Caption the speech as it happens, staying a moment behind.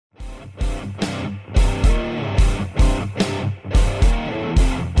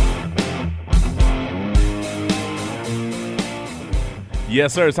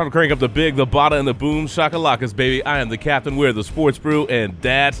Yes, sir. It's time to crank up the big, the bada, and the boom shakalakas, baby. I am the captain. We're the Sports Brew, and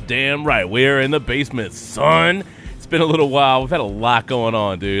that's damn right. We're in the basement, son. It's been a little while. We've had a lot going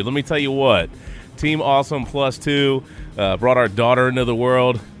on, dude. Let me tell you what. Team Awesome Plus 2 brought our daughter into the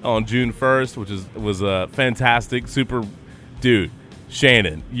world on June 1st, which was fantastic. Super, dude.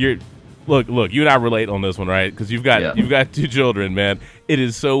 Shannon, look. You and I relate on this one, right? Because you've got 2 children, man. It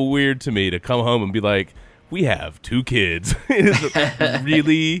is so weird to me to come home and be like, we have 2 kids. It is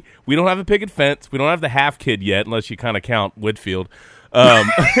really, we don't have a picket fence. We don't have the half kid yet, unless you kind of count Whitfield. But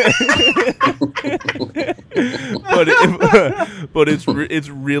it's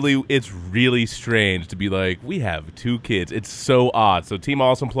really strange to be like, we have 2 kids. It's so odd. So Team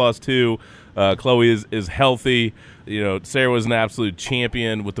Awesome Plus 2, Chloe is healthy. You know, Sarah was an absolute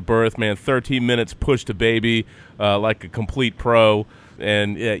champion with the birth, man. 13 minutes push to baby, like a complete pro.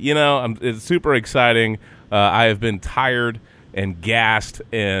 And it's super exciting. I have been tired and gassed,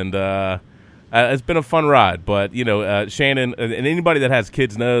 and it's been a fun ride. But, Shannon and anybody that has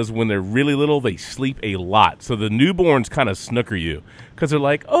kids knows when they're really little, they sleep a lot. So the newborns kind of snooker you because they're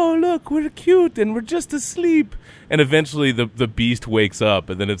like, oh, look, we're cute and we're just asleep. And eventually the beast wakes up,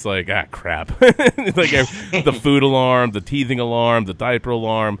 and then it's like, crap. It's like the food alarm, the teething alarm, the diaper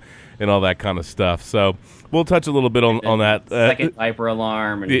alarm, and all that kind of stuff. So we'll touch a little bit on that. Second diaper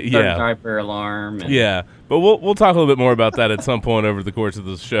alarm and third diaper alarm. And but we'll talk a little bit more about that at some point over the course of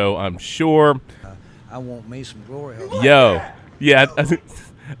the show, I'm sure. I want me some glory hole. Yo, yeah.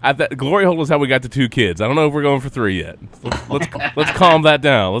 Glory hole is how we got to 2 kids. I don't know if we're going for 3 yet. Let's calm that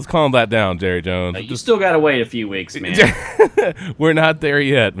down. Let's calm that down, Jerry Jones. You still got to wait a few weeks, man. We're not there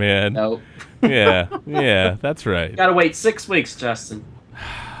yet, man. Nope. Yeah, that's right. Got to wait 6 weeks, Justin.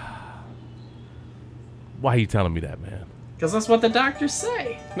 Why are you telling me that, man? Because that's what the doctors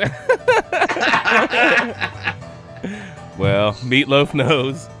say. Well, Meatloaf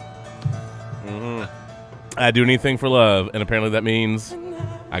knows. Mm-hmm. I do anything for love, and apparently that means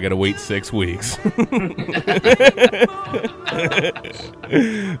I gotta wait 6 weeks. What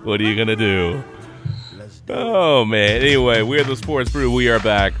are you gonna do? Oh, man. Anyway, we're the Sports Brew. We are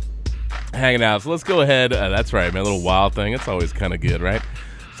back hanging out. So let's go ahead. That's right, man. A little wild thing. It's always kind of good, right?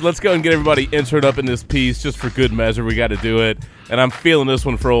 So let's go and get everybody introed up in this piece just for good measure. We got to do it. And I'm feeling this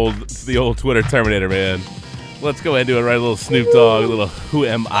one for the old Twitter Terminator, man. Let's go ahead and do it right. A little Snoop Dogg, a little Who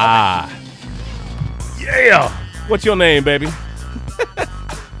Am I? Yeah! What's your name, baby?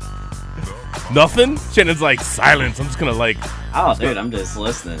 Nothing? Shannon's like, silence. I'm just going to like... Oh, dude, I'm just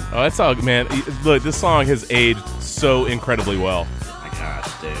listening. Oh, that's all, man. Look, this song has aged so incredibly well. Oh, my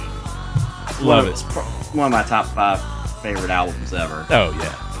gosh, dude. Love it. It's one of my top 5 favorite albums ever. Oh,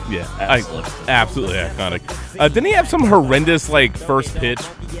 yeah. Yeah, absolutely iconic. Didn't he have some horrendous first pitch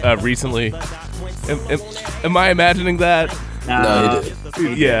recently? Am I imagining that? No, he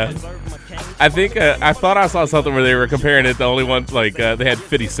did. Yeah, I think I thought I saw something where they were comparing it. The only one they had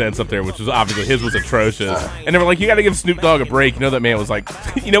 50 Cent up there, which was obviously his was atrocious, and they were like, "You got to give Snoop Dogg a break." You know that man was like,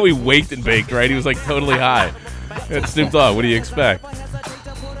 he waked and baked, right? He was totally high. It's Snoop Dogg. What do you expect?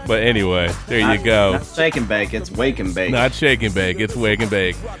 But anyway, there you go. Not shake and bake, it's wake and bake. Not shake and bake, it's wake and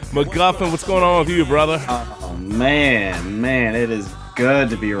bake. McGuffin, what's going on with you, brother? Oh, man, it is good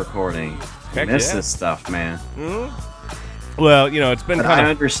to be recording. I miss this stuff, man. Mm-hmm. Well, it's been I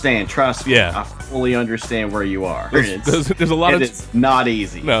understand, trust me. Yeah. I fully understand where you are. There's a lot of... It's not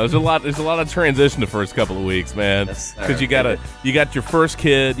easy. No, there's a lot of transition the first couple of weeks, man. Because you got your first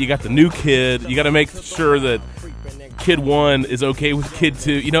kid, you got the new kid, you got to make sure that kid 1 is okay with kid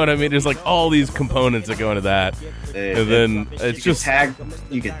 2. You know what I mean? There's all these components that go into that. And then it's just...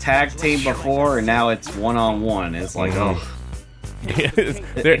 You could tag team before, and now it's one-on-one. It's like,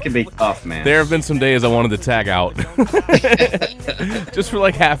 it can be tough, man. There have been some days I wanted to tag out. Just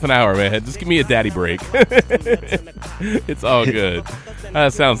for half an hour, man. Just give me a daddy break. It's all good.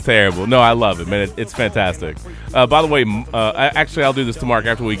 That sounds terrible. No, I love it, man. It's fantastic. By the way, I'll do this to Mark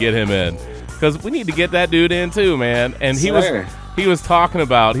after we get him in. Because we need to get that dude in too, man. And he was talking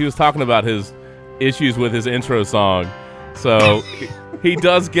about his issues with his intro song. So he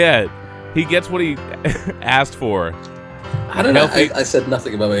gets what he asked for. I don't know. I said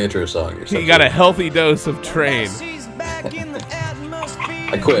nothing about my intro song. He got a healthy dose of Train.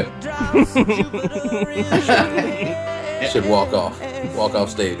 I quit. Should walk off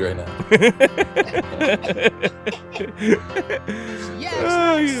stage right now.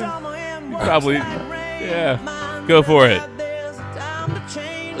 Oh, yeah. Probably, yeah. Go for it.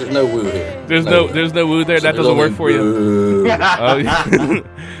 There's no woo here. There's no woo there. That doesn't work for you. Oh, yeah.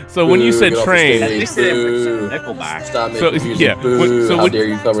 So when you said Get off the Train, stage. You said it Boo. for Nickelback. Stop making music. yeah, Boo. so How when- dare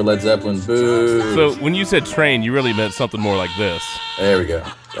you cover Led Zeppelin? Boo. so when you said Train, you really meant something more like this. There we go.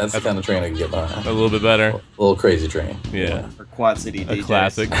 That's the kind of train I can get behind. A little bit better. A little crazy train. Yeah. For Quad City A DJs.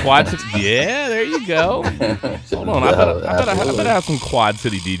 classic. Quad City. Yeah, there you go. Hold on. I better have some Quad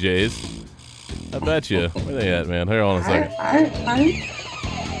City DJs. I bet you. Where they at, man? Hold on a second.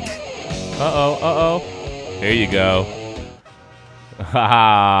 Uh-oh. There you go.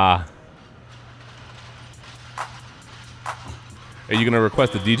 Ha. Are you going to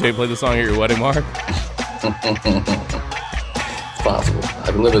request the DJ play the song at your wedding, Mark? It's possible.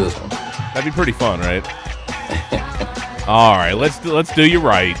 I can live with this one. That'd be pretty fun, right? All right, let's do you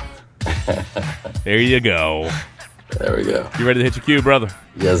right. There you go. There we go. You ready to hit your cue, brother?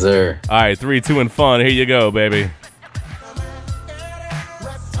 Yes, sir. All right, 3, 2, and fun. Here you go, baby.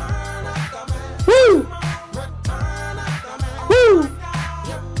 Woo! Woo!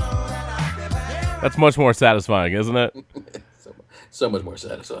 That's much more satisfying, isn't it? So much more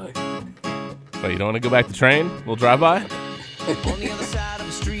satisfying. Wait, you don't want to go back to Train? We'll drive by?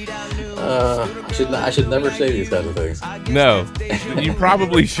 I should never say these kinds of things. No, you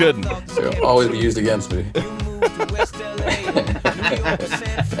probably shouldn't. They'll always be used against me.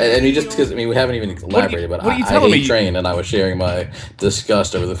 and we just because we haven't even elaborated, but what are you I telling hate me? Train, and I was sharing my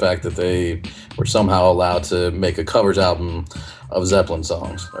disgust over the fact that they were somehow allowed to make a covers album of Zeppelin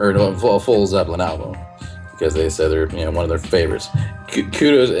songs, or a full Zeppelin album, because they said they're one of their favorites.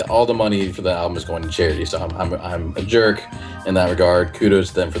 Kudos, all the money for the album is going to charity, so I'm a jerk in that regard. Kudos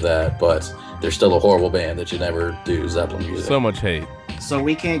to them for that, but they're still a horrible band that should never do Zeppelin music. So much hate. So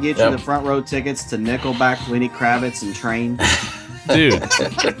we can't get you the front row tickets to Nickelback, Lenny Kravitz, and Train? Dude,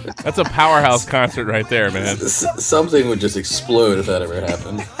 that's a powerhouse concert right there, man. Something would just explode if that ever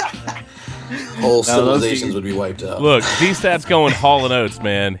happened. Whole civilizations would be wiped out. Look, D-Stat's going Hall & Oates,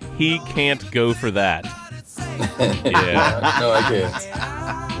 man. He can't go for that. Yeah. No, I can't.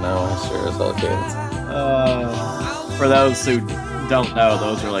 No, I sure as hell can't. For those who don't know,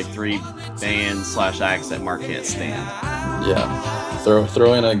 those are like 3 bands/acts that Mark can't stand. Yeah.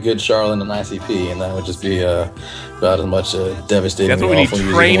 Throw in a good Charlotte and an ICP, and that would just be about as much devastating. That's what we need, awful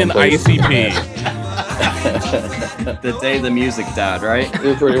Train and music in one place. The day the music died, right?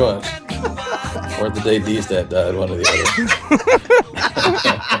 Yeah, pretty much. Or the day D-Stat died, one or the other.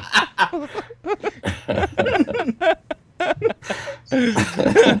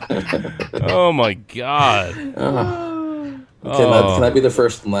 Oh my God. Can that be the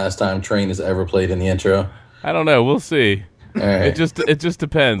first and last time Train has ever played in the intro? I don't know. We'll see. All right. It just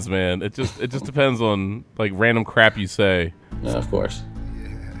depends, man. It just depends on like random crap you say. Yeah, of course.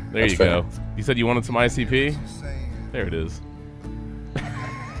 There That's you fair. go. You said you wanted some ICP? There it is.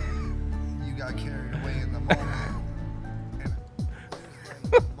 You got carried away in the moment.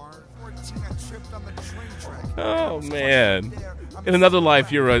 Oh man. In another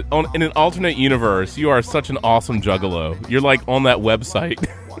life, you're in an alternate universe. You are such an awesome juggalo. You're like on that website.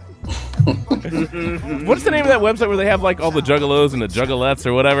 What's the name of that website where they have like all the juggalos and the juggalettes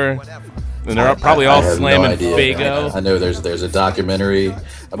or whatever? And they're probably all I have slamming no idea. Fago. I know there's a documentary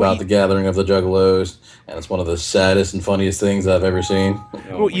about the gathering of the Juggalos, and it's one of the saddest and funniest things I've ever seen.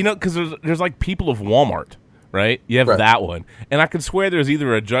 Well, because there's like People of Walmart, right? You have Right. that one, and I could swear there's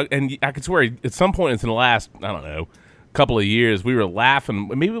either a jug, and I could swear at some point it's in the last couple of years we were laughing.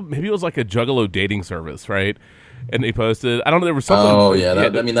 Maybe it was like a Juggalo dating service, right? And they posted. I don't know. There was something. Oh yeah,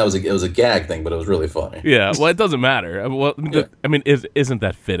 it was a gag thing, but it was really funny. Yeah. Well, it doesn't matter. Well, Yeah. isn't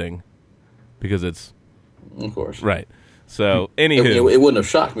that fitting? Because it's Of course. right. So, anywho, It wouldn't have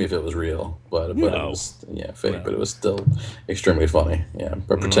shocked me if it was real, but No. it was fake. But it was still extremely funny. Yeah,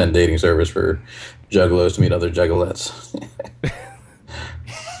 a pretend dating service for juggalos to meet other juggalettes.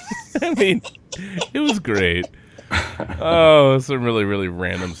 I mean, it was great. Oh, some really, really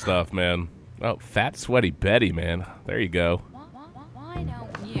random stuff, man. Oh, Fat Sweaty Betty, man. There you go. Why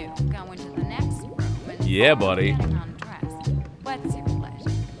don't you go into the next room and Yeah, buddy. undress? What's your pleasure?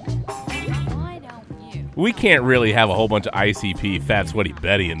 Why don't you? We can't really have a whole bunch of ICP Fat Sweaty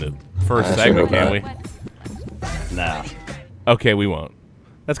Betty in the first I sure segment, hope can not. we? No. Okay, we won't.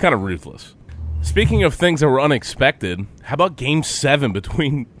 That's kind of ruthless. Speaking of things that were unexpected, how about Game 7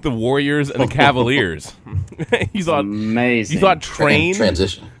 between the Warriors and the Cavaliers? You thought Amazing. You thought Train?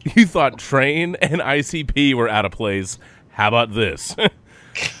 Transition. You thought Train and ICP were out of place. How about this?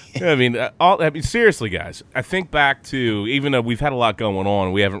 I mean, seriously, guys. I think back to, even though we've had a lot going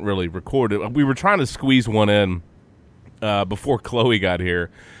on, we haven't really recorded. We were trying to squeeze one in before Chloe got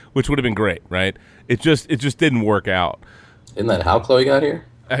here, which would have been great, right? It just didn't work out. Isn't that how Chloe got here?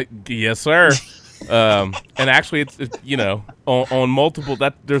 Yes, sir. And actually, it's on multiple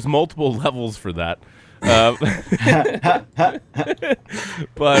there's multiple levels for that.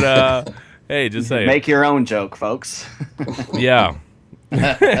 But hey, just say Make your own joke, folks. yeah.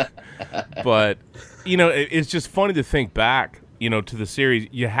 But it's just funny to think back, to the series.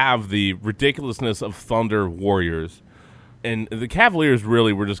 You have the ridiculousness of Thunder Warriors, and the Cavaliers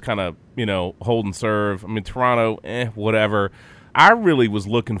really were just kind of hold and serve. I mean, Toronto, whatever. I really was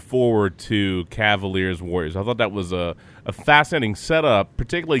looking forward to Cavaliers Warriors. I thought that was a fascinating setup,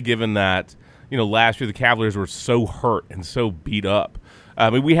 particularly given that last year the Cavaliers were so hurt and so beat up. I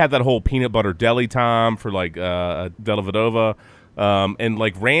mean, we had that whole peanut butter deli time for Dellavedova.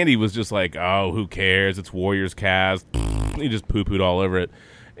 And Randy was just like, oh, who cares? It's Warriors Cavs. He just poo-pooed all over it.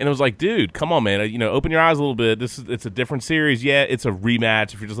 And it was like, dude, come on, man. Open your eyes a little bit. It's a different series. Yeah, it's a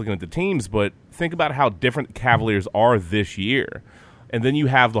rematch if you're just looking at the teams, but think about how different the Cavaliers are this year. And then you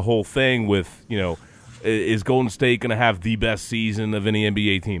have the whole thing with, is Golden State going to have the best season of any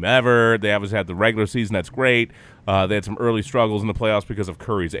NBA team ever? They obviously had the regular season. That's great. They had some early struggles in the playoffs because of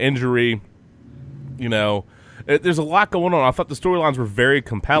Curry's injury. There's a lot going on. I thought the storylines were very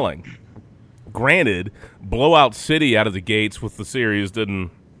compelling. Granted, blowout city out of the gates with the series didn't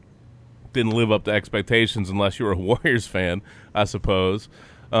live up to expectations unless you were a Warriors fan, I suppose.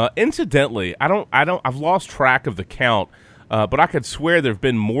 Incidentally, I've lost track of the count, but I could swear there have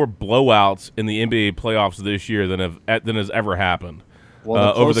been more blowouts in the NBA playoffs this year than has ever happened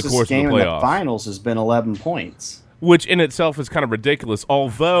over the course of the game playoffs. In the finals has been 11 points. Which in itself is kind of ridiculous.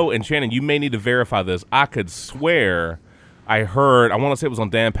 Although, and Shannon, you may need to verify this, I could swear I want to say it was on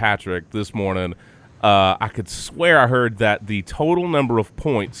Dan Patrick this morning, I could swear I heard that the total number of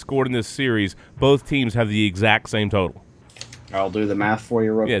points scored in this series, both teams have the exact same total. I'll do the math for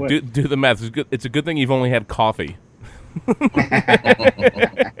you real quick. Yeah, do the math. It's a good thing you've only had coffee. A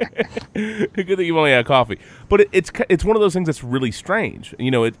good thing you've only had coffee. But it's one of those things that's really strange.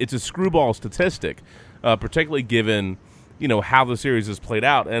 It's a screwball statistic, particularly given how the series has played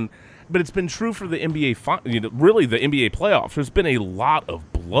out. But it's been true for the NBA, really the NBA playoffs. There's been a lot of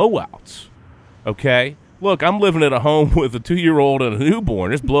blowouts. Okay, look, I'm living at a home with a 2-year-old and a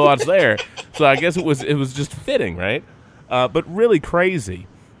newborn. There's blowouts there, so I guess it was just fitting, right? But really crazy.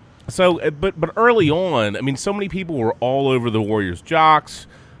 So, but early on, I mean, so many people were all over the Warriors' jocks,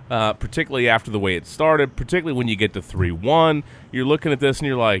 particularly after the way it started. Particularly when you get to 3-1, you're looking at this and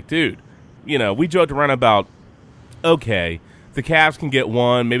you're like, dude, we joked around about, okay, the Cavs can get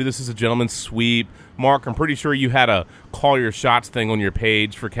one. Maybe this is a gentleman's sweep. Mark, I'm pretty sure you had a call your shots thing on your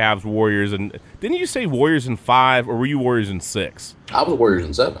page for Cavs Warriors, and didn't you say Warriors in 5, or were you Warriors in 6? I was Warriors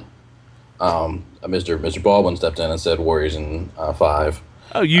in 7. Mr. Baldwin stepped in and said Warriors in 5.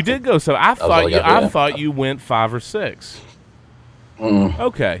 Oh, you did go. So I thought you went 5 or 6.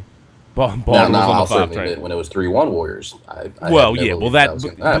 Okay. Baldwin was on the 5 train. When it was 3-1 Warriors.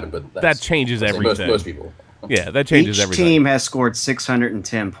 That changes everything. Most people. Yeah, that changes everything. Each team has scored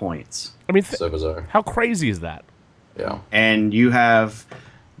 610 points. I mean, so bizarre. How crazy is that? Yeah. And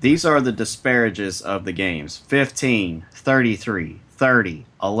these are the disparages of the games. 15, 33, 30,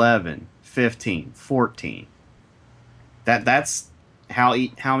 11, 15, 14. That's how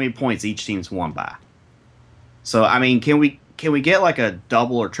many points each team's won by. So, I mean, can we get like a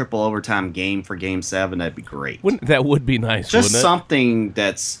double or triple overtime game for Game 7? That'd be great. That would be nice, Just wouldn't it? something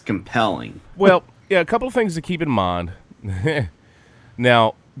that's compelling. Well, yeah, a couple of things to keep in mind.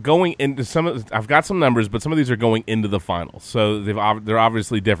 Now, going into I've got some numbers, but some of these are going into the finals. So they're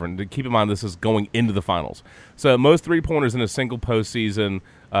obviously different. To keep in mind, this is going into the finals. So most three-pointers in a single postseason.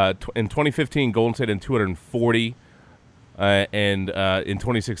 In 2015, Golden State had 240. And in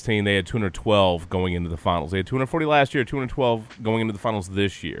 2016, they had 212 going into the finals. They had 240 last year, 212 going into the finals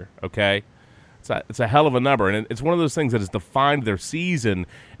this year, okay? It's a hell of a number, and it's one of those things that has defined their season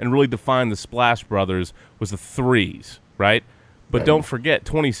and really defined the Splash Brothers was the threes, right? But don't forget,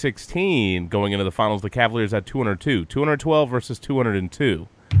 2016 going into the finals, the Cavaliers had 202, 212 versus 202,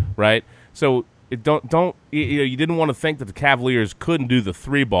 right? So you didn't want to think that the Cavaliers couldn't do the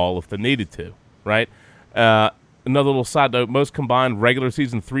three ball if they needed to, right? Another little side note: most combined regular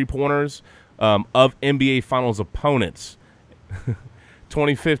season three-pointers of NBA Finals opponents.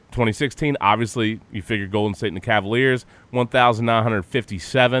 2016, obviously, you figure Golden State and the Cavaliers,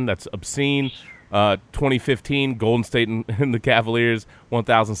 1,957. That's obscene. 2015, Golden State and the Cavaliers,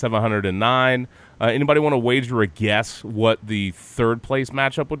 1,709. Anybody want to wager a guess what the third place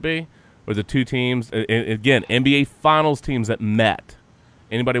matchup would be? Or the two teams, again, NBA Finals teams that met.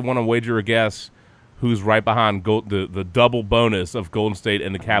 Anybody want to wager a guess who's right behind the double bonus of Golden State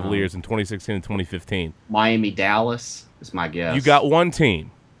and the Cavaliers in 2016 and 2015? Miami, Dallas is my guess. You got one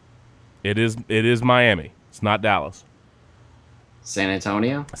team. It is Miami. It's not Dallas. San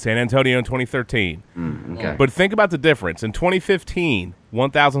Antonio? San Antonio in 2013. Okay. But think about the difference. In 2015,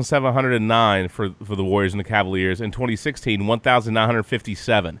 1,709 for the Warriors and the Cavaliers. In 2016,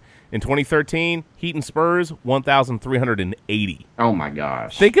 1,957. In 2013, Heat and Spurs, 1,380. Oh, my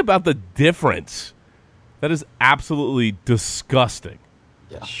gosh. Think about the difference. That is absolutely disgusting.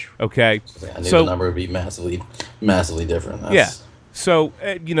 Yeah. Okay? I knew the number would be massively, massively different. Yeah. So,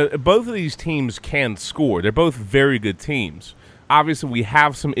 both of these teams can score. They're both very good teams. Obviously, we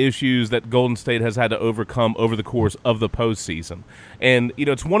have some issues that Golden State has had to overcome over the course of the postseason. And,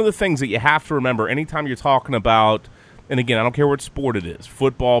 it's one of the things that you have to remember anytime you're talking about, and again, I don't care what sport it is,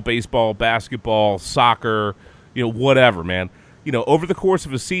 football, baseball, basketball, soccer, whatever, man. Over the course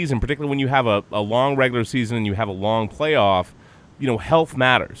of a season, particularly when you have a long regular season and you have a long playoff, health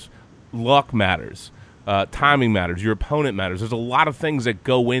matters, luck matters, timing matters, your opponent matters. There's a lot of things that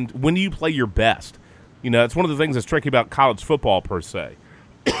go in. When do you play your best? It's one of the things that's tricky about college football, per se.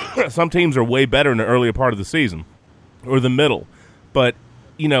 Some teams are way better in the earlier part of the season or the middle. But,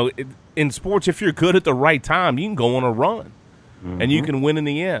 in sports, if you're good at the right time, you can go on a run, and you can win in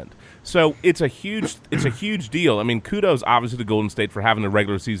the end. So it's a huge deal. I mean, kudos, obviously, to Golden State for having the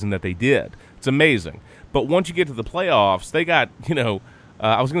regular season that they did. It's amazing. But once you get to the playoffs, they got,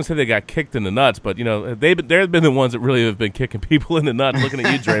 I was going to say they got kicked in the nuts, but, they've been the ones that really have been kicking people in the nuts, looking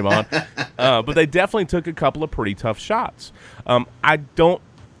at you, Draymond. But they definitely took a couple of pretty tough shots. I don't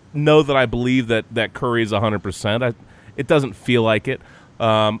know that I believe that Curry is 100%. It doesn't feel like it.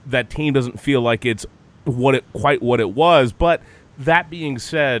 That team doesn't feel like it's quite what it was. But that being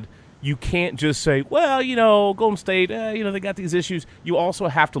said, you can't just say, well, Golden State, they got these issues. You also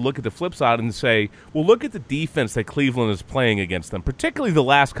have to look at the flip side and say, well, look at the defense that Cleveland is playing against them, particularly the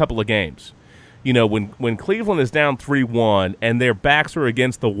last couple of games. When Cleveland is down 3-1 and their backs are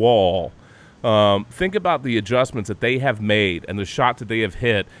against the wall, think about the adjustments that they have made and the shot that they have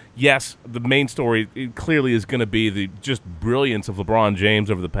hit. Yes, the main story clearly is going to be the just brilliance of LeBron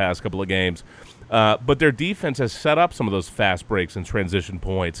James over the past couple of games. But their defense has set up some of those fast breaks and transition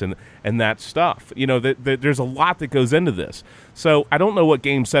points and that stuff. There's a lot that goes into this. So I don't know what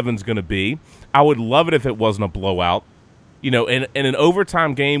Game 7 is going to be. I would love it if it wasn't a blowout. And an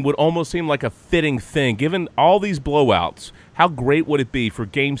overtime game would almost seem like a fitting thing. Given all these blowouts, how great would it be for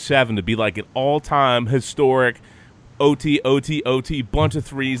Game 7 to be like an all-time historic OT, bunch of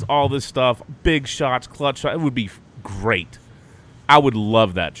threes, all this stuff, big shots, clutch shots. It would be great. I would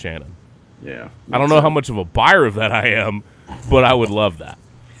love that, Shannon. Yeah. I don't know how much of a buyer of that I am, but I would love that.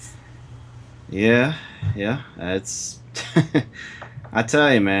 Yeah. It's I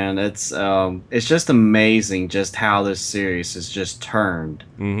tell you, man, it's just amazing just how this series has just turned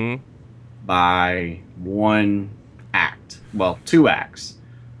by one act. Well, two acts.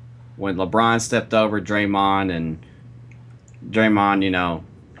 When LeBron stepped over Draymond and Draymond,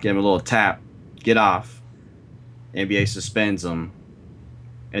 gave him a little tap, get off. NBA suspends him.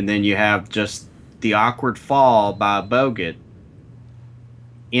 And then you have just the awkward fall by Bogut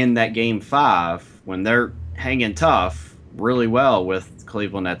in that Game 5 when they're hanging tough really well with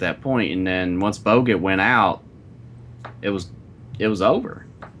Cleveland at that point. And then once Bogut went out, it was over.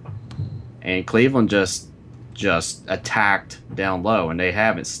 And Cleveland just attacked down low, and they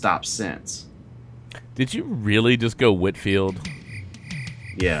haven't stopped since. Did you really just go Whitfield?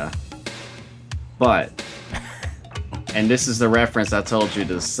 Yeah. But... and this is the reference I told you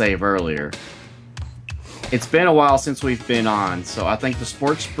to save earlier. It's been a while since we've been on, so I think the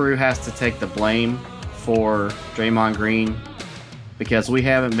Sports Brew has to take the blame for Draymond Green because we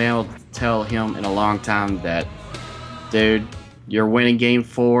haven't been able to tell him in a long time that, dude, you're winning Game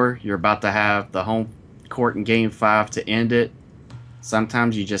 4, you're about to have the home court in Game 5 to end it.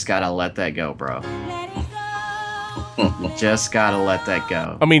 Sometimes you just gotta let that go, bro. You just gotta let that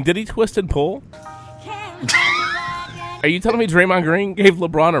go. I mean, did he twist and pull? Are you telling me Draymond Green gave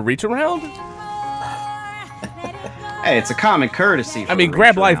LeBron a reach around? Hey, it's a common courtesy. I mean,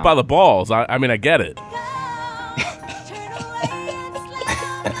 grab life by the balls. I mean, I get it.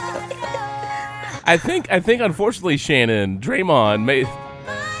 I think, unfortunately, Shannon, Draymond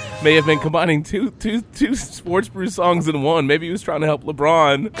may have been combining two Sports Brew songs in one. Maybe he was trying to help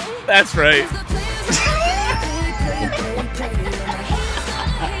LeBron. That's right.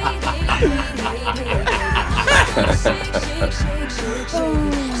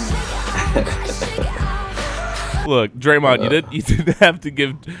 Look, Draymond, you didn't have to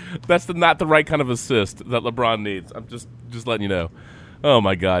give. That's not the right kind of assist that LeBron needs. I'm just letting you know. Oh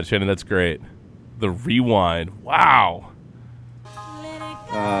my God, Shannon, that's great. The rewind, wow.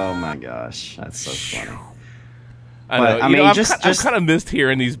 Oh my gosh, that's so funny. I But, know. I You know, mean, I've kind of missed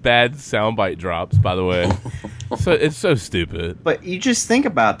hearing these bad soundbite drops. By the way, so it's so stupid. But you just think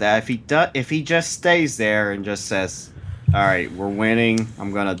about that. If he just stays there and just says, "All right, we're winning.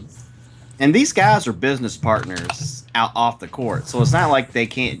 I'm gonna," and these guys are business partners out off the court, so it's not like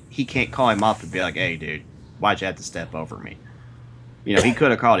he can't call him up and be like, "Hey, dude, why'd you have to step over me?" You know, he could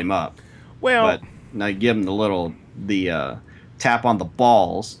have called him up, Well, but no, give him the tap on the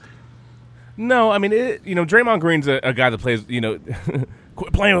balls. no, I mean, Draymond Green's a guy that plays.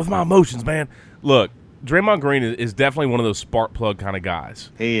 Quit playing with my emotions, man. Look, Draymond Green is definitely one of those spark plug kind of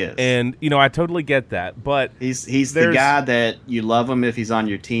guys. He is, And I totally get that, but he's the guy that you love him if he's on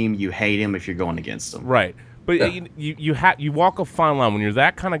your team, you hate him if you're going against him. right. But Yeah. you walk a fine line when you're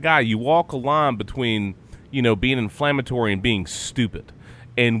that kind of guy. You walk a line between being inflammatory and being stupid,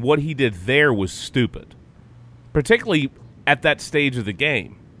 and what he did there was stupid, particularly at that stage of the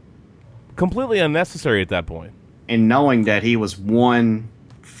game. Completely unnecessary at that point. And knowing that he was one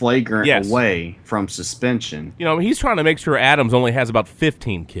flagrant Yes. away from suspension. He's trying to make sure Adams only has about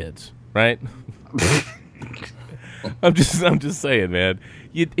 15 kids, right? I'm just saying, man.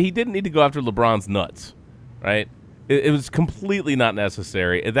 He didn't need to go after LeBron's nuts, right? It was completely not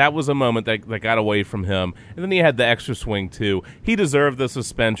necessary. That was a moment that got away from him, and then he had the extra swing too. He deserved the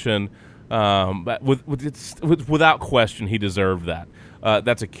suspension, but without question, he deserved that.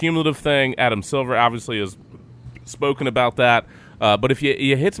 That's a cumulative thing. Adam Silver obviously has spoken about that. But if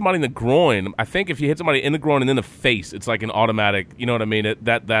you hit somebody in the groin, I think if you hit somebody in the groin and in the face, it's like an automatic. You know what I mean?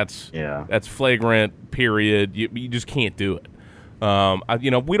 That's flagrant. Period. You just can't do it.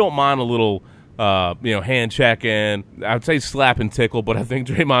 We don't mind a little, hand checking. I would say slap and tickle, but I think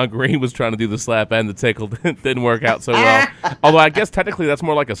Draymond Green was trying to do the slap and the tickle. Didn't work out so well. Although I guess technically that's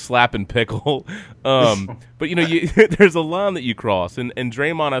more like a slap and pickle. But there's a line that you cross, and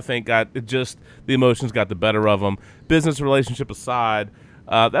Draymond, I think, the emotions got the better of him. Business relationship aside,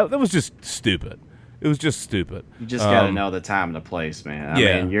 that was just stupid. It was just stupid. You just got to know the time and the place, man. I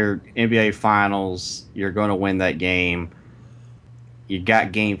Yeah. mean, you're NBA Finals. You're going to win that game. You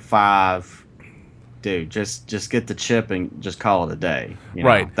got Game 5. Dude, just get the chip and just call it a day.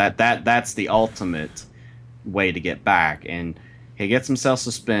 Right. That's the ultimate way to get back. And he gets himself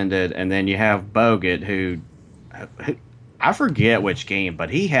suspended, and then you have Bogut, who I forget which game,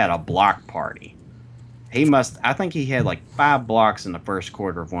 but he had a block party. I think he had like 5 blocks in the first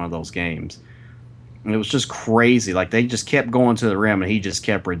quarter of one of those games. And it was just crazy. Like, they just kept going to the rim, and he just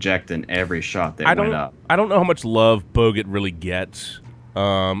kept rejecting every shot that went up. I don't know how much love Bogut really gets.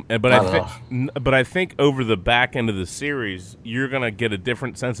 But I think over the back end of the series, you're going to get a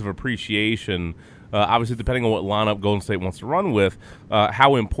different sense of appreciation, obviously depending on what lineup Golden State wants to run with,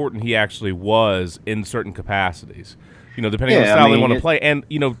 how important he actually was in certain capacities. Depending on the style they want to play. And,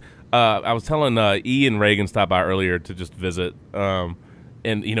 I was telling Ian Reagan stopped by earlier to just visit, and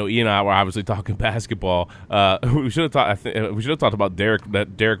Ian and I were obviously talking basketball. We should have talked about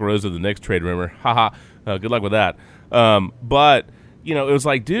Derrick Rose of the Knicks trade rumor. Haha, good luck with that. But it was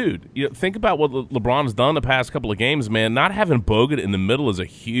like, dude, think about what LeBron has done the past couple of games, man. Not having Bogut in the middle is a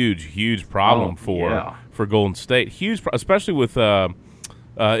huge, huge problem for Golden State. Huge, especially with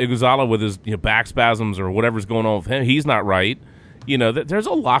Iguodala with his back spasms or whatever's going on with him. He's not right. There's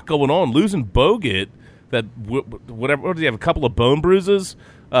a lot going on. Losing Bogut, whatever. What did he have? A couple of bone bruises.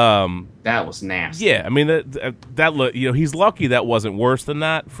 That was nasty. Yeah, I mean that he's lucky that wasn't worse than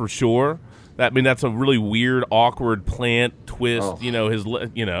that for sure. That's a really weird, awkward plant twist. Oh.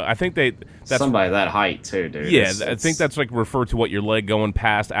 I think that's somebody that height too, dude. Yeah, I think that's like referred to what your leg going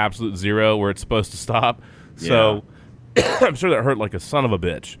past absolute zero where it's supposed to stop. So I'm sure that hurt like a son of a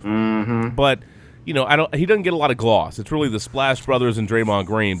bitch. Mm-hmm. But he doesn't get a lot of gloss. It's really the Splash Brothers and Draymond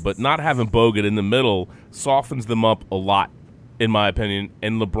Green, but not having Bogut in the middle softens them up a lot, in my opinion.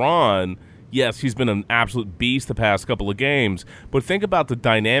 And LeBron, yes, he's been an absolute beast the past couple of games, but think about the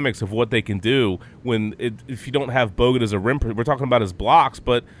dynamics of what they can do if you don't have Bogut as a rim. We're talking about his blocks,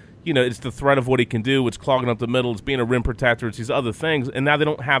 but it's the threat of what he can do. It's clogging up the middle. It's being a rim protector. It's these other things, and now they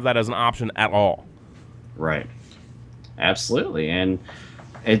don't have that as an option at all. Right. Absolutely, and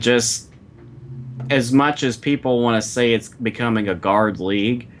it just, as much as people want to say it's becoming a guard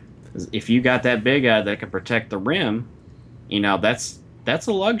league, if you got that big guy that can protect the rim, that's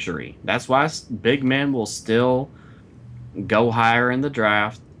a luxury. That's why big men will still go higher in the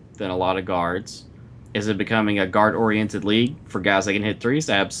draft than a lot of guards. Is it becoming a guard-oriented league for guys that can hit threes?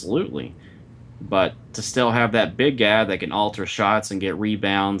 Absolutely. But to still have that big guy that can alter shots and get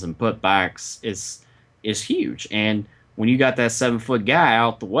rebounds and put backs is huge. And when you got that 7-foot guy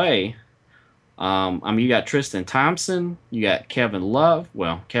out the way, you got Tristan Thompson, you got Kevin Love.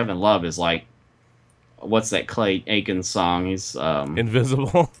 Well, Kevin Love is like what's that Clay Aiken song? He's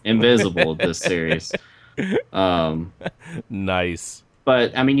Invisible. invisible this series. Nice.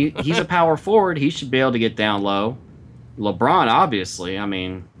 But I mean, he's a power forward. He should be able to get down low. LeBron, obviously. I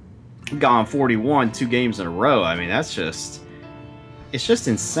mean, gone 41 2 games in a row. I mean, it's just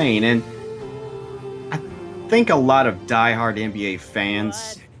insane. And I think a lot of diehard NBA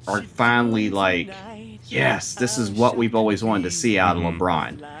fans are finally like, yes, this is what we've always wanted to see out of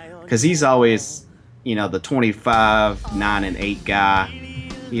LeBron. Because he's always, the 25, 9, and 8 guy.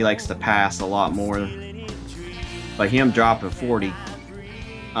 He likes to pass a lot more. But him dropping 40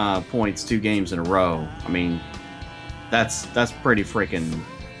 points 2 games in a row, I mean, that's pretty freaking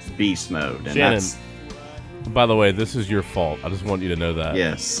beast mode. And Shannon, by the way, this is your fault. I just want you to know that.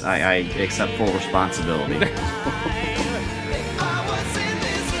 Yes, I accept full responsibility.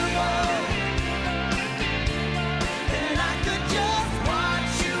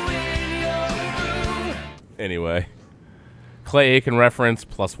 Anyway, Clay Aiken reference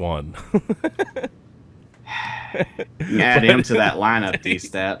 +1. Add him to that lineup,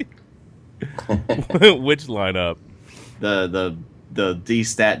 D-Stat. Which lineup? The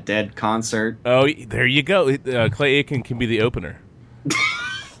D-Stat Dead concert. Oh, there you go. Clay Aiken can be the opener.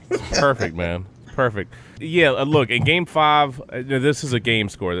 Perfect, man. Perfect. Yeah, look, in Game 5, this is a game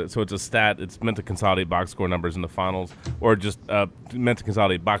score, so it's a stat. It's meant to consolidate box score numbers in the finals, or just meant to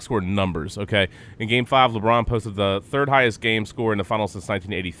consolidate box score numbers, okay? In Game 5, LeBron posted the third highest game score in the finals since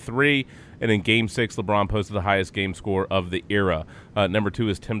 1983, and in Game 6, LeBron posted the highest game score of the era. Number 2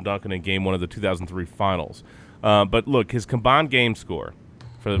 is Tim Duncan in Game 1 of the 2003 finals. But look, his combined game score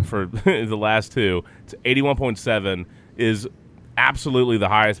for the last two, it's 81.7, is absolutely the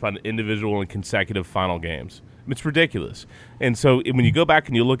highest by an individual in consecutive final games. It's ridiculous. And so when you go back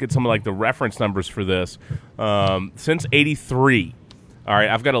and you look at some of like the reference numbers for this, since 83, all right,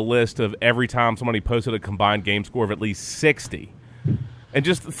 I've got a list of every time somebody posted a combined game score of at least 60. And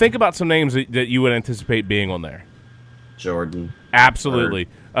just think about some names that you would anticipate being on there. Jordan. Absolutely.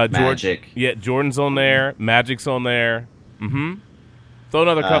 Magic. Yeah, Jordan's on there. Magic's on there. Mm-hmm. Throw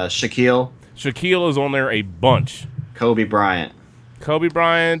another couple. Shaquille. Shaquille is on there a bunch. Kobe Bryant. Kobe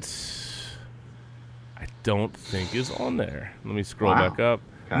Bryant, I don't think is on there. Let me scroll back up.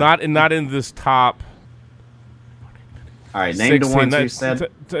 Okay. Not in this top. All right, name 16, the ones you said.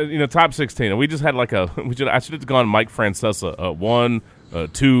 Top 16. We just had like I should have gone Mike Francesa. 1,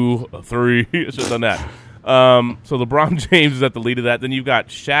 2, 3. I should have done that. So LeBron James is at the lead of that. Then you've got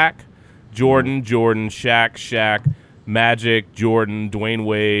Shaq, Jordan, Shaq, Magic, Jordan, Dwayne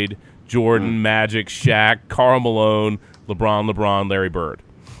Wade, Jordan, Magic, Shaq, Karl Malone, LeBron, Larry Bird.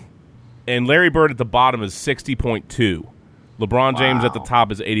 And Larry Bird at the bottom is 60.2. LeBron James at the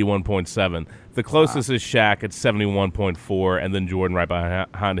top is 81.7. The closest is Shaq at 71.4, and then Jordan right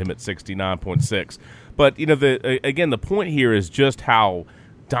behind him at 69.6. But, the point here is just how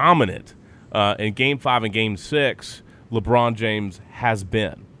dominant in Game 5 and Game 6 LeBron James has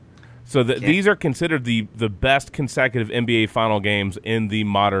been. So these are considered the best consecutive NBA final games in the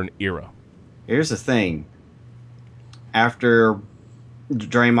modern era. Here's the thing. After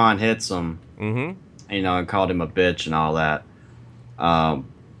Draymond hits him, and called him a bitch and all that, a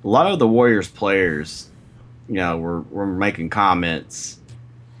lot of the Warriors players, were making comments.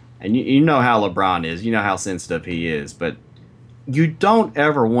 And you know how LeBron is. You know how sensitive he is. But you don't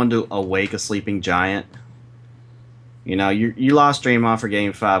ever want to awake a sleeping giant. You lost Draymond for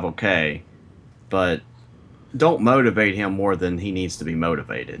Game 5, okay. But don't motivate him more than he needs to be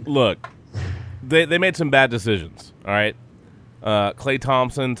motivated. Look. They made some bad decisions, all right? Klay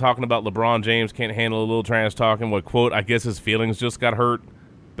Thompson talking about LeBron James can't handle a little trash talking. What, quote, I guess his feelings just got hurt.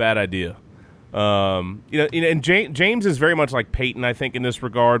 Bad idea. And James is very much like Peyton, I think, in this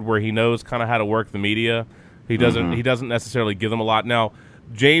regard, where he knows kind of how to work the media. He doesn't necessarily give them a lot. Now,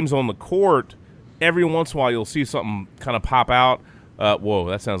 James on the court, every once in a while you'll see something kind of pop out. Whoa,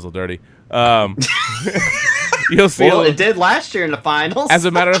 that sounds a little dirty. You'll see. Well, it did last year in the finals. As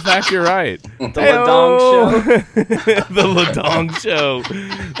a matter of fact, you're right. The Ladong Show. The Ladong Show.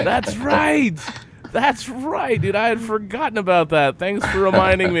 That's right, dude. I had forgotten about that. Thanks for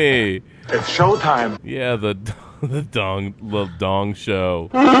reminding me. It's showtime. Yeah, the Ladong Show.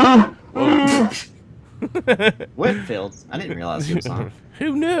 Whitfield. I didn't realize he was on.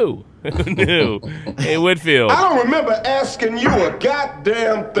 Who knew? Hey, Whitfield. I don't remember asking you a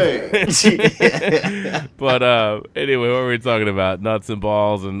goddamn thing. But anyway, what were we talking about? Nuts and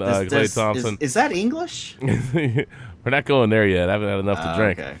balls and Klay Thompson. Is that English? We're not going there yet. I haven't had enough to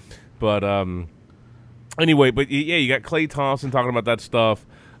drink. Okay. But anyway, you got Klay Thompson talking about that stuff.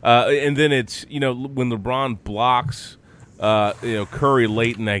 And then it's, when LeBron blocks Curry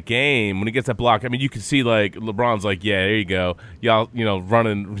late in that game when he gets that block. I mean, you can see like LeBron's like, yeah, there you go, y'all,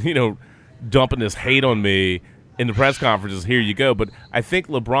 running, dumping this hate on me in the press conferences. Here you go. But I think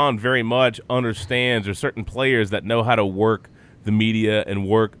LeBron very much understands there's certain players that know how to work the media and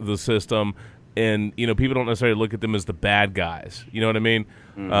work the system, and people don't necessarily look at them as the bad guys. You know what I mean?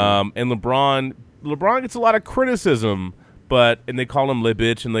 Mm-hmm. And LeBron gets a lot of criticism. And they call him Le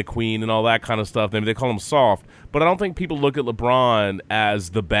Bitch and Le Queen and all that kind of stuff. They call him soft. But I don't think people look at LeBron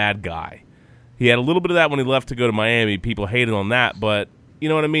as the bad guy. He had a little bit of that when he left to go to Miami. People hated on that. But you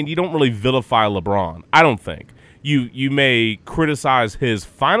know what I mean? You don't really vilify LeBron, I don't think. You may criticize his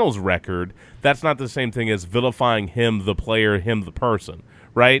finals record. That's not the same thing as vilifying him, the player, him, the person.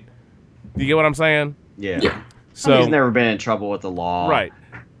 Right? You get what I'm saying? Yeah. So he's never been in trouble with the law. Right.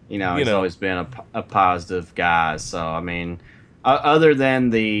 He's always been a positive guy. So, I mean, other than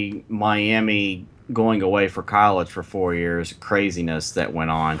the Miami going away for college for 4 years, craziness that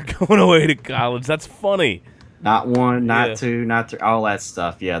went on. Going away to college, that's funny. Not one, not two, not three, all that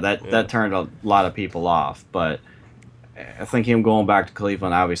stuff. Yeah, that turned a lot of people off. But I think him going back to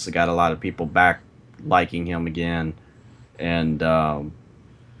Cleveland obviously got a lot of people back liking him again. And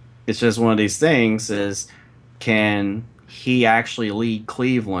it's just one of these things is, can he actually lead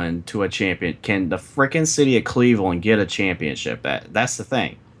Cleveland to a champion? Can the frickin' city of Cleveland get a championship? That's the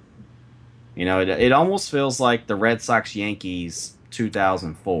thing. It almost feels like the Red Sox Yankees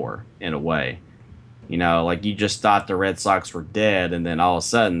 2004 in a way. Like you just thought the Red Sox were dead, and then all of a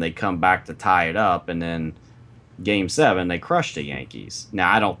sudden they come back to tie it up, and then Game 7 they crush the Yankees.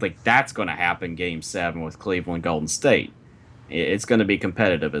 Now I don't think that's going to happen Game 7 with Cleveland Golden State. It's going to be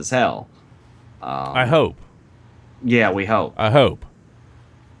competitive as hell. I hope. Yeah, we hope. I hope.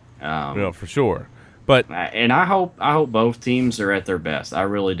 For sure. But and I hope both teams are at their best. I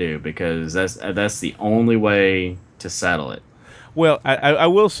really do, because that's the only way to settle it. Well, I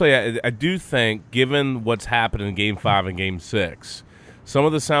will say I do think, given what's happened in Game 5 and Game 6, some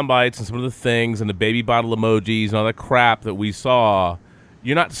of the sound bites and some of the things and the baby bottle emojis and all that crap that we saw,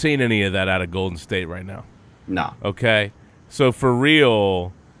 you're not seeing any of that out of Golden State right now. No. Okay? So for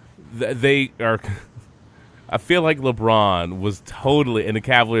real, they are... I feel like LeBron was totally, and the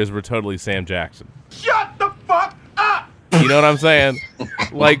Cavaliers were totally Sam Jackson. Shut the fuck up! You know what I'm saying?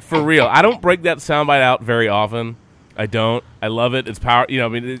 Like, for real. I don't break that soundbite out very often. I don't. I love it. It's power.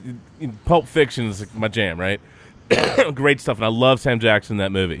 Pulp Fiction is my jam, right? Great stuff, and I love Sam Jackson in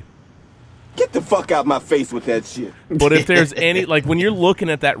that movie. Get the fuck out my face with that shit. But if there's any, like, when you're looking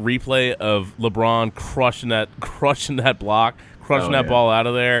at that replay of LeBron crushing that block, crushing that ball out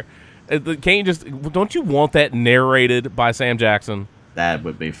of there, don't you want that narrated by Sam Jackson? That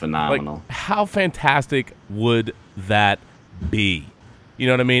would be phenomenal. Like, how fantastic would that be? You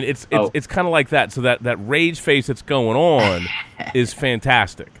know what I mean? It's kind of like that. So that rage face that's going on is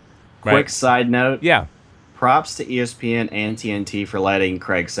fantastic. Right? Quick side note. Yeah. Props to ESPN and TNT for letting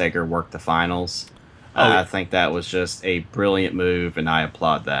Craig Sager work the finals. I think that was just a brilliant move, and I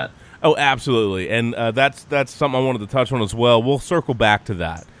applaud that. Oh, absolutely, and that's something I wanted to touch on as well. We'll circle back to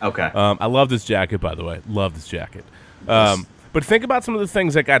that. Okay. I love this jacket, by the way. Love this jacket. But think about some of the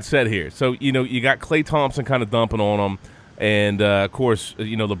things that got said here. So, you got Klay Thompson kind of dumping on him, and, of course,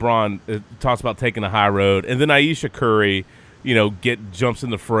 LeBron talks about taking the high road. And then Aisha Curry, jumps in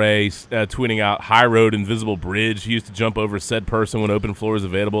the fray, tweeting out, "High road, invisible bridge. He used to jump over said person when open floor is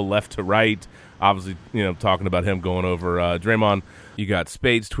available, left to right." Obviously, talking about him going over Draymond. You got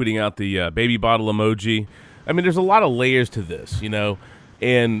Spades tweeting out the baby bottle emoji. I mean, there's a lot of layers to this,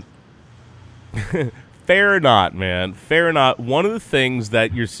 and fair or not, man, fair or not, one of the things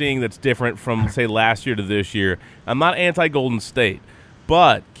that you're seeing that's different from, say, last year to this year, I'm not anti-Golden State,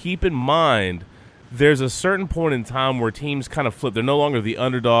 but keep in mind there's a certain point in time where teams kind of flip. They're no longer the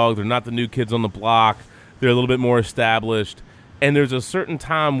underdog. They're not the new kids on the block. They're a little bit more established. And there's a certain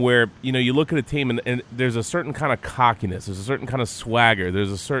time where, you look at a team and there's a certain kind of cockiness. There's a certain kind of swagger.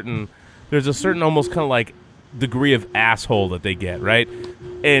 There's a certain almost kind of like degree of asshole that they get, right?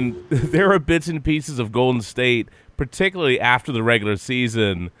 And there are bits and pieces of Golden State, particularly after the regular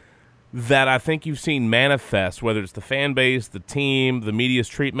season, that I think you've seen manifest, whether it's the fan base, the team, the media's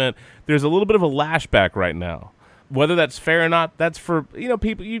treatment. There's a little bit of a lashback right now. Whether that's fair or not, that's for,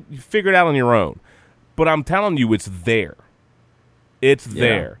 people, you figure it out on your own. But I'm telling you, it's there. It's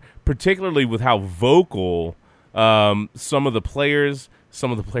there, particularly with how vocal some of the players'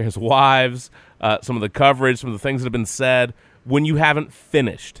 wives, some of the coverage, some of the things that have been said when you haven't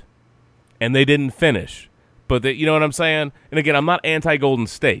finished. And they didn't finish. But you know what I'm saying? And again, I'm not anti-Golden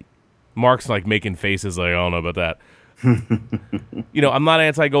State. Mark's like making faces like, I don't know about that. I'm not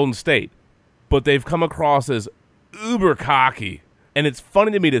anti-Golden State. But they've come across as uber cocky. And it's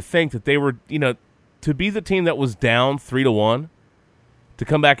funny to me to think that they were, to be the team that was down 3-1, to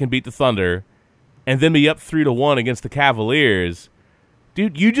come back and beat the Thunder, and then be up 3-1 against the Cavaliers.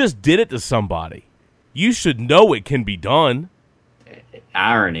 Dude, you just did it to somebody. You should know it can be done.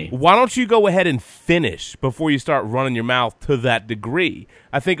 Irony. Why don't you go ahead and finish before you start running your mouth to that degree?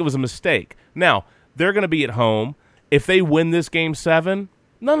 I think it was a mistake. Now, they're going to be at home. If they win this Game 7,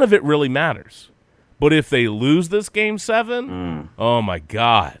 none of it really matters. But if they lose this Game 7, oh my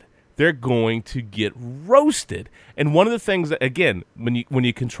God, they're going to get roasted. And one of the things that, again, when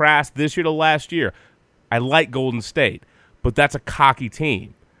you contrast this year to last year, I like Golden State, but that's a cocky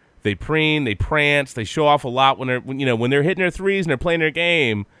team. They preen, they prance, they show off a lot when they're hitting their threes and they're playing their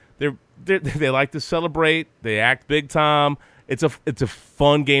game. They like to celebrate. They act big time. It's a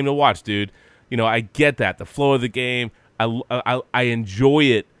fun game to watch, dude. I get that, the flow of the game. I enjoy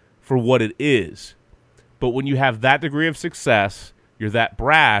it for what it is. But when you have that degree of success, you're that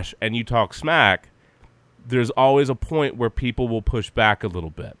brash, and you talk smack, there's always a point where people will push back a little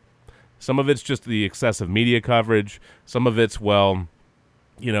bit. Some of it's just the excessive media coverage. Some of it's,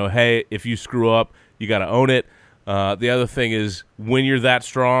 hey, if you screw up, you got to own it. The other thing is when you're that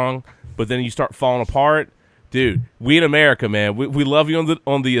strong, but then you start falling apart, dude, we in America, man, we love you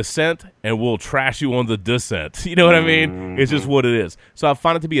on the ascent, and we'll trash you on the descent. You know what I mean? It's just what it is. So I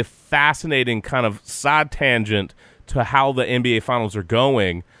find it to be a fascinating kind of side tangent to how the NBA Finals are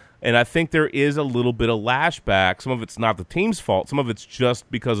going, and I think there is a little bit of lashback. Some of it's not the team's fault. Some of it's just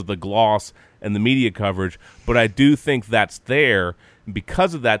because of the gloss and the media coverage, but I do think that's there. And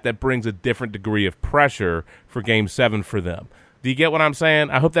because of that, that brings a different degree of pressure for Game 7 for them. Do you get what I'm saying?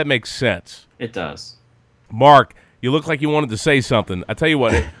 I hope that makes sense. It does. Mark, you look like you wanted to say something. I tell you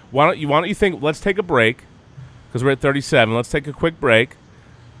what, why don't you think, let's take a break, because we're at 37. Let's take a quick break,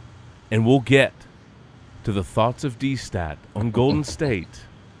 and we'll get to the thoughts of D-Stat on Golden State.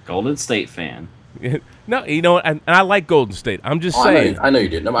 Golden State fan. No, you know what? And I like Golden State. I'm just saying. I know you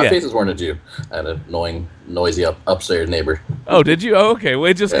did. No, my faces weren't at you. I had an annoying, noisy upstairs neighbor. Oh, did you? Oh, okay.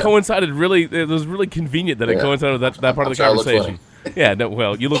 Well, it just coincided really. It was really convenient that it coincided with that part of the conversation. Yeah, no,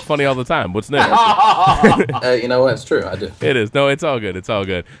 well, you look funny all the time. What's new? You know what? It's true. I do. It is. No, it's all good. It's all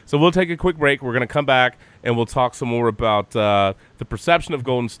good. So we'll take a quick break. We're going to come back, and we'll talk some more about the perception of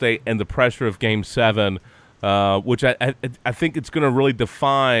Golden State and the pressure of Game 7, which I think it's going to really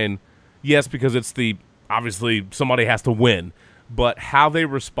define, yes, because it's obviously somebody has to win, but how they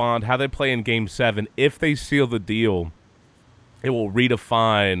respond, how they play in Game 7, if they seal the deal, it will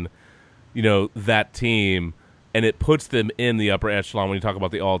redefine, that team. And it puts them in the upper echelon when you talk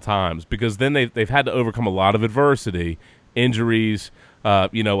about the all-times, because then they've had to overcome a lot of adversity, injuries, a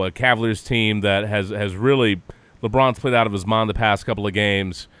Cavaliers team that has really – LeBron's played out of his mind the past couple of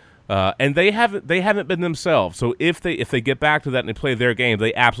games, and they haven't been themselves. So if they get back to that and they play their game,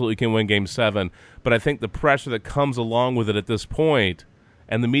 they absolutely can win Game 7. But I think the pressure that comes along with it at this point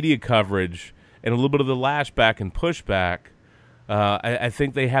and the media coverage and a little bit of the lashback and pushback – I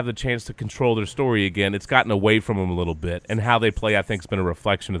think they have the chance to control their story again. It's gotten away from them a little bit, and how they play, I think, has been a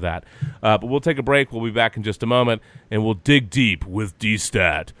reflection of that. But we'll take a break. We'll be back in just a moment, and we'll dig deep with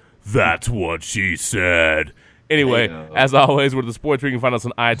D-Stat. That's what she said. Anyway, as always, we're the Sports. You can find us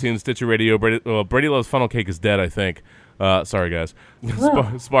on iTunes, Stitcher Radio. Brady Loves Funnel Cake is dead, I think. Sorry, guys.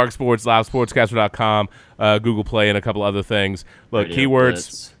 Spark Sports, LiveSportscaster.com, Google Play, and a couple other things. Look, Radio keywords,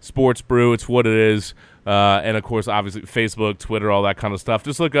 Blitz. Sports Brew, it's what it is. And, of course, obviously, Facebook, Twitter, all that kind of stuff.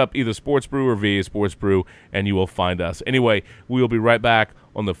 Just look up either Sports Brew or VA Sports Brew, and you will find us. Anyway, we will be right back.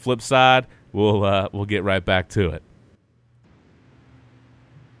 On the flip side, we'll get right back to it.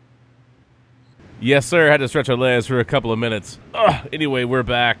 Yes, sir. Had to stretch our legs for a couple of minutes. Anyway, we're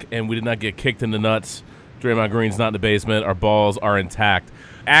back, and we did not get kicked in the nuts. Draymond Green's not in the basement. Our balls are intact.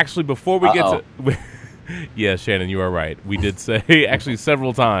 Actually, before we get to – yeah, Shannon, you are right. We did say actually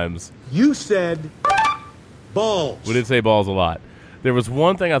several times. You said balls. We did say balls a lot. There was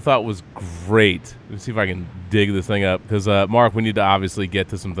one thing I thought was great. Let's see if I can dig this thing up. Because, Mark, we need to obviously get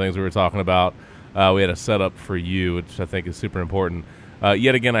to some things we were talking about. We had a setup for you, which I think is super important.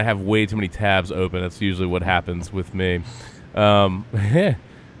 Yet again, I have way too many tabs open. That's usually what happens with me. So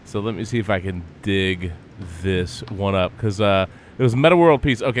let me see if I can dig this one up. Because it was Meta World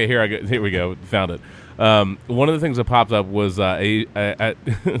Peace. Okay, here we go. Found it. One of the things that popped up was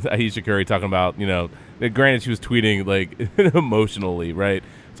Ayesha Curry talking about, granted she was tweeting like emotionally, right?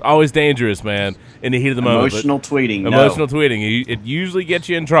 It's always dangerous, man, in the heat of the moment. Emotional tweeting. Emotional tweeting. It usually gets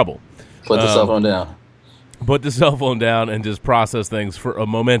you in trouble. Put the cell phone down. Put the cell phone down and just process things for a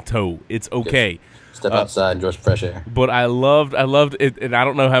momento. It's okay. Yes. Step outside, enjoy some fresh air. But I loved it, and I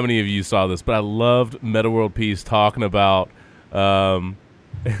don't know how many of you saw this, but I loved Meta World Peace talking about.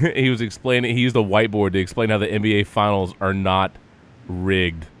 He was explaining. He used a whiteboard to explain how the NBA Finals are not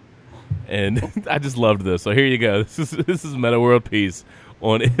rigged, and I just loved this. So here you go. This is Meta World Peace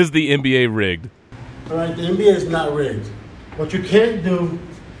on is the NBA rigged? All right, the NBA is not rigged. What you can't do,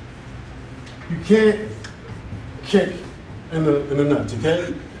 you can't kick in the nuts,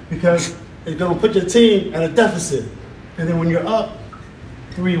 okay? Because it's going to put your team at a deficit. And then when you're up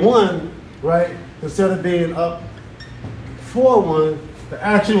 3-1, right, instead of being up 4-1, the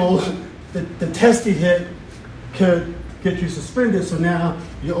actual, the testy hit could get you suspended. So now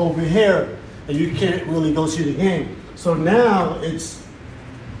you're over here and you can't really go see the game. So now it's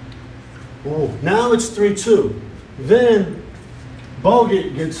 3-2. Then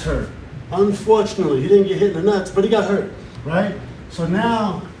Bogut gets hurt. Unfortunately, he didn't get hit in the nuts, but he got hurt, right? So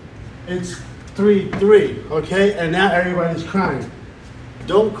now it's 3-3, okay? And now everybody's crying.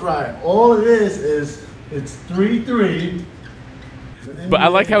 Don't cry. All it is it's 3-3. But I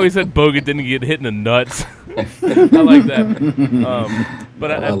like how he said Bogut didn't get hit in the nuts. I like that.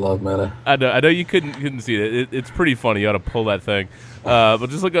 But I love Meta. I know you couldn't see it. It's pretty funny. You ought to pull that thing. But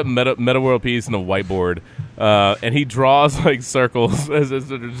just look at Meta World Peace and a whiteboard, and he draws like circles as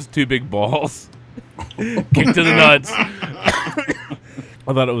they're just two big balls. Kick to the nuts. I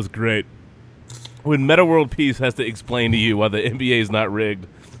thought it was great. When Meta World Peace has to explain to you why the NBA is not rigged,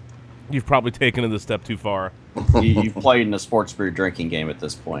 you've probably taken it a step too far. You've played in a sports brew drinking game at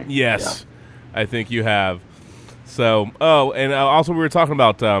this point. Yes, yeah. I think you have. So, and also we were talking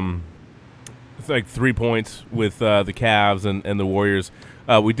about like 3 points with the Cavs and the Warriors.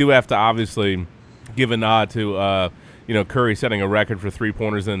 We do have to obviously give a nod to Curry setting a record for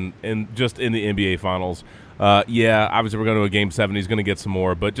 3-pointers in just in the NBA Finals. Obviously we're going to a Game 7. He's going to get some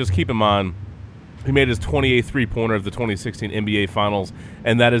more, but just keep in mind he made his 28th 3-pointer of the 2016 NBA Finals,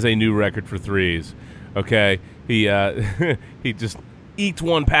 and that is a new record for threes. Okay, he he just eked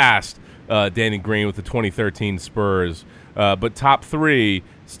one past Danny Green with the 2013 Spurs. But top three,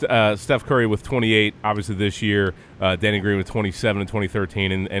 Steph Curry with 28, obviously this year. Danny Green with 27 in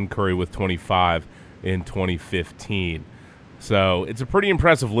 2013, and Curry with 25 in 2015. So it's a pretty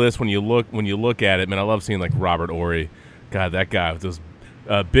impressive list when you look at it. Man, I love seeing like Robert Horry. God, that guy with this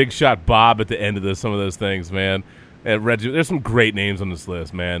big shot Bob at the end of some of those things, man. And Reggie, there's some great names on this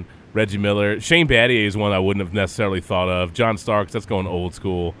list, man. Reggie Miller, Shane Battier is one I wouldn't have necessarily thought of. John Starks, that's going old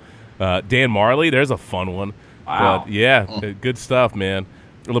school. Dan Marley, there's a fun one. Wow. But good stuff, man.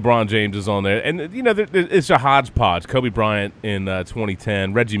 LeBron James is on there. And, it's a hodgepodge. Kobe Bryant in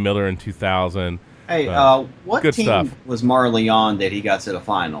 2010, Reggie Miller in 2000. Hey, what good team stuff. was Marley on that he got to the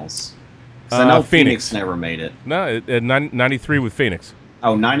finals? Because I know Phoenix never made it. No, 93 with Phoenix.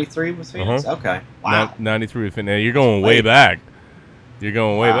 Oh, 93 with Phoenix? Uh-huh. Okay. Wow. 93 with Phoenix. Now, you're going way back. You're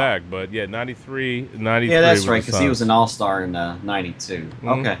going way back. But, 93. Yeah, that's right, because he was an all-star in 92. Mm-hmm.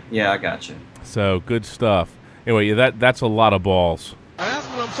 Okay. Yeah, I got you. So, good stuff. Anyway, that's a lot of balls. That's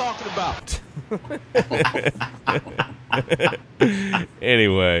what I'm talking about.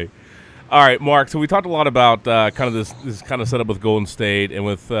 Anyway. All right, Mark, so we talked a lot about kind of this kind of setup with Golden State and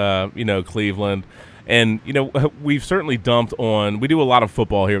with, Cleveland. And, we've certainly dumped on – we do a lot of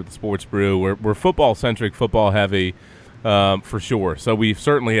football here at the Sports Brew. We're football-centric, football-heavy for sure. So we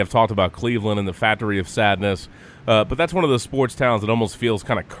certainly have talked about Cleveland and the Factory of Sadness. But that's one of those sports towns that almost feels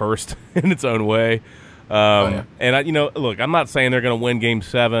kind of cursed in its own way. And, look, I'm not saying they're going to win Game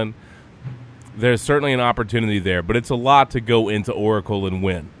 7. There's certainly an opportunity there. But it's a lot to go into Oracle and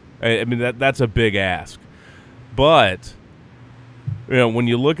win. I mean, that's a big ask. But, when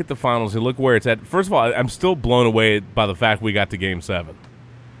you look at the finals, you look where it's at. First of all, I'm still blown away by the fact we got to Game 7.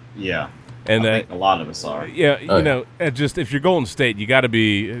 Yeah. And I think a lot of us are. Yeah, just if you're Golden State, you got to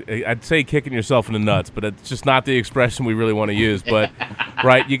be, I'd say kicking yourself in the nuts, but it's just not the expression we really want to use. But,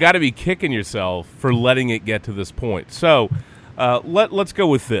 right, you got to be kicking yourself for letting it get to this point. So, let's go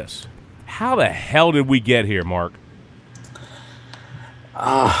with this. How the hell did we get here, Mark?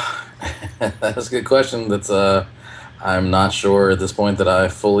 That's a good question. That's I'm not sure at this point that I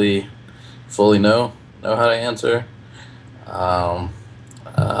fully know how to answer. A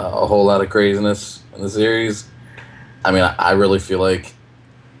whole lot of craziness in the series. I mean, I really feel like,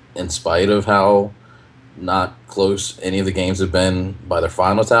 in spite of how not close any of the games have been by their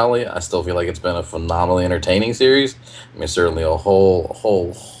final tally, I still feel like it's been a phenomenally entertaining series. I mean, certainly a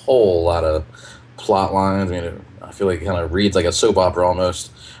whole lot of plot lines. I mean, I feel like it kind of reads like a soap opera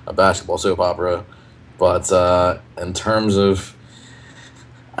almost, a basketball soap opera. But in terms of,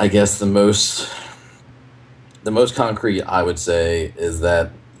 I guess, the most concrete, I would say, is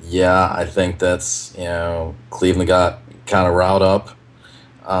that Yeah, I think that's, Cleveland got kind of riled up.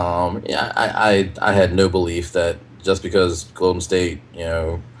 Yeah, I had no belief that just because Golden State,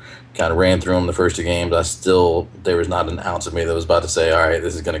 kind of ran through them the first two games, there was not an ounce of me that was about to say, all right,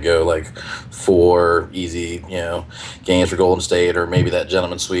 this is going to go like 4 easy, games for Golden State, or maybe that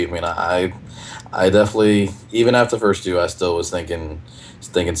gentleman's sweep. I mean, I definitely, even after the first two, I still was thinking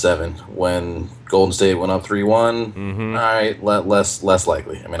 7. When Golden State went up 3-1, all right, less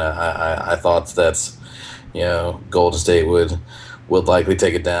likely. I mean, I thought that's, Golden State would likely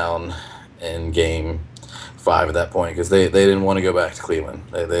take it down in game 5 at that point, because they didn't want to go back to Cleveland.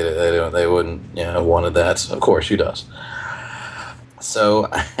 They wouldn't have wanted that. Of course, who does? So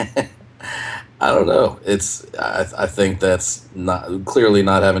I don't know. I think that's clearly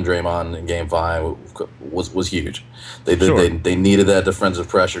not having Draymond in game 5 was huge. They needed that defensive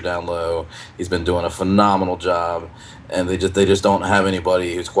pressure down low. He's been doing a phenomenal job, and they just don't have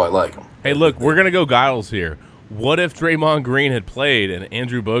anybody who's quite like him. Hey, look, we're gonna go Giles here. What if Draymond Green had played and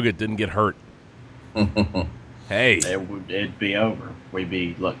Andrew Bogut didn't get hurt? Hey, it'd be over. We'd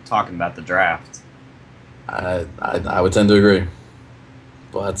be talking about the draft. I would tend to agree,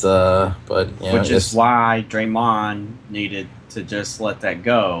 but which is why Draymond needed to just let that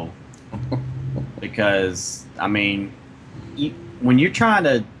go, because I mean, when you're trying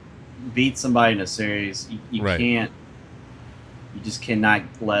to beat somebody in a series, you can't. You just cannot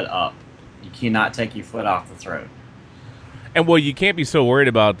let up. You cannot take your foot off the throat. And, well, you can't be so worried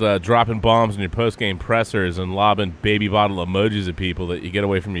about dropping bombs in your post-game pressers and lobbing baby bottle emojis at people that you get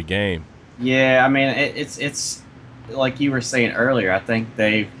away from your game. Yeah, I mean, it's like you were saying earlier. I think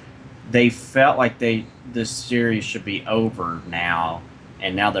they felt like this series should be over now,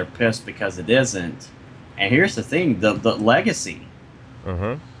 and now they're pissed because it isn't. And here's the thing: the legacy.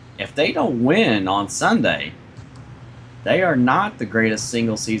 If they don't win on Sunday, they are not the greatest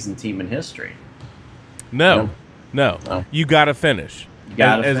single-season team in history. No. You got to finish. You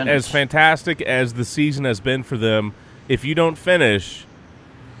got to finish. As fantastic as the season has been for them, if you don't finish,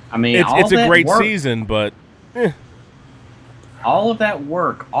 I mean, it's a great season, but all of that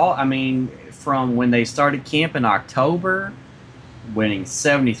work, from when they started camp in October, winning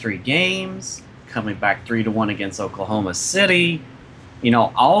 73 games, coming back 3-1 against Oklahoma City,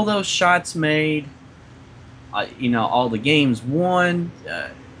 all those shots made, all the games won,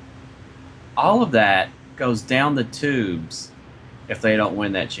 all of that goes down the tubes if they don't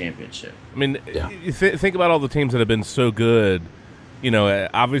win that championship. I mean, think about all the teams that have been so good.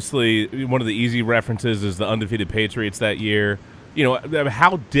 Obviously, one of the easy references is the undefeated Patriots that year.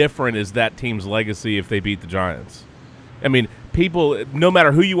 How different is that team's legacy if they beat the Giants? I mean, people, no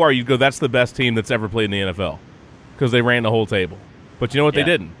matter who you are, you go, that's the best team that's ever played in the NFL because they ran the whole table. But you know what? They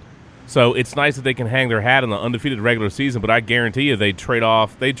didn't. So it's nice that they can hang their hat on the undefeated regular season, but I guarantee you they'd trade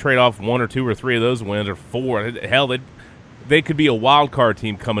off 1 or 2 or 3 of those wins, or 4. Hell, they could be a wild card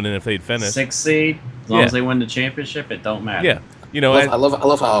team coming in if they'd finish 6th seed. As long as they win the championship, it don't matter. Yeah, I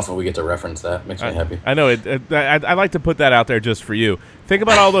love how often we get to reference that. Makes me happy. I know I like to put that out there just for you. Think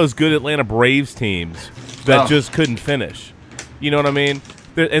about all those good Atlanta Braves teams that just couldn't finish. You know what I mean?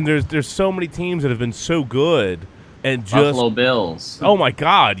 There's so many teams that have been so good. And just Buffalo Bills. Oh my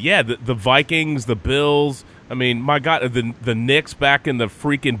God! Yeah, the Vikings, the Bills. I mean, my God, the Knicks back in the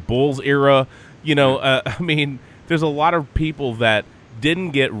freaking Bulls era. I mean, there's a lot of people that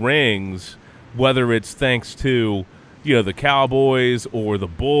didn't get rings, whether it's thanks to the Cowboys or the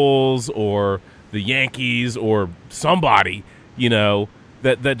Bulls or the Yankees or somebody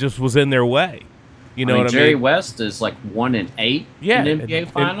that just was in their way. You know what I mean? Jerry West is like 1-8 in the NBA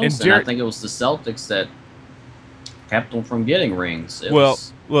Finals, and I think it was the Celtics that kept them from getting rings. Look,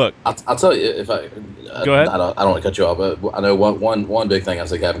 I'll tell you if I go ahead. I don't want to cut you off, but I know one big thing I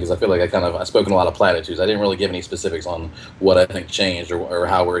was thinking, because I feel like I've spoken a lot of platitudes. I didn't really give any specifics on what I think changed or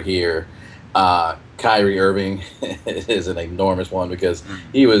how we're here. Kyrie Irving is an enormous one, because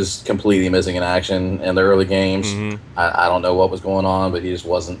he was completely missing in action in the early games. I don't know what was going on, but he just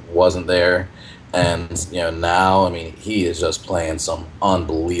wasn't there. And now, I mean, he is just playing some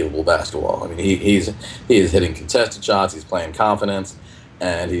unbelievable basketball. I mean, he is hitting contested shots. He's playing confidence,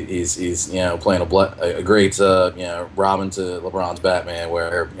 and he's playing a great Robin to LeBron's Batman,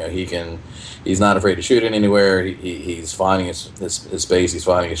 where he's not afraid to shoot it anywhere. He's finding his space. He's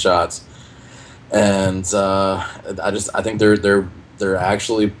finding his shots, and I think they're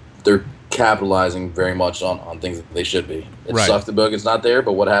capitalizing very much on things that they should be. It Right. sucked that Bogut's not there,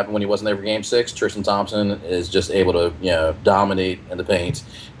 but what happened when he wasn't there for Game 6? Tristan Thompson is just able to dominate in the paint,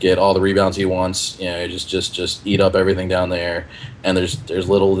 get all the rebounds he wants, just eat up everything down there. And there's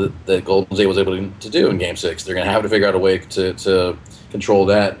little that Golden State was able to do in Game 6. They're going to have to figure out a way to control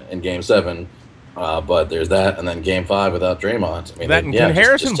that in Game 7. But there's that, and then Game 5 without Draymond. I mean, can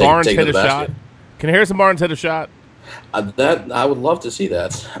Harrison Barnes hit a shot? Can Harrison Barnes hit a shot? That I would love to see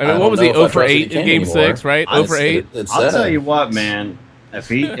that. I mean, what was he 0 for 8 in Game 6, right? 0 for 8. I'll tell you what, man. If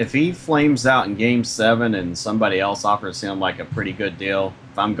he flames out in Game 7 and somebody else offers him like a pretty good deal,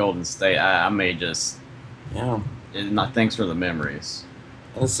 if I'm Golden State, I may just thanks for the memories.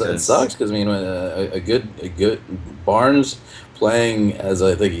 It sucks because I mean a good Barnes playing as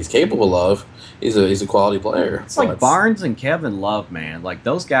I think he's capable of. He's a quality player. It's like Barnes and Kevin Love, man. Like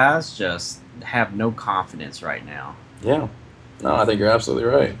those guys just have no confidence right now. Yeah, no, I think you're absolutely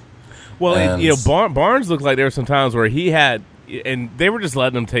right. Well, Barnes looked like there were some times where he had, and they were just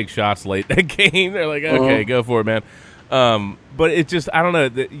letting him take shots late in that game. They're like, okay, go for it, man. But it's just, I don't know.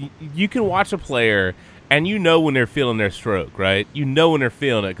 You can watch a player, and you know when they're feeling their stroke, right? You know when they're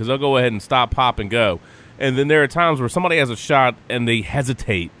feeling it because they'll go ahead and stop, pop, and go. And then there are times where somebody has a shot and they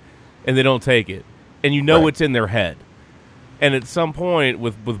hesitate and they don't take it, and you know it's in their head. And at some point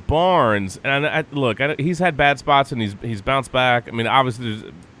with Barnes, and he's had bad spots and he's bounced back. I mean,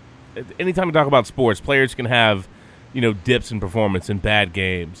 obviously, anytime you talk about sports, players can have, dips in performance in bad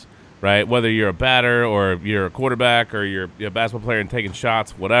games, right? Whether you're a batter or you're a quarterback or you're a basketball player and taking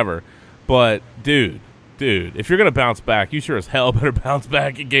shots, whatever. But dude, if you're gonna bounce back, you sure as hell better bounce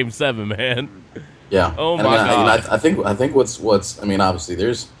back in Game 7, man. Yeah. Oh my God. I think what's I mean, obviously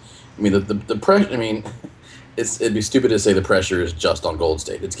the pressure. I mean. It'd be stupid to say the pressure is just on Golden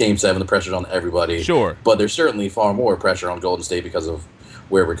State. It's Game 7. The pressure's on everybody. Sure. But there's certainly far more pressure on Golden State because of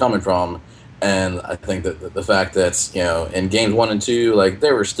where we're coming from. And I think that the fact that, in Games 1 and 2, like,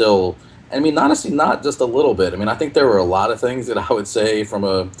 there were still, I mean, honestly, not just a little bit. I mean, I think there were a lot of things that I would say from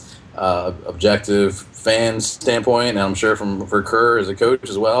a objective fan standpoint, and I'm sure for Kerr as a coach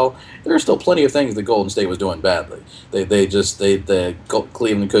as well, there are still plenty of things that Golden State was doing badly.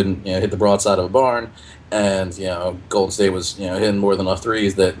 Cleveland couldn't hit the broadside of a barn. And Golden State was hitting more than enough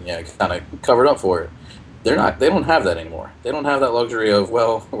threes that kind of covered up for it. They don't have that anymore. They don't have that luxury of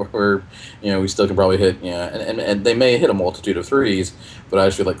we still can probably hit and they may hit a multitude of threes, but I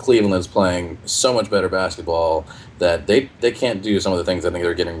just feel like Cleveland is playing so much better basketball that they can't do some of the things I think they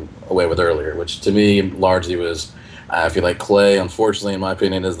were getting away with earlier, which to me largely was. I feel like Clay, unfortunately, in my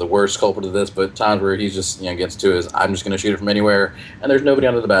opinion, is the worst culprit of this, but times where he's just gets to his, I'm just going to shoot it from anywhere, and there's nobody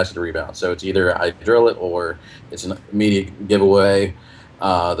under the basket to rebound. So it's either I drill it or it's an immediate giveaway.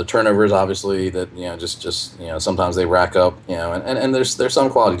 The turnovers, obviously, that just sometimes they rack up, and there's some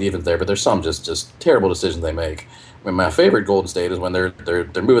quality defense there, but there's some just terrible decisions they make. I mean, my favorite Golden State is when they're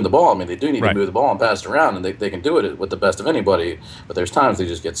moving the ball. I mean, they do need to move the ball and pass it around, and they can do it with the best of anybody. But there's times they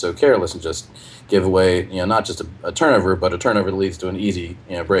just get so careless and just give away, not just a turnover, but a turnover that leads to an easy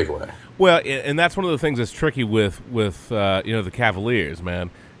breakaway. Well, and that's one of the things that's tricky with the Cavaliers, man,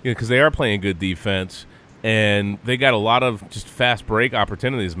 because they are playing good defense, and they got a lot of just fast break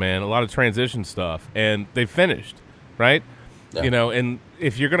opportunities, man, a lot of transition stuff, and they finished, right? Yeah. And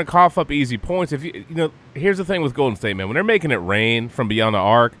if you're going to cough up easy points, here's the thing with Golden State, man. When they're making it rain from beyond the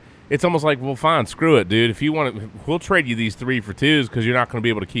arc, it's almost like, well, fine, screw it, dude. If you want to, we'll trade you these 3-for-2s because you're not going to be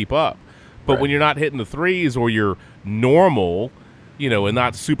able to keep up. But when you're not hitting the threes or you're normal, and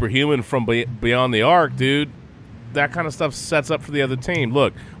not superhuman from beyond the arc, dude, that kind of stuff sets up for the other team.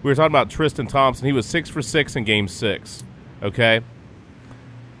 Look, we were talking about Tristan Thompson. He was 6 for 6 in Game 6, okay?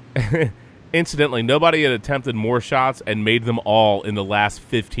 Incidentally, nobody had attempted more shots and made them all in the last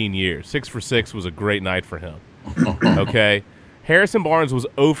 15 years. 6 for 6 was a great night for him. Okay? Harrison Barnes was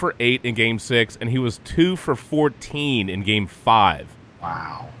 0 for 8 in Game 6, and he was 2 for 14 in Game 5.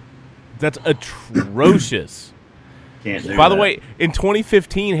 Wow. That's atrocious. Can't do By that. the way, in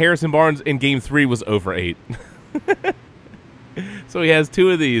 2015, Harrison Barnes in Game 3 was 0 for 8. So he has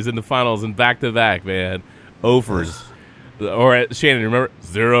 2 of these in the finals and back-to-back, man. Overs. Or Shannon, remember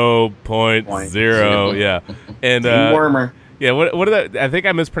 0.0, yeah, and Warmer. Yeah. What are that? I think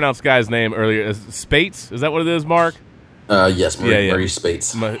I mispronounced the guy's name earlier. Spates? Is that what it is, Mark? Yes, Maurice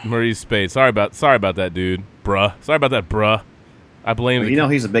Spates. Maurice Spates. Sorry about that, dude. Bruh. Sorry about that, bruh. I blame. Well,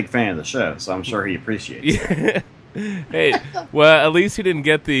 he's a big fan of the show, so I'm sure he appreciates it. Hey, well, at least he didn't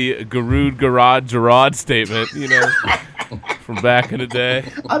get the Gerard statement, from back in the day.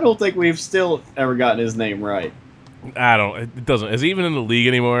 I don't think we've still ever gotten his name right. It doesn't. Is he even in the league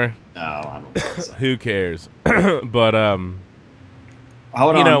anymore? No, I don't think so. Who cares? But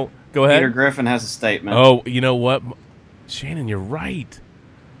hold on. Go ahead. Peter Griffin has a statement. Oh, you know what? Shannon, you're right.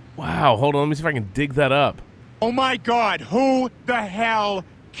 Wow, hold on. Let me see if I can dig that up. Oh my God, who the hell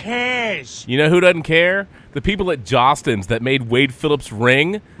cares? You know who doesn't care? The people at Jostens that made Wade Phillips'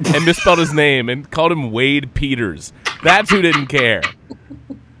 ring and misspelled his name and called him Wade Peters. That's who didn't care.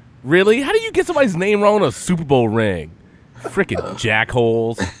 Really? How do you get somebody's name wrong on a Super Bowl ring? Freaking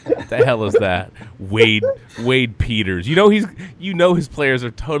jackholes. What the hell is that? Wade Peters. You know his players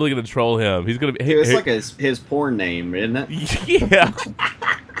are totally going to troll him. He's going to be... It's like his porn name, isn't it? Yeah.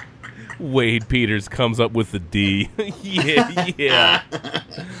 Wade Peters comes up with the D. yeah.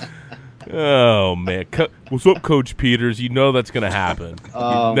 Oh, man. What's up, Coach Peters? You know that's going to happen.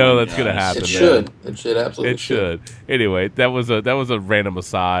 Oh, you know that's going to happen. It should. It should absolutely. It should. Anyway, that was a random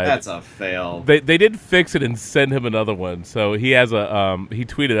aside. That's a fail. They did fix it and send him another one. So he has he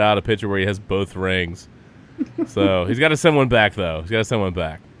tweeted out a picture where he has both rings. So he's got to send one back though.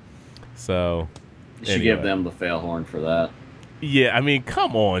 So You should give them the fail horn for that. Yeah, I mean,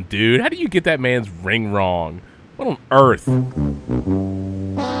 come on, dude. How do you get that man's ring wrong? What on earth?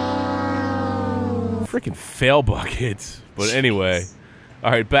 Freaking fail buckets. But anyway,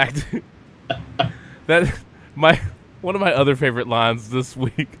 all right, back to that. One of my other favorite lines this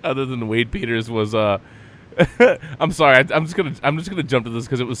week, other than Wade Peters, was I'm sorry, I'm just gonna jump to this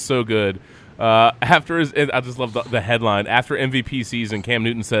because it was so good. After I just love the headline. After MVP season, Cam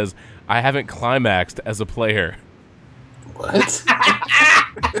Newton says, "I haven't climaxed as a player." What?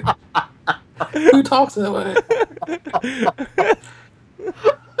 Who talks that way?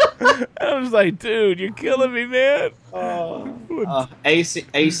 I was like, dude, you're killing me, man.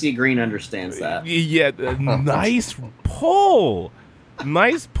 AC Green understands that. Yeah, nice pull.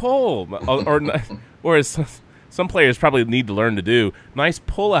 Or as some players probably need to learn to do, nice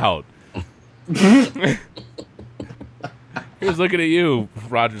pull out. He was looking at you,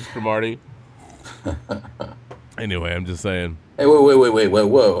 Rogers Cromartie. Anyway, I'm just saying. Hey, wait,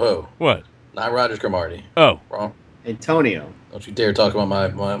 whoa. What? Not Rogers Cromartie. Oh. Wrong. Antonio. Don't you dare talk about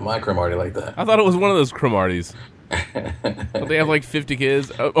my Cromartie like that. I thought it was one of those Cromarties. Don't they have like 50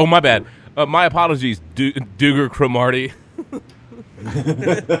 kids? Oh, my bad. My apologies, Duger Cromartie.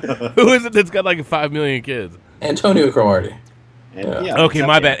 Who is it that's got like 5 million kids? Antonio Cromartie. Yeah, okay,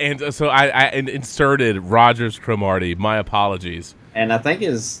 my bad. And so I inserted Rogers Cromartie. My apologies. And I think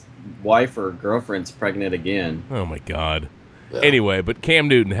his wife or girlfriend's pregnant again. Oh my God. Yeah. Anyway, but Cam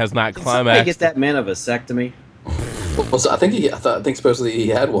Newton has not Did climaxed. somebody get that man a vasectomy? Well, so I think supposedly he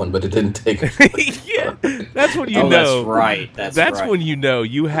had one, but it didn't take. Yeah, that's when you know. That's right. That's right. when you know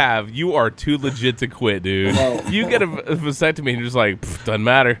you are too legit to quit, dude. Well, you get a vasectomy and you're just like, doesn't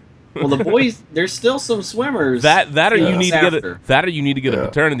matter. Well, the boys, there's still some swimmers. That or you need to get after. that or you need to get a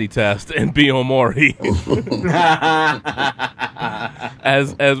paternity test and be on Maury.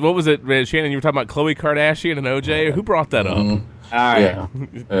 as what was it, Shannon? You were talking about Khloe Kardashian and OJ. Who brought that up? All right.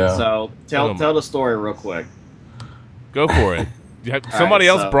 Yeah. So tell the story real quick. Go for it. Somebody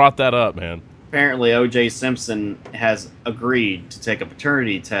else brought that up, man. Apparently, O.J. Simpson has agreed to take a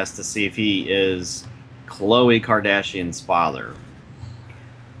paternity test to see if he is Khloe Kardashian's father.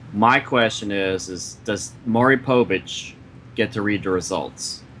 My question is does Maury Povich get to read the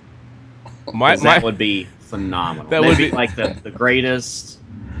results? That would be phenomenal. That would be like the greatest.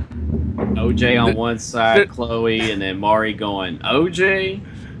 O.J. on one side, Khloe, and then Maury going, O.J.,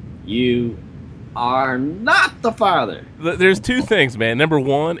 you are not the father. There's two things, man. Number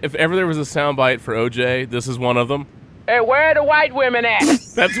one, if ever there was a soundbite for OJ, this is one of them. Hey, where are the white women at?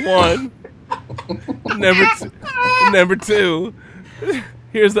 That's one. Number two,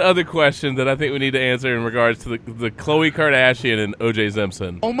 here's the other question that I think we need to answer in regards to the Khloe Kardashian and OJ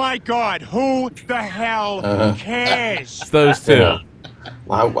Simpson. Oh my God, who the hell cares? It's those two. Yeah.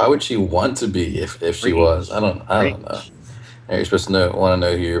 Why would she want to be if she was? I don't know. You're supposed to want to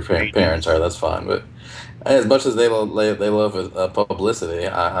know who your parents are. That's fine, but as much as they love publicity,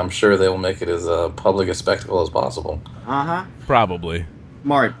 I'm sure they will make it as public a spectacle as possible. Probably.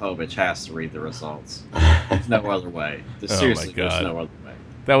 Maury Povich has to read the results. There's no other way. Seriously, there's no other way.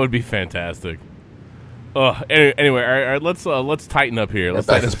 That would be fantastic. Anyway, all right, let's tighten up here. Let's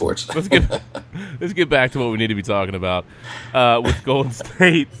back to sports. Let's get back to what we need to be talking about with Golden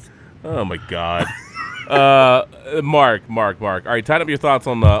State. Oh my God. Mark. All right, tighten up your thoughts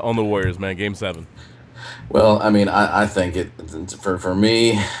on the Warriors, man. Game 7. Well, I mean, I think for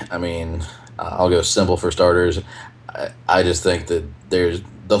me. I mean, I'll go simple for starters. I just think that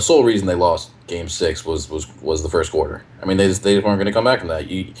the sole reason they lost Game 6 was the first quarter. I mean, they weren't going to come back from that.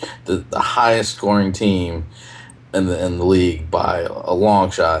 The highest scoring team in the league by a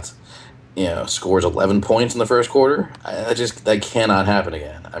long shot, scores 11 points in the first quarter. That cannot happen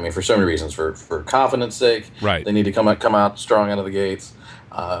again. I mean, for so many reasons. For confidence sake, right? They need to come out strong out of the gates.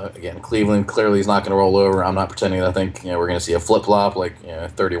 Again, Cleveland clearly is not going to roll over. I'm not pretending that I think we're going to see a flip flop like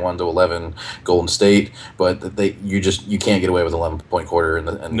 31-11 Golden State, but you can't get away with 11-point quarter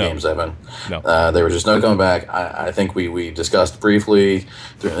in Game 7. No, there was just no coming back. I think we discussed briefly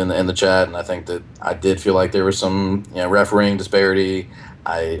in the chat, and I think that I did feel like there was some refereeing disparity.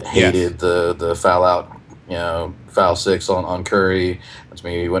 I hated the foul out, foul 6 on Curry. That's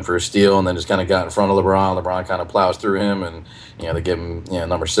me. He went for a steal and then just kind of got in front of LeBron. LeBron kind of plows through him, and they give him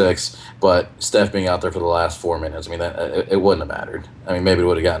number 6. But Steph being out there for the last 4 minutes, I mean, it wouldn't have mattered. I mean, maybe it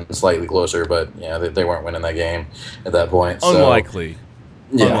would have gotten slightly closer, but they weren't winning that game at that point. Unlikely.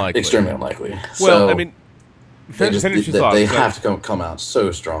 So, unlikely. Extremely unlikely. Well, so, I mean, finish your thoughts. They have to come out so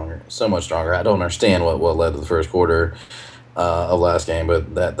much stronger. I don't understand what led to the first quarter of last game,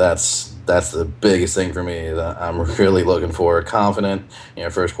 but that's the biggest thing for me that I'm really looking for. Confident,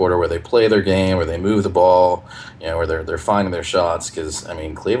 first quarter where they play their game, where they move the ball, where they're finding their shots. Because I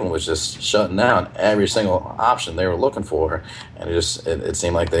mean, Cleveland was just shutting down every single option they were looking for, and it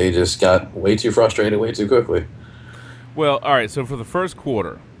seemed like they just got way too frustrated way too quickly. Well, all right. So for the first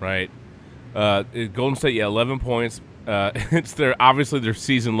quarter, right, Golden State, 11 points. It's obviously their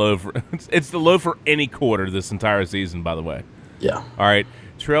season low. It's the low for any quarter this entire season, by the way. Yeah. All right.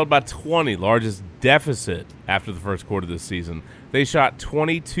 Trailed by 20, largest deficit after the first quarter this season. They shot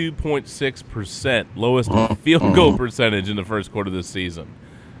 22.6%, lowest field goal percentage in the first quarter this season.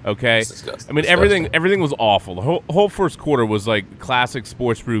 Okay? I mean, everything was awful. The whole first quarter was like classic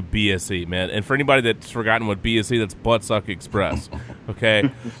Sports Brew BSE, man. And for anybody that's forgotten what BSE, that's Buttsuck Express. Okay?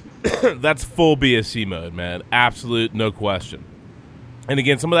 That's full BSE mode, man. Absolute, no question. And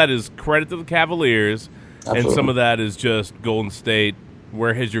again, some of that is credit to the Cavaliers, and some of that is just Golden State.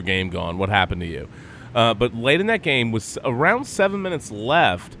 Where has your game gone? What happened to you? But late in that game, with around 7 minutes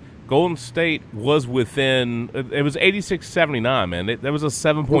left, Golden State was within. It was 86-79, man. That was a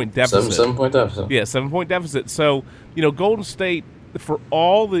 7-point deficit. 7-point deficit. Yeah, 7-point deficit. So, Golden State, for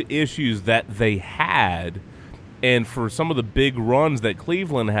all the issues that they had, and for some of the big runs that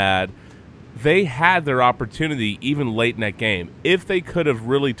Cleveland had, they had their opportunity even late in that game. If they could have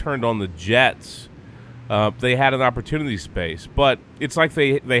really turned on the Jets, they had an opportunity space. But it's like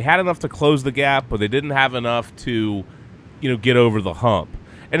they had enough to close the gap, but they didn't have enough to, get over the hump.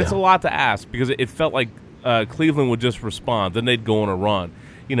 And it's a lot to ask because it felt like Cleveland would just respond. Then they'd go on a run.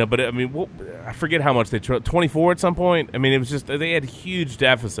 But I mean, I forget how much they 24 at some point. I mean, it was just they had huge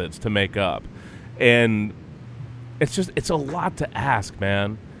deficits to make up. And it's a lot to ask,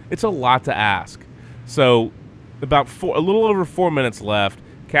 man. It's a lot to ask. So about a little over 4 minutes left.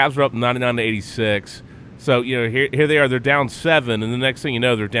 Cavs are up 99-86. So, here they are. They're down 7, and the next thing you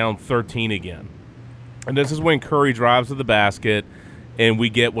know, they're down 13 again. And this is when Curry drives to the basket, and we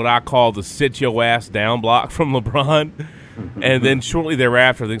get what I call the sit-your-ass down block from LeBron. And then shortly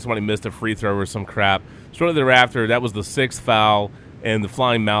thereafter, I think somebody missed a free throw or some crap. Shortly thereafter, that was the 6th foul and the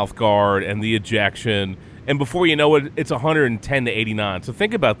flying mouth guard and the ejection. And before you know it, it's 110-89. So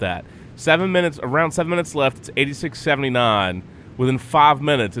think about that. Around 7 minutes left, it's 86-79. Within 5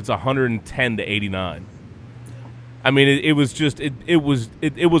 minutes, it's 110-89. I mean, it was just it was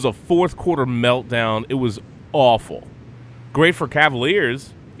a fourth quarter meltdown. It was awful. Great for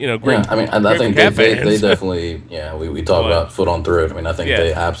Cavaliers, Great. Yeah, I mean, I think they definitely. Yeah, we talk about foot on throat. I mean, I think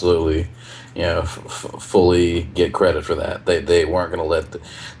they absolutely, fully get credit for that. They weren't going to let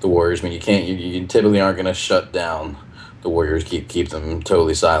the Warriors. I mean, you typically aren't going to shut down the Warriors, keep them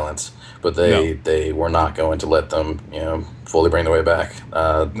totally silent. But they were not going to let them, fully bring their way back.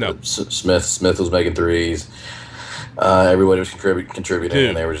 No. Smith was making threes. Everybody was contributing, Dude.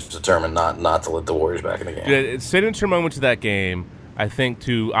 And they were just determined not to let the Warriors back in the game. Yeah, signature moment to that game, I think,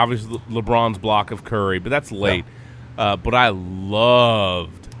 to obviously LeBron's block of Curry, but that's late. Yeah. But I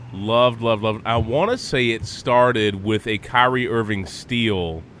loved. I want to say it started with a Kyrie Irving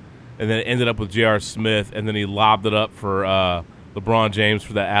steal, and then it ended up with J.R. Smith, and then he lobbed it up for LeBron James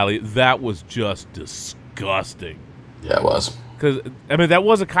for that alley. That was just disgusting. Yeah, it was. Because, I mean, that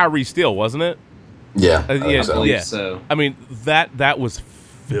was a Kyrie steal, wasn't it? Yeah. So. I mean, that was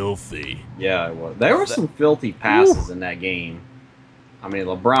filthy. Yeah, it was. There were some filthy passes in that game. I mean,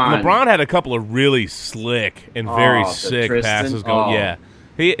 LeBron had a couple of really slick and very sick passes going. Yeah.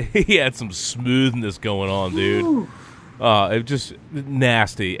 He had some smoothness going on, dude. It was just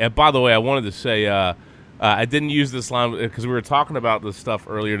nasty. And by the way, I wanted to say I didn't use this line because we were talking about this stuff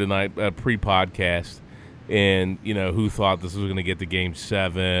earlier tonight, pre-podcast, and who thought this was going to get to Game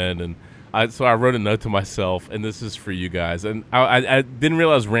 7, and So I wrote a note to myself, and this is for you guys. And I didn't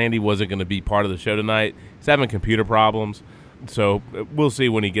realize Randy wasn't going to be part of the show tonight. He's having computer problems, so we'll see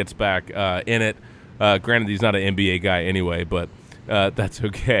when he gets back in it. Granted, he's not an NBA guy anyway, but that's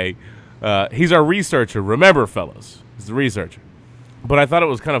okay. He's our researcher. Remember, fellas, he's the researcher. But I thought it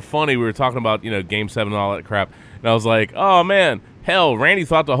was kind of funny. We were talking about, Game 7 and all that crap, and I was like, oh, man, hell, Randy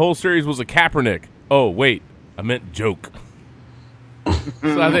thought the whole series was a Kaepernick. Oh, wait, I meant joke.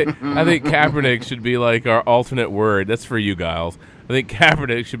 So I think Kaepernick should be like our alternate word. That's for you, Giles. I think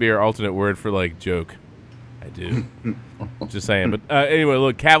Kaepernick should be our alternate word for like joke. I do. Just saying. But anyway,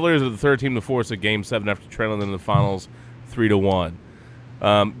 look, Cavaliers are the third team to force a Game 7 after trailing in the finals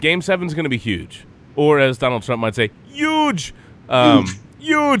 3-1. Game 7 is going to be huge, or as Donald Trump might say, huge.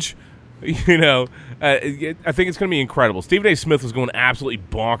 Huge. I think it's going to be incredible. Stephen A. Smith was going absolutely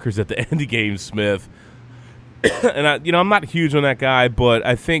bonkers at the end of Game Smith. And I'm not huge on that guy, but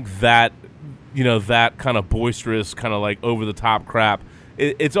I think that, that kind of boisterous, kind of like over the top crap,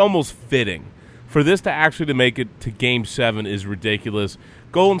 it's almost fitting. For this to actually make it to Game 7 is ridiculous.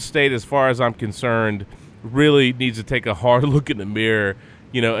 Golden State, as far as I'm concerned, really needs to take a hard look in the mirror.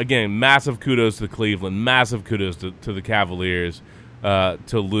 Again, massive kudos to Cleveland, massive kudos to the Cavaliers,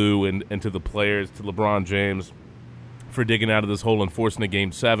 to Lou and to the players, to LeBron James for digging out of this hole and forcing a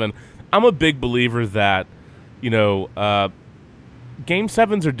Game 7. I'm a big believer that Game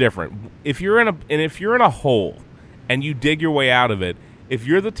 7s are different. If you're in a hole and you dig your way out of it, if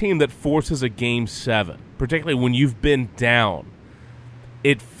you're the team that forces a Game 7, particularly when you've been down,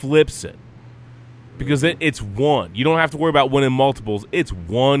 it flips it because it's one. You don't have to worry about winning multiples. It's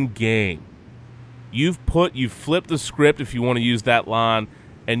one game. You've flipped the script, if you want to use that line,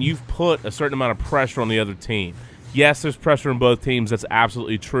 and you've put a certain amount of pressure on the other team. Yes, there's pressure on both teams. That's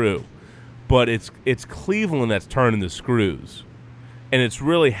absolutely true. But it's Cleveland that's turning the screws. And it's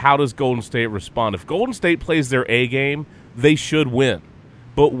really, how does Golden State respond? If Golden State plays their A game, they should win.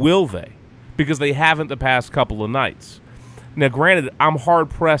 But will they? Because they haven't the past couple of nights. Now, granted, I'm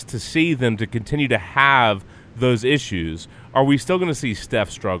hard-pressed to see them to continue to have those issues. Are we still going to see Steph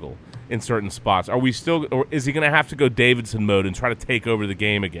struggle in certain spots? Or is he going to have to go Davidson mode and try to take over the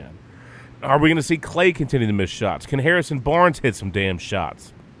game again? Are we going to see Clay continue to miss shots? Can Harrison Barnes hit some damn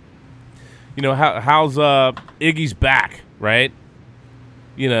shots? How's Iggy's back, right?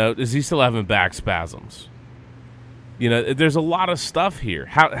 Is he still having back spasms? There's a lot of stuff here.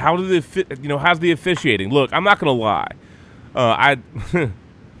 How's the officiating? Look, I'm not going to lie.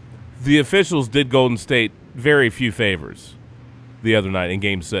 The officials did Golden State very few favors the other night in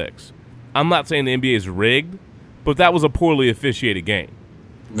Game 6. I'm not saying the NBA is rigged, but that was a poorly officiated game.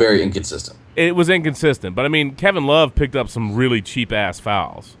 Very inconsistent. It was inconsistent, but Kevin Love picked up some really cheap-ass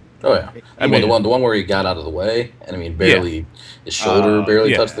fouls. Oh yeah, the one where he got out of the way, and barely his shoulder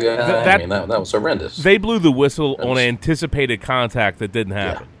touched the guy. That was horrendous. They blew the whistle on anticipated contact that didn't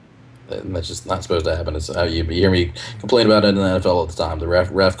happen. Yeah. And that's just not supposed to happen. It's, you hear me complain about it in the NFL all the time. The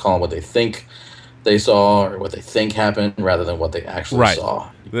ref calling what they think they saw or what they think happened rather than what they actually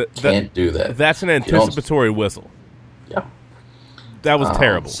saw. You can't do that. That's an anticipatory whistle. Yeah, that was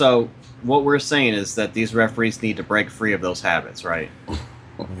terrible. So what we're saying is that these referees need to break free of those habits, right?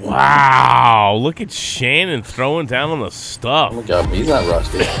 Wow, look at Shannon throwing down on the stuff. Oh my God, he's not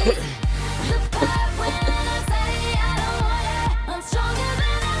rusty.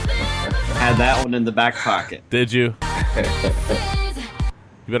 Had that one in the back pocket. Did you?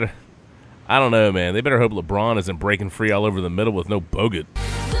 You better, I don't know, man. They better hope LeBron isn't breaking free all over the middle with no bogut.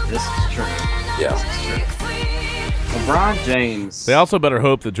 This is true. Yeah. This is true. LeBron James. They also better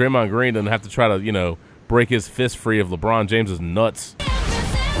hope that Draymond Green doesn't have to try to, break his fist free of LeBron James's nuts.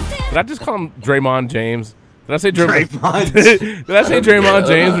 Did I just call him Draymond James? Did I say Draymond? Did I say Draymond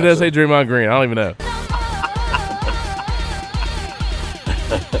James or did I say Draymond Green? I don't even know.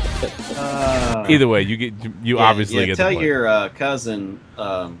 Either way, you obviously get tell the point. your cousin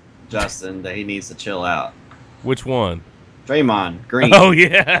Justin that he needs to chill out. Which one? Draymond Green. Oh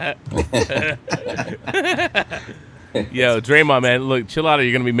yeah. Yo, Draymond, man, look, chill out or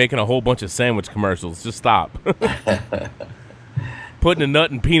you're going to be making a whole bunch of sandwich commercials. Just stop. Putting a nut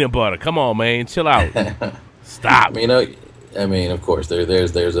in peanut butter. Come on, man, chill out. Stop. Of course,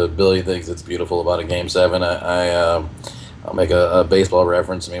 there's a billion things that's beautiful about a Game 7. I'll make a baseball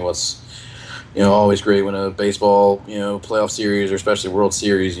reference. What's always great when a baseball playoff series or especially World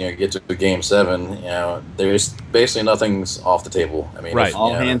Series get to a Game 7. There's basically nothing's off the table. Right.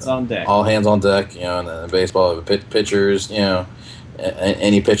 All hands on deck. All hands on deck. And the baseball pitchers.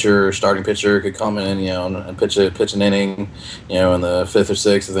 any pitcher, starting pitcher could come in, and pitch an inning, in the 5th or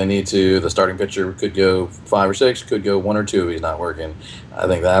 6th if they need to. The starting pitcher could go 5 or 6, could go 1 or 2 if he's not working. I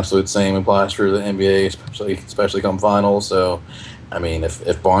think the absolute same applies for the NBA, especially come finals. So, I mean,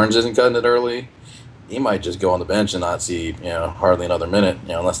 if Barnes isn't cutting it early, he might just go on the bench and not see, hardly another minute,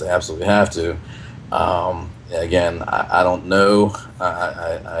 unless they absolutely have to. Again, I don't know.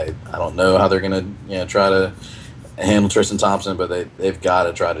 I don't know how they're going to, try to handle Tristan Thompson, but they've got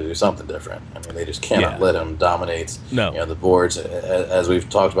to try to do something different. I mean, they just cannot let him dominate the boards, as we've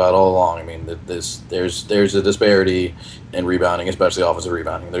talked about all along. I mean, there's a disparity in rebounding, especially offensive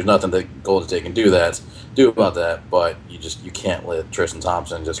rebounding. There's nothing that Golden State can do about that, but you can't let Tristan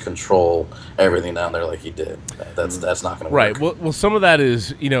Thompson just control everything down there like he did. That's not going to work. Right. Well, some of that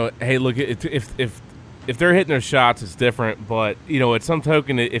is, hey, look, if they're hitting their shots, it's different. But at some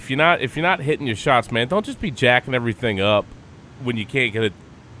token, if you're not hitting your shots, man, don't just be jacking everything up when you can't get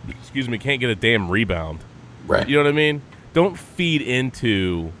a damn rebound. Right. You know what I mean? Don't feed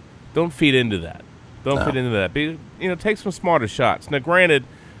into that. Don't feed into that. Take some smarter shots. Now, granted,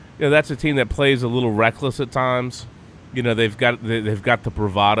 that's a team that plays a little reckless at times. They've got the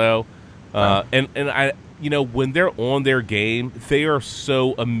bravado, and I when they're on their game, they are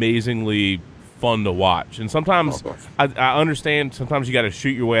so amazingly fun to watch. And sometimes I understand sometimes you got to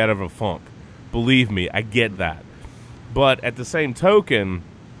shoot your way out of a funk. Believe me, I get that. But at the same token,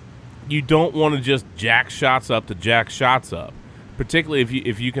 you don't want to just jack shots up, particularly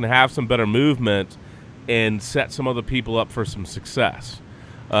if you can have some better movement and set some other people up for some success.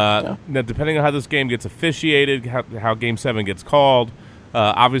 Now, depending on how this game gets officiated, how Game 7 gets called,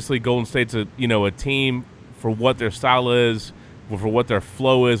 obviously Golden State's a team for what their style is, for what their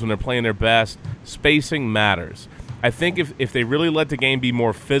flow is when they're playing their best. Spacing matters. I think if they really let the game be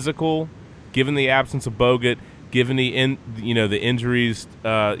more physical, given the absence of Bogut, given the injuries,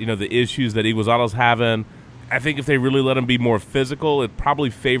 the issues that Iguodala's having, I think if they really let him be more physical, it probably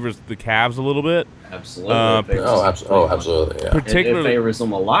favors the Cavs a little bit. Absolutely. Absolutely. Yeah. It favors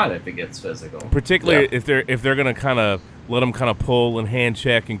them a lot if it gets physical. Particularly if they're going to kind of let them kind of pull and hand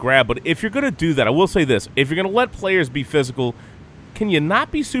check and grab. But if you're going to do that, I will say this: if you're going to let players be physical, can you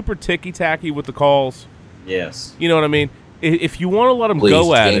not be super ticky-tacky with the calls? Yes. You know what I mean? If you want to let them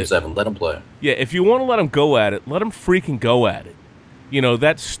go at Game it, 7, let them play. Yeah, if you want to let them go at it, let them freaking go at it.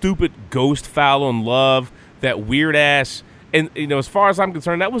 That stupid ghost foul on Love, that weird ass, and as far as I'm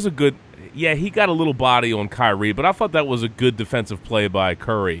concerned, that was a good. Yeah, he got a little body on Kyrie, but I thought that was a good defensive play by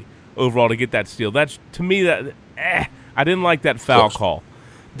Curry overall to get that steal. That's to me that I didn't like that foul call.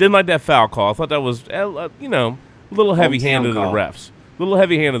 Didn't like that foul call. I thought that was a little heavy-handed to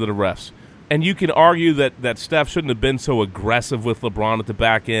the refs. And you can argue that Steph shouldn't have been so aggressive with LeBron at the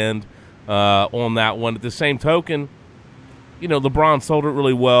back end on that one. At the same token, LeBron sold it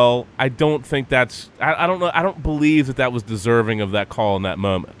really well. I don't think that's – I don't know. I don't believe that was deserving of that call in that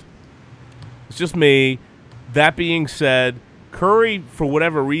moment. It's just me. That being said, Curry, for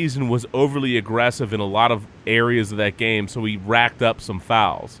whatever reason, was overly aggressive in a lot of areas of that game, so he racked up some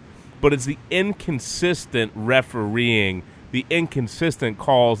fouls. But it's the inconsistent refereeing, the inconsistent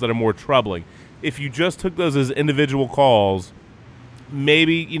calls that are more troubling. If you just took those as individual calls,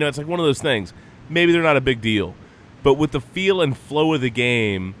 maybe, it's like one of those things. Maybe they're not a big deal. But with the feel and flow of the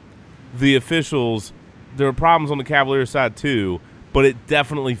game, the officials, there are problems on the Cavaliers side too, but it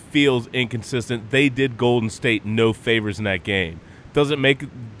definitely feels inconsistent. They did Golden State no favors in that game. Does that make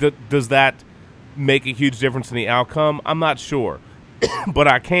a huge difference in the outcome? I'm not sure. But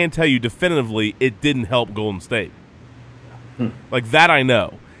I can tell you definitively it didn't help Golden State. Like that I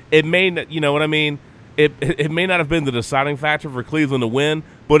know. It may not, you know what I mean? It may not have been the deciding factor for Cleveland to win,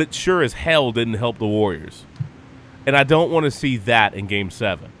 but it sure as hell didn't help the Warriors. And I don't want to see that in Game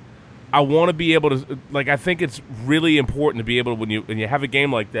 7. I want to be able to, I think it's really important to be able to, when you have a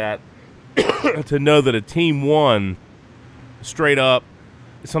game like that, to know that a team won straight up.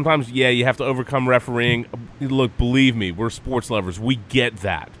 Sometimes, you have to overcome refereeing. Look, believe me, we're sports lovers. We get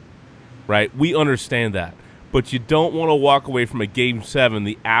that, right? We understand that. But you don't want to walk away from a Game 7,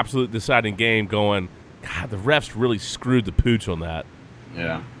 the absolute deciding game, going, God, the refs really screwed the pooch on that.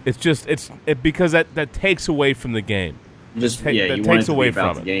 Yeah. It's just, because that takes away from the game. You want it to be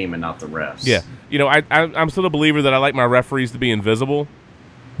about the game and not the refs. Yeah. I'm still a believer that I like my referees to be invisible.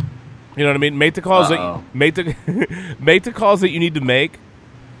 You know what I mean? Make the calls make the calls that you need to make,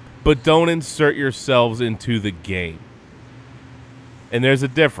 but don't insert yourselves into the game. And there's a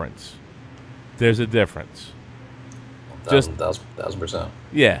difference. Just 1,000%.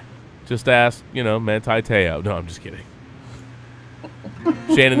 Yeah. Just ask, Manti Te'o. No, I'm just kidding.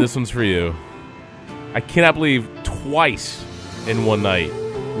 Shannon, this one's for you. I cannot believe twice in one night.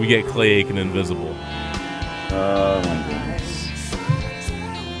 We get Clay Aiken invisible. Oh my goodness.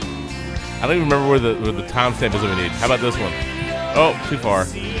 I don't even remember where the timestamp is that we need. How about this one? Oh, too far.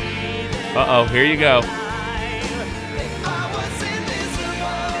 Uh-oh, here you go.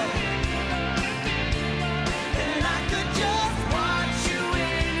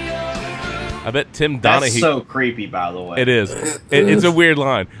 I bet Tim Donahue. That's so creepy, by the way. It is. It's a weird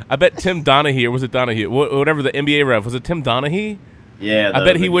line. I bet Tim Donahue, or was it Donahue? Whatever the NBA ref. Was it Tim Donahue? Yeah. I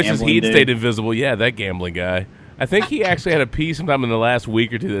bet he wishes he'd dude. stayed invisible. Yeah, that gambling guy. I think he actually had a piece sometime in the last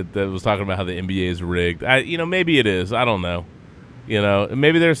week or two that was talking about how the NBA is rigged. Maybe it is. I don't know.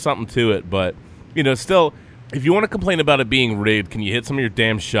 Maybe there's something to it. But, still, if you want to complain about it being rigged, can you hit some of your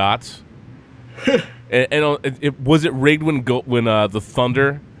damn shots? Was it rigged when the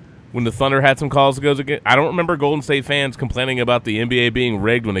Thunder... When the Thunder had some calls to go against, I don't remember Golden State fans complaining about the NBA being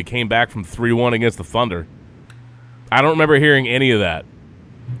rigged when they came back from 3-1 against the Thunder. I don't remember hearing any of that.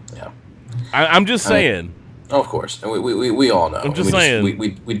 Yeah, I'm just saying. Of course, and we all know. I'm just saying.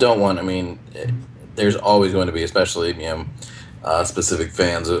 We don't want. There's always going to be, especially specific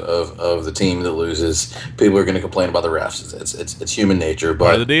fans of the team that loses. People are going to complain about the refs. It's human nature. But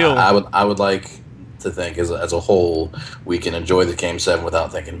part of the deal. I would like to think as a whole we can enjoy the Game 7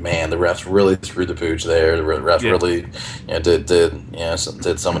 without thinking, man, the refs really screwed the pooch there. The refs really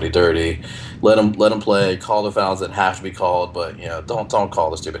did somebody dirty. Let them play. Call the fouls that have to be called, but don't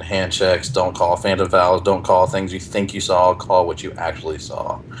call the stupid hand checks. Don't call phantom fouls. Don't call things you think you saw. Call what you actually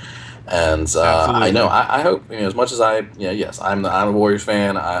saw. And I know I hope as much as yes, I'm a Warriors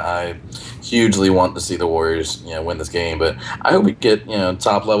fan. I hugely want to see the Warriors win this game, but I hope we get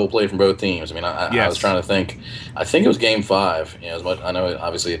top level play from both teams. I was trying to think. I think it was Game 5. As much I know,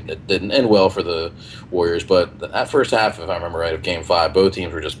 obviously it didn't end well for the Warriors, but that first half, if I remember right, of Game 5, both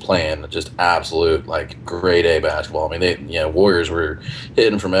teams were just playing just absolute grade A basketball. Warriors were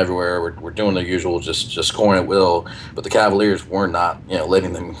hitting from everywhere. We're doing their usual, just scoring at will, but the Cavaliers were not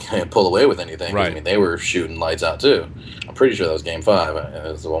letting them pull away with anything. Right. They were shooting lights out too. I'm pretty sure that was Game 5.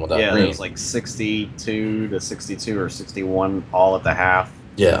 It was the one without Green. Yeah, it was 62 to 62 or 61 all at the half.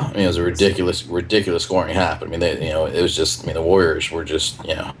 Yeah, it was a ridiculous scoring half. It was just. The Warriors were just,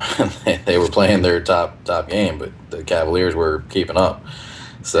 they were playing their top game, but the Cavaliers were keeping up.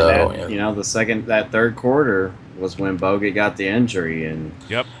 So that third quarter was when Bogut got the injury, and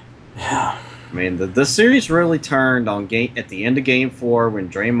yep, yeah. The series really turned at the end of Game 4 when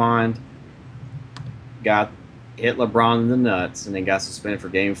Draymond hit LeBron in the nuts and then got suspended for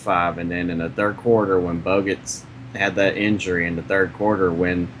Game 5, and then in the third quarter when Bogut had that injury in the third quarter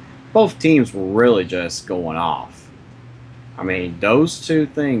when both teams were really just going off. Those two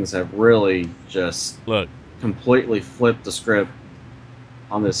things have really just completely flipped the script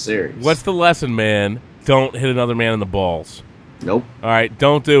on this series. What's the lesson, man? Don't hit another man in the balls. Nope. All right,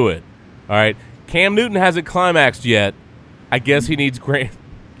 don't do it. All right, Cam Newton hasn't climaxed yet. I guess he needs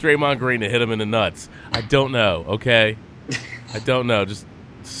Draymond Green to hit him in the nuts. I don't know, okay? I don't know. Just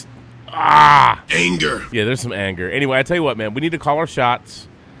anger. Yeah, there's some anger. Anyway, I tell you what, man, we need to call our shots.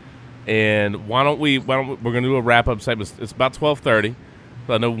 And why don't we're going to do a wrap-up segment. It's about 12:30.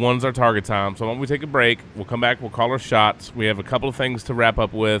 So I know 1's our target time. So why don't we take a break? We'll come back. We'll call our shots. We have a couple of things to wrap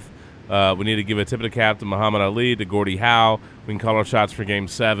up with. We need to give a tip of the cap to Muhammad Ali, to Gordie Howe. We can call our shots for Game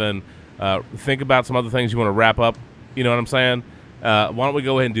 7. Think about some other things you want to wrap up. You know what I'm saying? Why don't we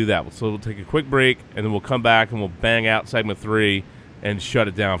go ahead and do that? So we'll take a quick break, and then we'll come back and we'll bang out segment 3 and shut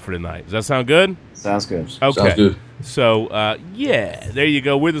it down for tonight. Does that sound good? Sounds good. Okay. Sounds good. So, there you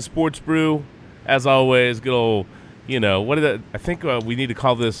go. We're the Sports Brew. As always, good old, I think we need to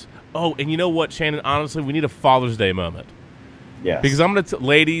call this. Oh, and you know what, Shannon? Honestly, we need a Father's Day moment. Yes. Because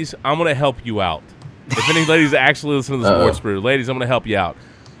ladies, I'm going to help you out. If any ladies actually listen to the Sports Brew, ladies, I'm going to help you out.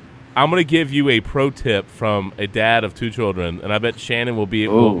 I'm going to give you a pro tip from a dad of 2 children, and I bet Shannon will be.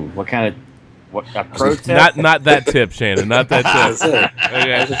 What kind of a pro tip? Not that tip, Shannon. Not that tip. Okay.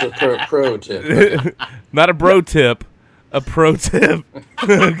 That's just a pro tip. Not a bro tip. A pro tip.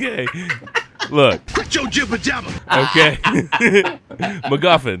 Okay. Look. Quit your jibber jabber. Okay.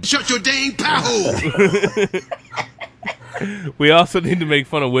 MacGuffin. Shut your dang pie hole. We also need to make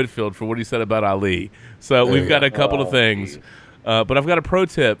fun of Whitfield for what he said about Ali. So we've got a couple of things. But I've got a pro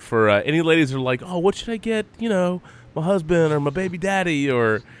tip for any ladies that are like, oh, what should I get, my husband or my baby daddy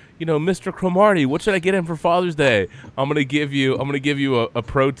or, Mr. Cromartie, what should I get him for Father's Day? I'm gonna give you a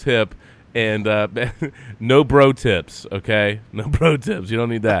pro tip, and no bro tips, okay? No bro tips. You don't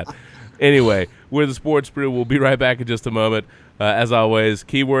need that. Anyway, we're the Sports Brew. We'll be right back in just a moment. As always,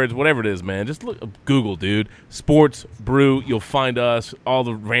 keywords, whatever it is, man, just Google, dude. Sports Brew. You'll find us, all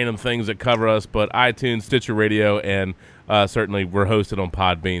the random things that cover us, but iTunes, Stitcher Radio, and certainly we're hosted on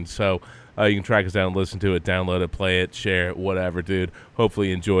Podbean. So you can track us down, listen to it, download it, play it, share it, whatever, dude. Hopefully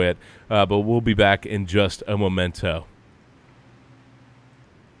you enjoy it. But we'll be back in just a momento.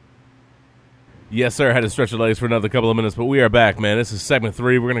 Yes, sir. I had to stretch the legs for another couple of minutes, but we are back, man. This is segment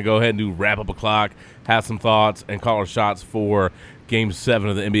 3. We're going to go ahead and do wrap up a clock, have some thoughts, and call our shots for Game 7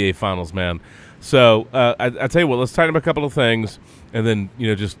 of the NBA Finals, man. So I tell you what, let's tighten up a couple of things, and then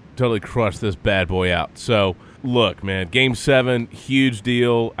just totally crush this bad boy out. So look, man, Game 7, huge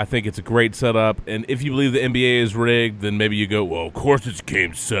deal. I think it's a great setup, and if you believe the NBA is rigged, then maybe you go, well, of course it's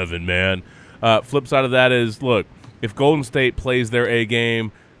Game 7, man. Flip side of that is, look, if Golden State plays their A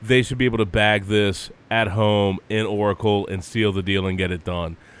game, they should be able to bag this at home in Oracle and seal the deal and get it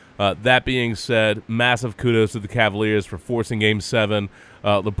done. That being said, massive kudos to the Cavaliers for forcing Game 7.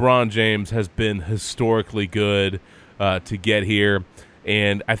 LeBron James has been historically good to get here,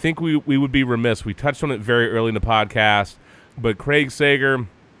 and I think we would be remiss. We touched on it very early in the podcast, but Craig Sager,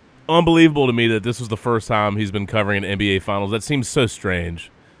 unbelievable to me that this was the first time he's been covering an NBA Finals. That seems so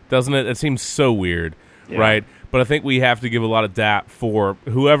strange, doesn't it? It seems so weird, right? But I think we have to give a lot of dap for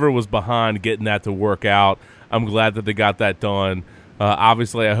whoever was behind getting that to work out. I'm glad that they got that done.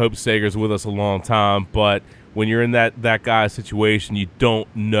 Obviously, I hope Sager's with us a long time, but when you're in that guy's situation, you don't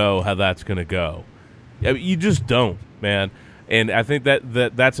know how that's going to go. I mean, you just don't, man. And I think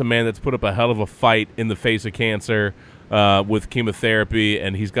that's a man that's put up a hell of a fight in the face of cancer with chemotherapy,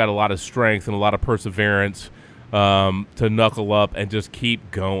 and he's got a lot of strength and a lot of perseverance to knuckle up and just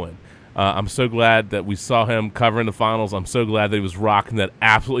keep going. I'm so glad that we saw him covering the finals. I'm so glad that he was rocking that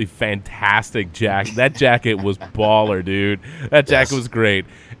absolutely fantastic jacket. That jacket was baller, dude. That jacket was great.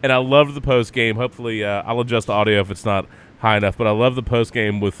 And I loved the post game. Hopefully, I'll adjust the audio if it's not high enough. But I love the post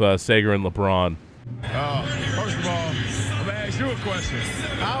game with Sager and LeBron. First of all, I'm going to ask you a question.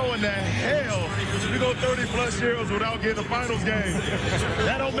 How in the hell we go 30-plus years without getting a finals game?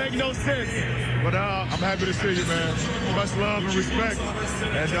 That don't make no sense. But I'm happy to see you, man. Much love and respect.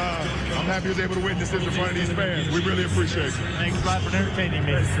 And I'm happy I was able to witness this in front of these fans. We really appreciate you. Thanks a lot for entertaining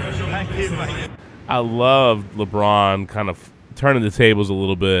me. Thank you, Mike. I loved LeBron kind of turning the tables a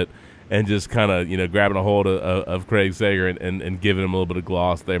little bit and just kind of, grabbing a hold of Craig Sager and giving him a little bit of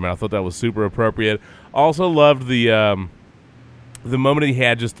gloss there, man. I thought that was super appropriate. Also loved the moment he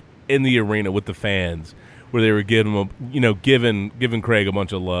had just in the arena with the fans where they were giving Craig a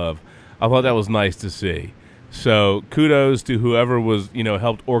bunch of love. I thought that was nice to see. So kudos to whoever was,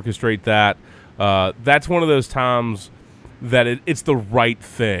 helped orchestrate that. That's one of those times that it's the right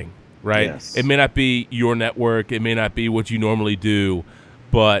thing, right? Yes. It may not be your network. It may not be what you normally do.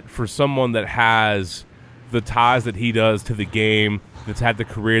 But for someone that has the ties that he does to the game, that's had the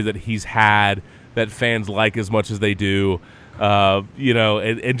career that he's had, that fans like as much as they do,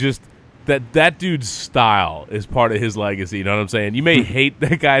 and just that dude's style is part of his legacy. You know what I'm saying? You may hate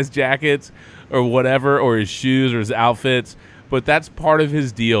that guy's jackets or whatever, or his shoes or his outfits, but that's part of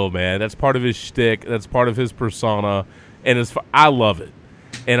his deal, man. That's part of his shtick. That's part of his persona, and I love it.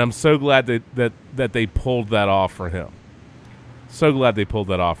 And I'm so glad that they pulled that off for him. So glad they pulled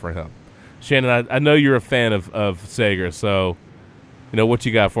that off for him. Shannon, I know you're a fan of Sager, so what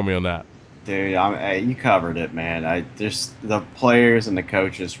you got for me on that? Dude, you covered it, man. The players and the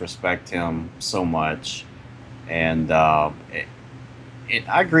coaches respect him so much, and I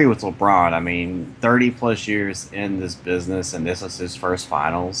agree with LeBron. I mean, 30-plus years in this business, and this is his first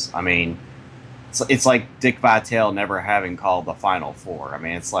finals. I mean, it's like Dick Vitale never having called the Final Four. I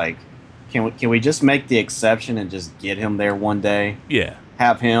mean, it's like, can we just make the exception and just get him there one day? Yeah.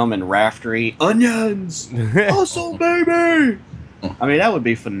 Have him and Raftery, onions, hustle, baby. I mean, that would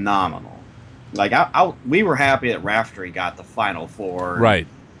be phenomenal. Like, we were happy that Raftery got the Final Four, right?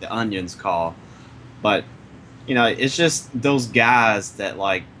 The onions call, but it's just those guys that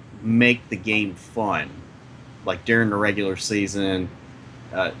make the game fun, like during the regular season,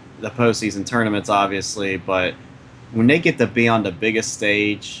 the postseason tournaments, obviously, but when they get to be on the biggest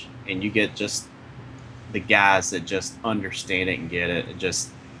stage and you get just the guys that just understand it and get it, and just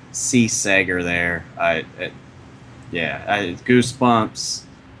see Sager there, goosebumps.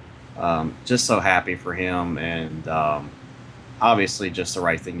 Just so happy for him, and obviously just the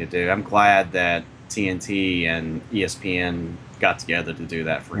right thing to do. I'm glad that TNT and ESPN got together to do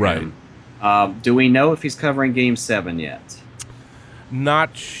that for him. Do we know if he's covering Game 7 yet?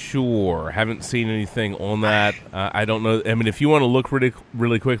 Not sure. Haven't seen anything on that. I don't know. I mean, if you want to look really,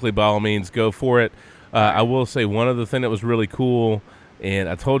 really quickly, by all means, go for it. I will say one other thing that was really cool, and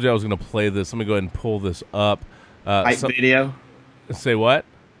I told you I was going to play this. Let me go ahead and pull this up. Video? Say what?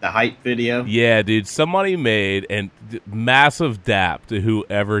 The hype video? Yeah, dude. Somebody made, and massive dap to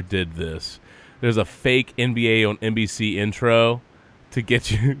whoever did this. there's a fake NBA on NBC intro to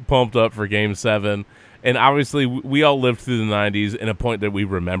get you pumped up for Game 7. And obviously, we all lived through the 90s in a point that we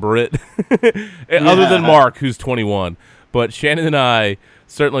remember it, other than Mark, who's 21. But Shannon and I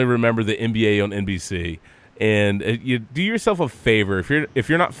certainly remember the NBA on NBC. And you do yourself a favor, if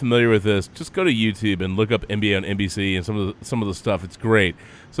you're not familiar with this, just go to YouTube and look up NBA on NBC and some of the stuff. It's great.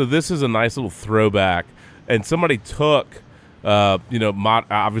 So this is a nice little throwback. And somebody took,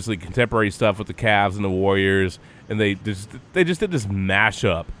 obviously contemporary stuff with the Cavs and the Warriors, and they just did this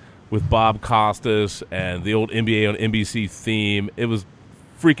mashup with Bob Costas and the old NBA on NBC theme. It was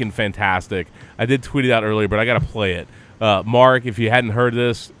freaking fantastic. I did tweet it out earlier, but I got to play it. Mark, if you hadn't heard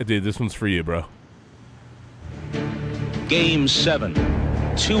this, dude, this one's for you, bro. Game 7.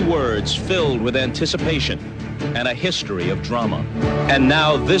 2 words filled with anticipation and a history of drama. And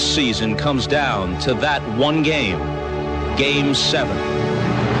now this season comes down to that one game. Game 7.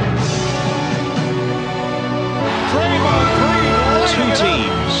 Draymond Green. 2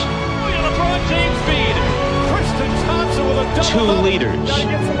 teams. LeBron James feed. Tristan Thompson with a double. 2 leaders.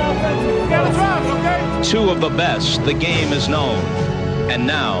 Gotta drive, okay? 2 of the best the game is known. And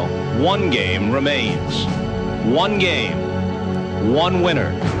now, 1 game remains. 1 game, 1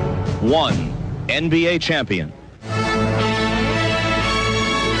 winner, 1 NBA champion.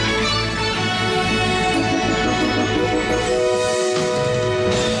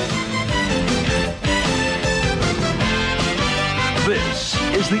 This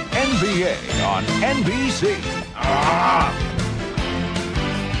is the NBA on NBC.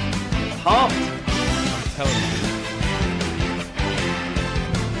 Pumped. I'm telling you.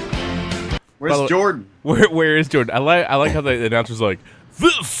 Where's Jordan? Where is Jordan? I like how the announcer's like,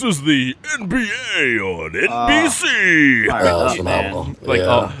 this is the NBA on NBC. That's phenomenal. Like,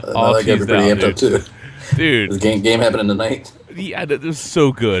 yeah. all that got me pretty amped up too. Dude. Is the game happening tonight? Yeah, that is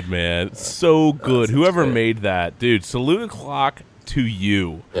so good, man. So good. Whoever made that, dude, salute o'clock to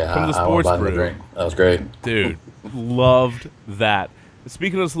you. Yeah, from the Sports Brew. Drink. That was great. Dude, loved that.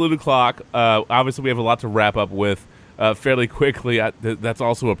 Speaking of salute o'clock, obviously we have a lot to wrap up with fairly quickly. That's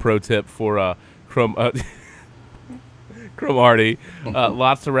also a pro tip for Cromartie.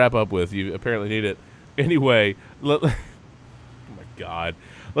 Lots to wrap up with. You apparently need it. Anyway, oh my God.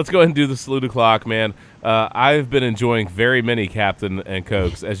 Let's go ahead and do the salute o'clock, man. I've been enjoying very many Captain and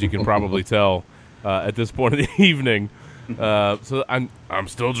Cokes, as you can probably tell at this point of the evening. So I'm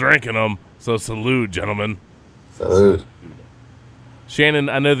still drinking them. So salute, gentlemen. Salute. Shannon,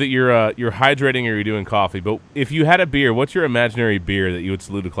 I know that you're hydrating or you're doing coffee, but if you had a beer, what's your imaginary beer that you would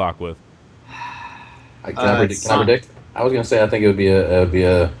salute o'clock with? Can I predict? I was gonna say I think it would be a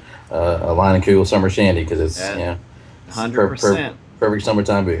Line and Kugel Summer Shandy because it's 100%. Perfect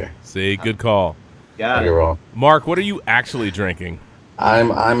summertime beer. See, good call. Got it. You're wrong. Mark, what are you actually drinking?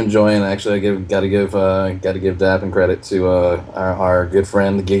 I'm enjoying. Actually, I got to give Dappin credit to our good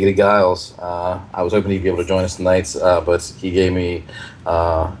friend the Giggity Giles. I was hoping he'd be able to join us tonight, but he gave me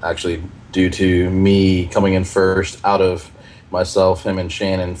actually due to me coming in first out of myself, him, and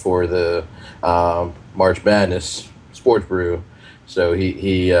Shannon for the March Madness Sports Brew. So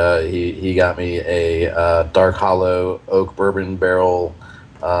he got me a Dark Hollow Oak Bourbon Barrel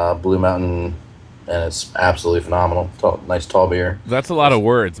Blue Mountain. And it's absolutely phenomenal. Nice tall beer. That's a lot of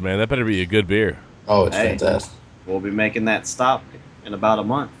words, man. That better be a good beer. Oh, it's fantastic. We'll be making that stop in about a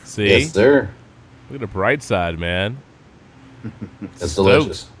month. See? Yes, sir. Look at the bright side, man. It's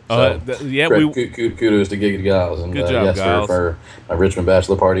delicious. So, kudos to Giggity Giles. And, good job, Giles. For my Richmond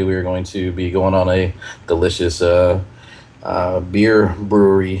bachelor party, we are going to be going on a delicious beer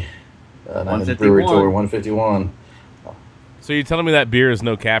brewery. 151. Brewery tour 151. So you're telling me that beer is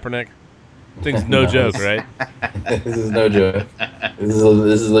no Kaepernick? Thing's no joke, right? This is no joke. This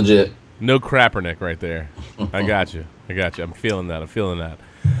is legit. No Crappernick right there. I got you. I'm feeling that.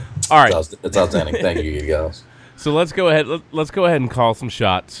 All right. It's outstanding. Thank you, guys. So let's go ahead. Let's go ahead and call some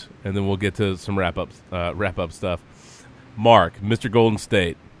shots, and then we'll get to some wrap up stuff. Mark, Mr. Golden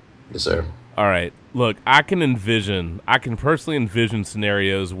State. Yes, sir. All right. Look, I can personally envision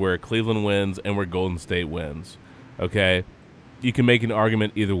scenarios where Cleveland wins and where Golden State wins. Okay? You can make an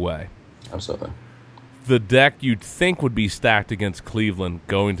argument either way. Absolutely. The deck you'd think would be stacked against Cleveland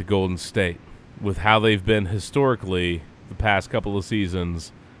going to Golden State with how they've been historically the past couple of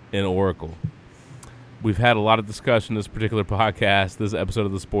seasons in Oracle. We've had a lot of discussion this particular podcast, this episode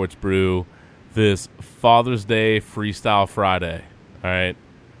of the Sports Brew, this Father's Day Freestyle Friday. All right?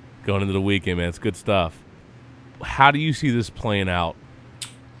 Going into the weekend, man. It's good stuff. How do you see this playing out?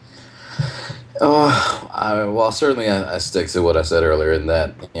 Certainly I stick to what I said earlier in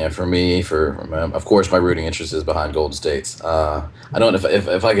that, for me, of course, my rooting interest is behind Golden State. I don't know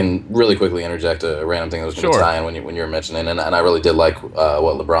if I can really quickly interject a random thing that was going to tie in when you were mentioning, and I really did like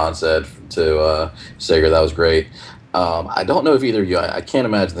what LeBron said to Sager. That was great. I don't know if either of you, I can't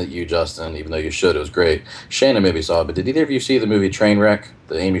imagine that you, Justin, even though you should, it was great. Shannon maybe saw it, but did either of you see the movie Trainwreck,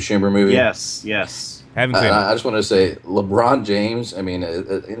 the Amy Schumer movie? Yes. Haven't seen it. I just want to say, LeBron James, I mean,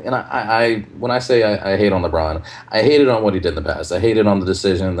 and I when I say I hate on LeBron, I hated on what he did in the past. I hated on the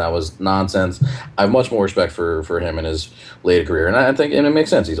decision. That was nonsense. I have much more respect for him in his later career. And I think, and it makes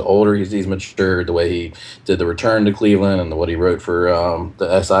sense. He's older. He's matured. The way he did the return to Cleveland and what he wrote for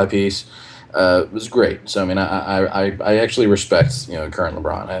the SI piece. It was great. So I mean, I actually respect current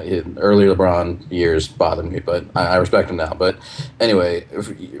LeBron. Earlier LeBron years bothered me, but I respect him now. But anyway,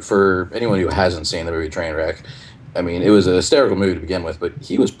 for anyone who hasn't seen the movie Trainwreck, I mean, it was a hysterical movie to begin with, but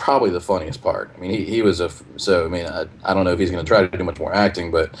he was probably the funniest part. I mean, he was so I mean, I don't know if he's going to try to do much more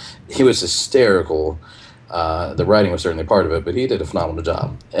acting, but he was hysterical. The writing was certainly part of it, but he did a phenomenal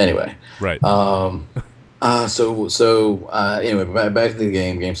job. Anyway, right. Anyway, back to the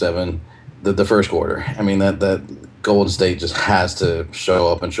game 7. The first quarter. I mean, that Golden State just has to show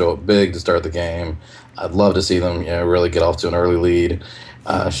up big to start the game. I'd love to see them, really get off to an early lead,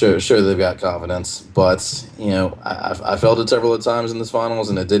 show they've got confidence. But I felt it several times in this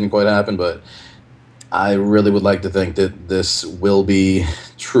finals, and it didn't quite happen. But I really would like to think that this will be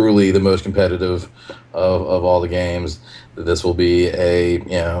truly the most competitive of all the games. That this will be a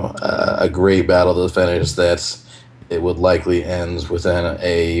great battle to the finish. That it would likely end within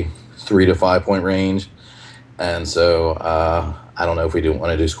a 3 to 5 point range, and so I don't know if we do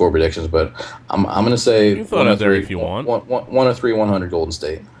want to do score predictions, but I'm going to say you can throw it out there if you want. 103, 100 Golden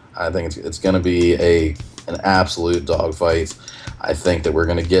State. I think it's going to be an absolute dogfight. I think that we're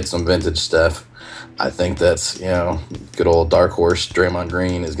going to get some vintage Steph. I think that's good old dark horse Draymond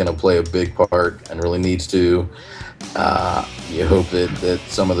Green is going to play a big part and really needs to. You hope that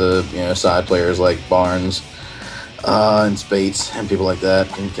some of the side players like Barnes. And Spates and people like that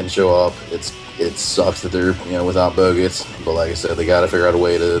can show up. It sucks that they're without Bogut, but like I said, they got to figure out a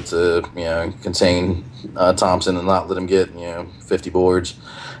way to contain Thompson and not let him get 50 boards.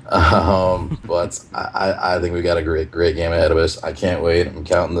 But I think we got a great game ahead of us. I can't wait. I'm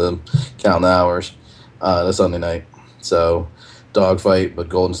counting the hours. The Sunday night, so dogfight. But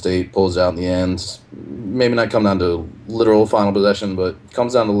Golden State pulls out in the end. Maybe not come down to literal final possession, but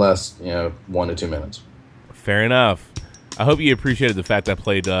comes down to the last 1 to 2 minutes. Fair enough. I hope you appreciated the fact I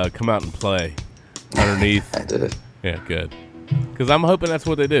played Come Out and Play underneath. I did. Yeah, good. Because I'm hoping that's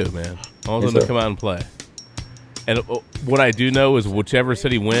what they do, man. I want them to come out and play. And what I do know is whichever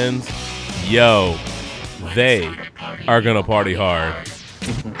city wins, they are going to party hard.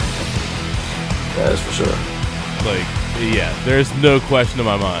 That is for sure. There's no question in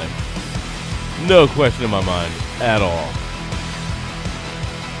my mind. No question in my mind at all.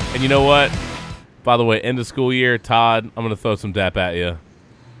 And you know what? By the way, end of school year, Todd, I'm going to throw some dap at you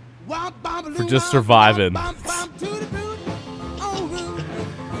for just surviving. And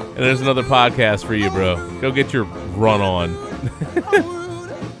there's another podcast for you, bro. Go get your run on.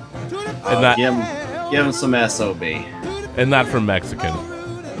 Give him some SOB. And not from Mexican.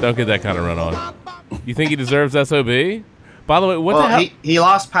 Don't get that kind of run on. You think he deserves SOB? By the way, what the hell? He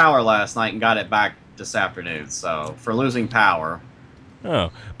lost power last night and got it back this afternoon. So, for losing power...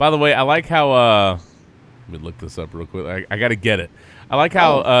 Oh, by the way, I like how let me look this up real quick. I got to get it. I like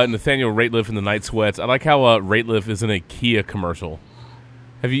how Nathaniel Rateliff in the Night Sweats. I like how Rateliff is in a Kia commercial.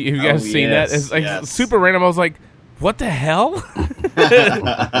 Have you guys seen that? It's super random. I was like, what the hell?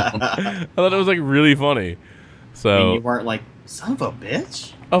 I thought it was really funny. So you weren't like, son of a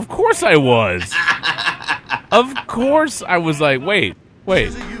bitch? Of course I was. Of course I was like, wait.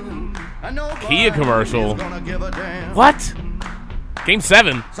 Kia commercial. What? Game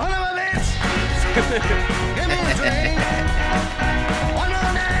 7. Son of a bitch! Give me a drink. One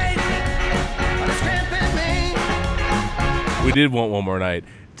more night. We did want one more night.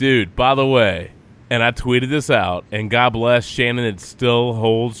 Dude, by the way, and I tweeted this out, and God bless Shannon, it still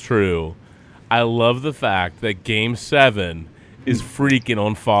holds true. I love the fact that Game 7 is freaking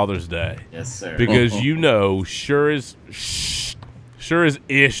on Father's Day. Yes, sir. Because sure as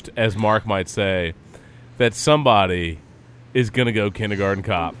ished, as Mark might say, that somebody is going to go kindergarten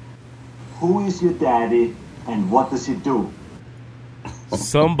cop. Who is your daddy and what does he do?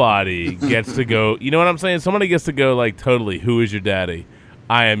 Somebody gets to go, you know what I'm saying? Somebody gets to go totally, who is your daddy?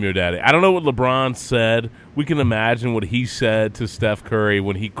 I am your daddy. I don't know what LeBron said. We can imagine what he said to Steph Curry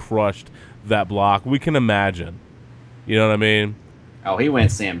when he crushed that block. We can imagine. You know what I mean? Oh, he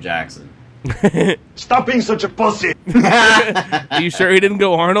went Sam Jackson. Stop being such a pussy. Are you sure he didn't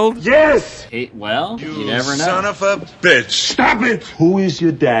go Arnold? Yes. You never know. Son of a bitch. Stop it. Who is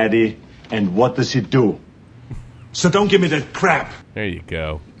your daddy and what does he do? So don't give me that crap. There you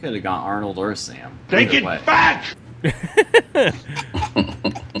go. Could have gone Arnold or Sam. Take it back.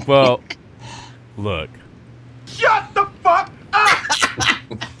 Well, look. Shut the fuck up.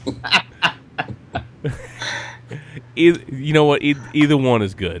 You know what? Either one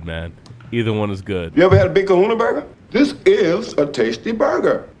is good, man. Either one is good. You ever had a Big Kahuna burger? This is a tasty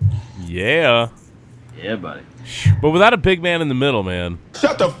burger. Yeah. Yeah, buddy. But without a big man in the middle, man.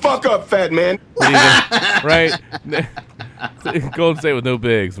 Shut the fuck up, fat man. Right? Golden State with no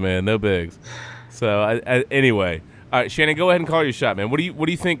bigs, man. No bigs. So, anyway. All right, Shannon, go ahead and call your shot, man. What do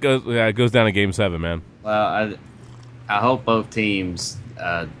you think goes down in Game 7, man? Well, I hope both teams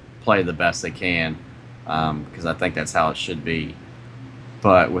play the best they can because I think that's how it should be.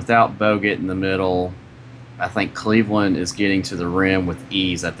 But without Bogut in the middle, I think Cleveland is getting to the rim with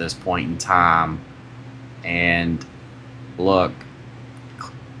ease at this point in time. And look,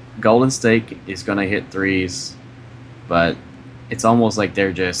 Golden State is going to hit threes, but it's almost like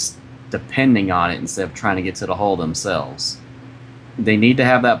they're just depending on it instead of trying to get to the hole themselves. They need to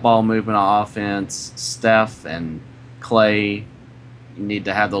have that ball movement on offense. Steph and Clay need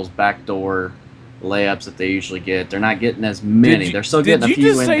to have those backdoor layups that they usually get. They're not getting as many. They're still getting a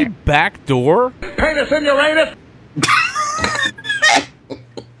few in there. Did you just say backdoor? Penis in your anus.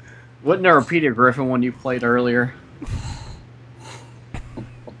 Wasn't there a Peter Griffin one you played earlier?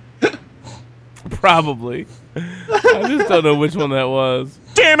 Probably. I just don't know which one that was.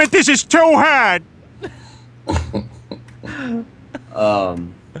 Damn it, this is too hard.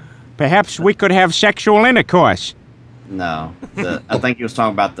 Perhaps we could have sexual intercourse. No. I think he was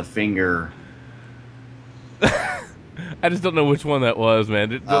talking about the finger. I just don't know which one that was,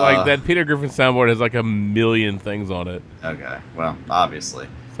 man. Like that Peter Griffin soundboard has like a million things on it. Okay, well, obviously.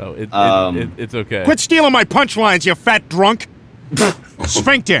 So it's okay. Quit stealing my punchlines, you fat drunk.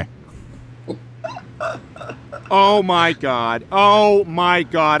 Sphincter. Oh my God. Oh my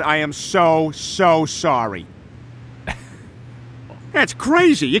God. I am so sorry. That's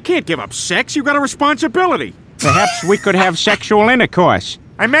crazy. You can't give up sex. You've got a responsibility. Perhaps we could have sexual intercourse.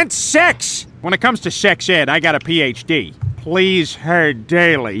 I meant sex. When it comes to sex ed, I got a PhD. Please her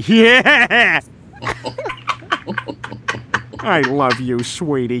daily. Yeah. I love you,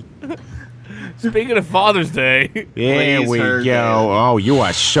 sweetie. Speaking of Father's Day. There we go. Oh, you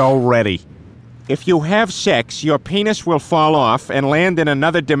are so ready. If you have sex, your penis will fall off and land in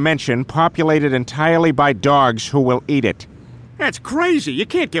another dimension populated entirely by dogs who will eat it. That's crazy. You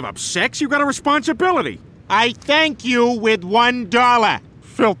can't give up sex. You've got a responsibility. I thank you with $1.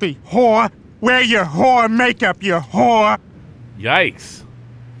 Filthy whore. Wear your whore makeup, you whore. Yikes.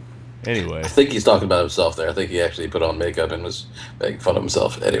 Anyway. I think he's talking about himself there. I think he actually put on makeup and was making fun of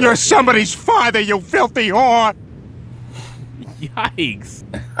himself. Anyway. You're somebody's father, you filthy whore. Yikes.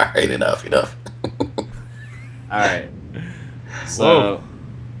 All right, enough. All right. So,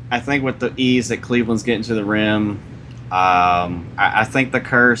 I think with the ease that Cleveland's getting to the rim, I think the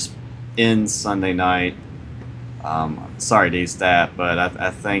curse ends Sunday night. Sorry, D-Stat, but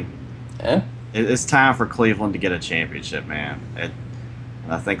I think it's time for Cleveland to get a championship, man.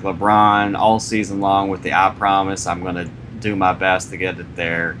 I think LeBron, all season long with the I promise, I'm going to do my best to get it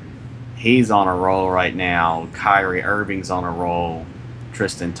there. He's on a roll right now. Kyrie Irving's on a roll.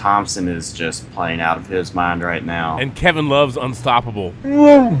 Tristan Thompson is just playing out of his mind right now. And Kevin Love's unstoppable.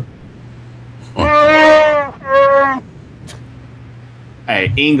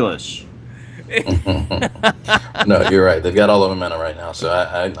 Hey, English. No, you're right. They've got all the momentum right now, so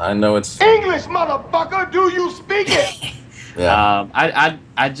I know it's English, motherfucker. Do you speak it? Yeah.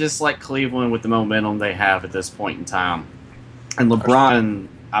 I just like Cleveland with the momentum they have at this point in time. And LeBron,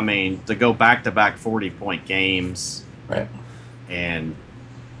 I mean, to go back-to-back 40-point games. Right. And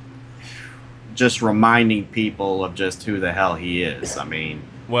just reminding people of just who the hell he is. I mean.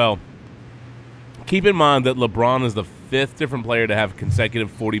 Well, keep in mind that LeBron is the fifth different player to have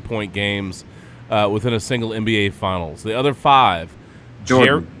consecutive 40-point games within a single NBA Finals. The other five,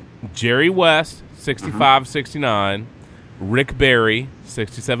 Jerry West, 65-69, Rick Barry,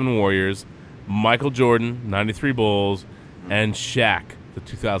 67 Warriors, Michael Jordan, 93 Bulls, and Shaq, the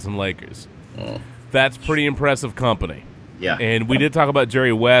 2000 Lakers. That's pretty impressive company. Yeah. And we did talk about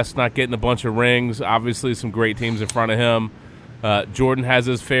Jerry West not getting a bunch of rings. Obviously, some great teams in front of him. Jordan has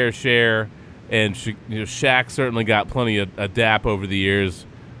his fair share, and Shaq certainly got plenty of dap over the years.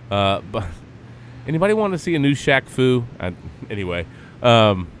 But anybody want to see a new Shaq Fu? Anyway,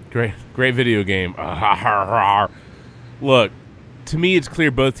 great video game. Look, to me, it's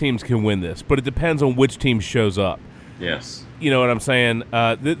clear both teams can win this, but it depends on which team shows up. Yes. You know what I'm saying?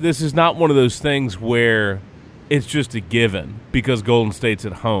 This is not one of those things where it's just a given because Golden State's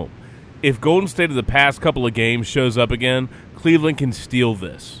at home. If Golden State of the past couple of games shows up again, Cleveland can steal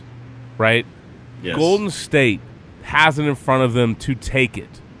this, right? Yes. Golden State has it in front of them to take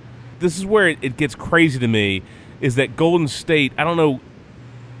it. This is where it gets crazy to me, is that Golden State, I don't know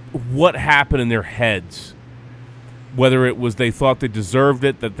what happened in their heads. Whether it was they thought they deserved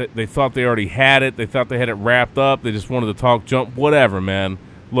it, that they thought they already had it, they thought they had it wrapped up, they just wanted to talk jump, whatever, man.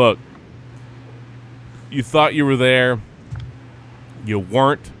 Look, you thought you were there. You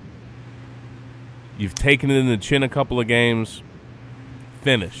weren't. You've taken it in the chin a couple of games.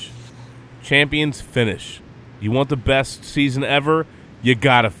 Finish. Champions, finish. You want the best season ever? You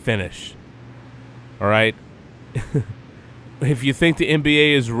got to finish. All right? If you think the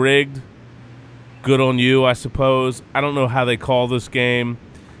NBA is rigged, good on you, I suppose. I don't know how they call this game,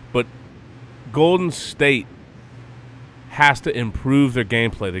 but Golden State has to improve their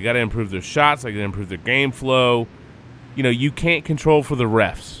gameplay. They got to improve their shots. They got to improve their game flow. You know, you can't control for the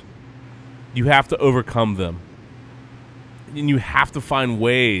refs. You have to overcome them. And you have to find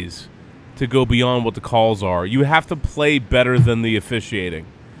ways to go beyond what the calls are. You have to play better than the officiating.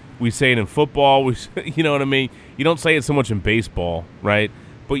 We say it in football. You know what I mean? You don't say it so much in baseball, right?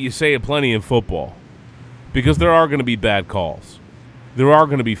 But you say it plenty in football. Because there are going to be bad calls. There are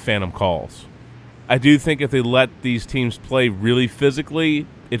going to be phantom calls. I do think if they let these teams play really physically,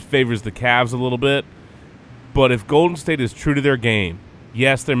 it favors the Cavs a little bit. But if Golden State is true to their game,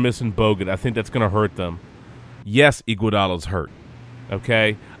 yes, they're missing Bogut. I think that's going to hurt them. Yes, Iguodala's hurt.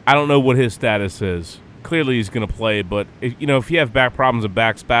 Okay? I don't know what his status is. Clearly he's going to play, but if you have back problems and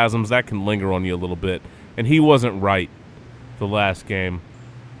back spasms, that can linger on you a little bit. And he wasn't right the last game.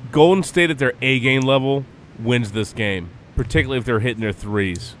 Golden State at their A-game level wins this game, particularly if they're hitting their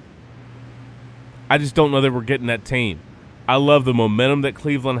threes. I just don't know that we're getting that team. I love the momentum that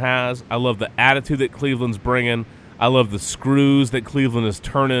Cleveland has. I love the attitude that Cleveland's bringing. I love the screws that Cleveland is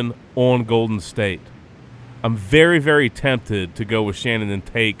turning on Golden State. I'm very, very tempted to go with Shannon and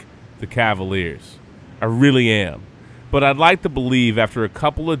take the Cavaliers. I really am. But I'd like to believe after a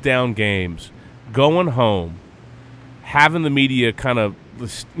couple of down games, going home, having the media kind of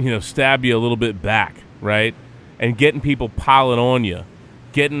stab you a little bit back, right? And getting people piling on you.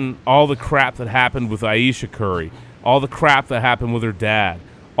 Getting all the crap that happened with Aisha Curry. All the crap that happened with her dad.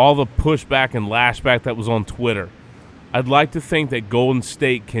 All the pushback and lashback that was on Twitter. I'd like to think that Golden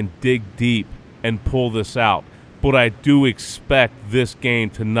State can dig deep and pull this out. But I do expect this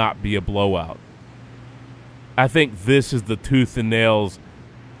game to not be a blowout. I think this is the tooth and nails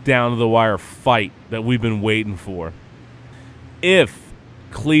down to the wire fight that we've been waiting for. If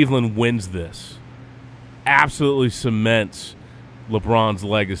Cleveland wins this, absolutely cements LeBron's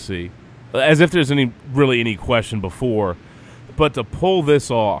legacy, as if there's any question before. But to pull this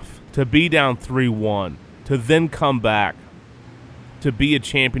off, to be down 3-1, to then come back, to be a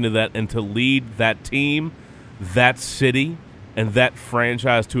champion of that, and to lead that team, that city, and that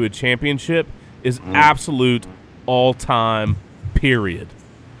franchise to a championship is absolute all-time, period.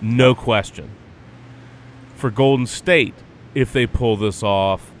 No question. For Golden State, if they pull this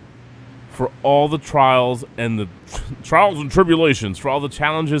off, for all the trials and tribulations, for all the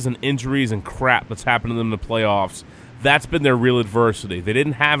challenges and injuries and crap that's happened to them in the playoffs, that's been their real adversity. They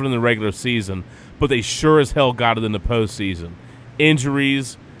didn't have it in the regular season, but they sure as hell got it in the postseason.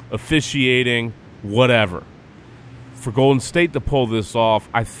 Injuries, officiating, whatever. For Golden State to pull this off,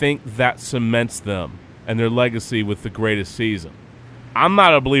 I think that cements them and their legacy with the greatest season. I'm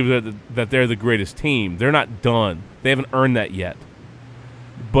not a believer that they're the greatest team. They're not done. They haven't earned that yet.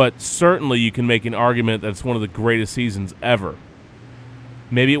 But certainly you can make an argument that it's one of the greatest seasons ever.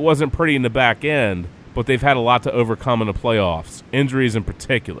 Maybe it wasn't pretty in the back end, but they've had a lot to overcome in the playoffs, injuries in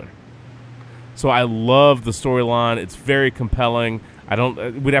particular. So I love the storyline. It's very compelling.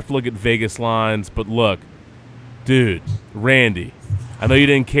 We'd have to look at Vegas lines, but look, dude, Randy, I know you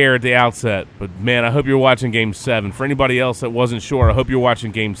didn't care at the outset, but man, I hope you're watching Game 7. For anybody else that wasn't sure, I hope you're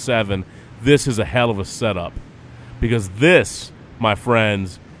watching Game 7. This is a hell of a setup. Because this, my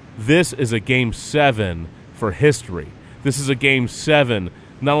friends, this is a Game 7 for history. This is a Game 7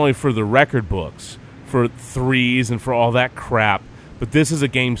 not only for the record books, for threes and for all that crap, but this is a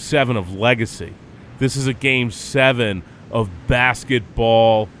Game 7 of legacy. This is a Game 7 of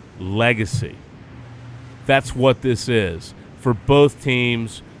basketball legacy. That's what this is. For both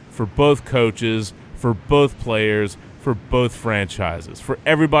teams, for both coaches, for both players, for both franchises, for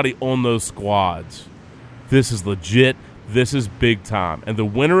everybody on those squads. This is legit. This is big time. And the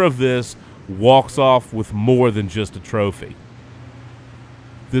winner of this walks off with more than just a trophy.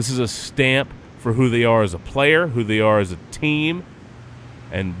 This is a stamp for who they are as a player, who they are as a team,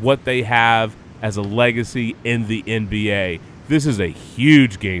 and what they have as a legacy in the NBA. This is a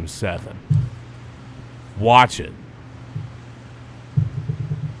huge Game 7. Watch it.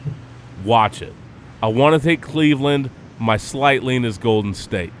 Watch it. I want to take Cleveland. My slight lean is Golden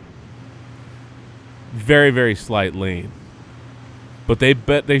State. Very, very slight lean. But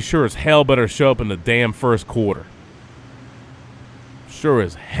they sure as hell better show up in the damn first quarter. Sure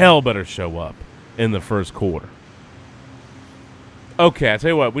as hell better show up in the first quarter. Okay, I tell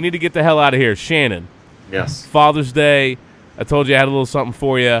you what, we need to get the hell out of here. Shannon. Yes. Father's Day. I told you I had a little something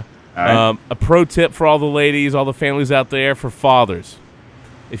for you. Right. A pro tip for all the ladies, all the families out there, for fathers.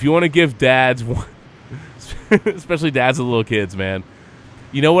 If you want to give dads, especially dads of little kids, man.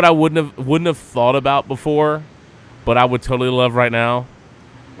 You know what I wouldn't have thought about before, but I would totally love right now?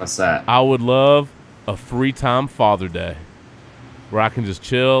 What's that? I would love a free time Father Day where I can just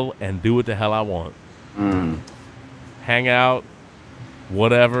chill and do what the hell I want. Hang out,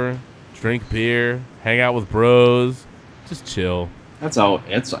 whatever, drink beer, hang out with bros, just chill. That's all.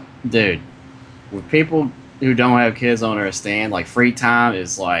 Dude, with people who don't have kids on their stand, like, free time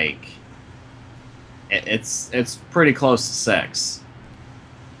is like, it's pretty close to sex.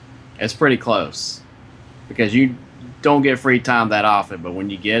 It's pretty close because you don't get free time that often, but when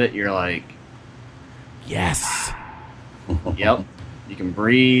you get it, you're like, yes. Yep. You can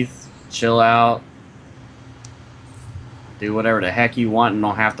breathe, chill out, do whatever the heck you want, and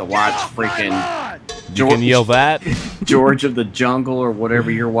don't have to watch freaking You can yell that. George of the Jungle or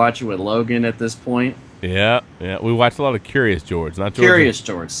whatever you're watching with Logan at this point. Yeah. We watch a lot of Curious George, not George. Curious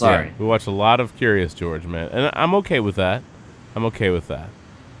George, sorry. Yeah, we watch a lot of Curious George, man. And I'm okay with that.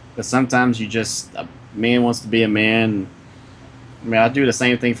 But sometimes a man wants to be a man. I mean, I do the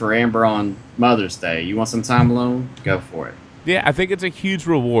same thing for Amber on Mother's Day. You want some time alone? Go for it. Yeah, I think it's a huge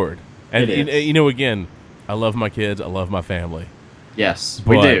reward. And, It is. you know, again, I love my kids. I love my family. Yes,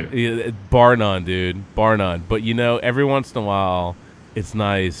 we do. Bar none, dude. Bar none. But, you know, every once in a while, it's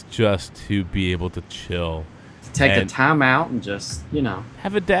nice just to be able to chill. Take the time out and just,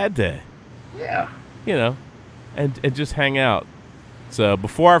 have a dad day. Yeah. And just hang out. So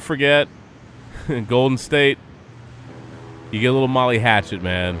before I forget, Golden State, you get a little Molly Hatchet,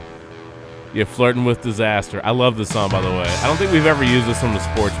 man. You're flirting with disaster. I love this song, by the way. I don't think we've ever used this on the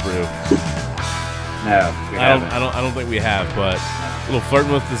Sports Brew. No, I don't think we have. But a little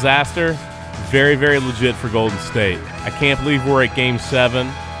flirting with disaster, very, very legit for Golden State. I can't believe we're at Game 7.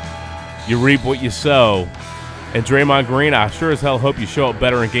 You reap what you sow. And Draymond Green, I sure as hell hope you show up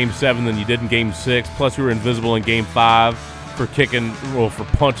better in Game 7 than you did in Game 6. Plus, you were invisible in Game 5 for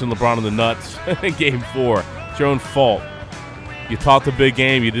punching LeBron in the nuts in Game 4. It's your own fault. You taught the big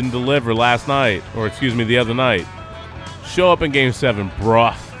game. You didn't deliver last night, the other night. Show up in Game 7,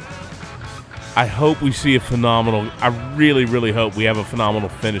 bruh. I hope we see I really, really hope we have a phenomenal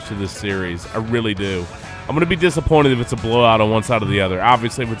finish to this series. I really do. I'm going to be disappointed if it's a blowout on one side or the other.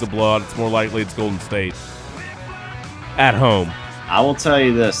 Obviously, if it's a blowout, it's more likely it's Golden State at home. I will tell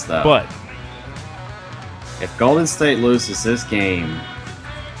you this, though. But if Golden State loses this game,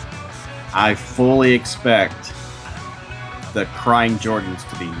 I fully expect the Crying Jordans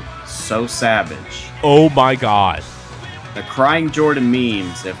to be so savage. Oh, my God. The Crying Jordan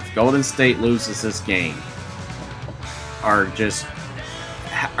memes, if Golden State loses this game, are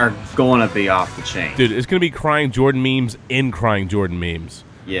going to be off the chain. Dude, it's going to be Crying Jordan memes in Crying Jordan memes.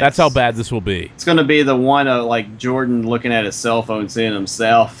 Yes. That's how bad this will be. It's going to be the one of, like, Jordan looking at his cell phone, seeing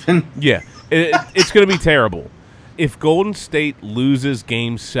himself. Yeah, it's going to be terrible. If Golden State loses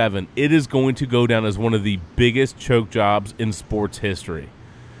Game 7, it is going to go down as one of the biggest choke jobs in sports history.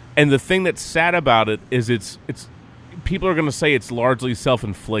 And the thing that's sad about it is it's people are going to say it's largely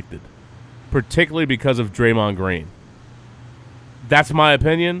self-inflicted, particularly because of Draymond Green. That's my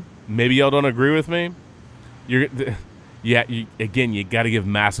opinion. Maybe y'all don't agree with me. You got to give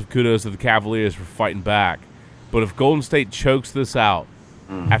massive kudos to the Cavaliers for fighting back. But if Golden State chokes this out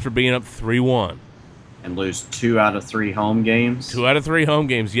after being up 3-1, and lose 2 out of 3 home games? 2 out of 3 home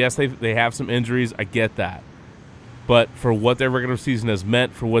games. Yes, they have some injuries. I get that. But for what their regular season has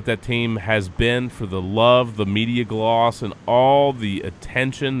meant, for what that team has been, for the love, the media gloss, and all the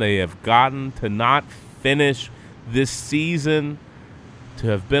attention they have gotten to not finish this season, to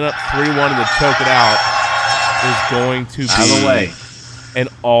have been up 3-1 and to choke it out is going to be an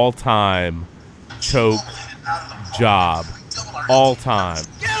all-time choke job. All-time.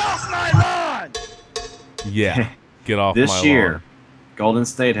 Get off my lawn! Yeah, get off my lawn. This year, Golden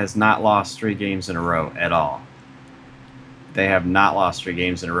State has not lost 3 games in a row at all. They have not lost 3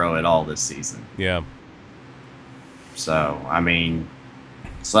 games in a row at all this season. Yeah. So, I mean,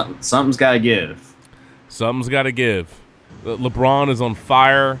 Something's got to give. Something's got to give. LeBron is on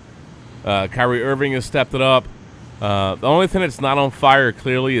fire. Kyrie Irving has stepped it up. The only thing that's not on fire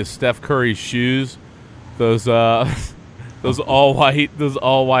clearly is Steph Curry's shoes. Those all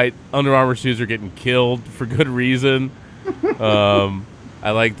white Under Armour shoes are getting killed for good reason. I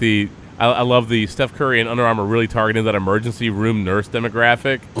love the Steph Curry and Under Armour really targeting that emergency room nurse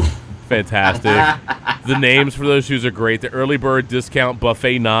demographic. Fantastic. The names for those shoes are great. The early bird discount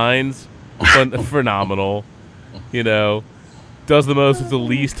buffet 9s, phenomenal. You know, does the most with the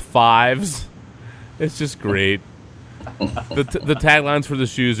least 5s. It's just great. The taglines for the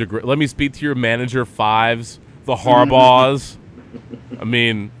shoes are great. Let me speak to your manager 5s. The Harbaughs. I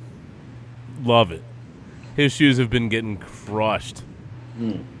mean, love it. His shoes have been getting crushed.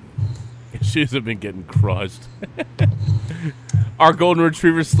 His shoes have been getting crushed. Our golden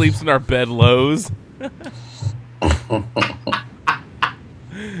retriever sleeps in our bed lows.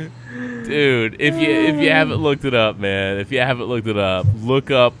 Dude, if you haven't looked it up, man,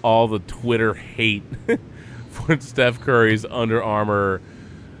 look up all the Twitter hate for Steph Curry's Under Armour,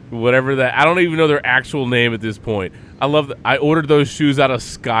 whatever that. I don't even know their actual name at this point. I love that. I ordered those shoes out of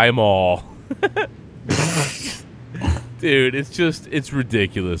Sky Mall. Dude, it's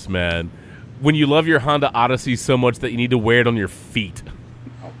ridiculous, man. When you love your Honda Odyssey so much that you need to wear it on your feet.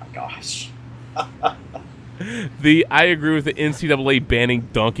 Oh my gosh. I agree with the NCAA banning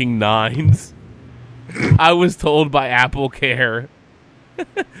dunking 9s. I was told by Apple Care.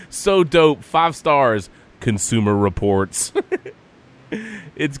 So dope. 5 stars. Consumer Reports.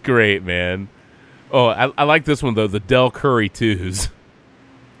 It's great, man. Oh, I like this one, though. The Del Curry 2s.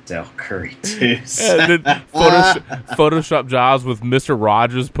 Del Curry 2s. And then Photoshop jobs with Mr.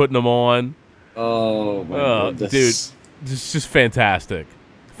 Rogers putting them on. Oh, my goodness. Dude, it's just fantastic.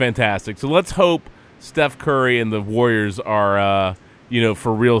 Fantastic. So let's hope Steph Curry and the Warriors are,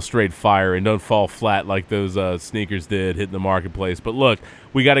 for real straight fire and don't fall flat like those sneakers did hitting the marketplace. But look,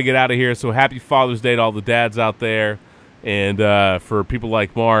 we got to get out of here. So happy Father's Day to all the dads out there. And for people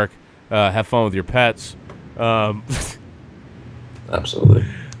like Mark, have fun with your pets. Absolutely.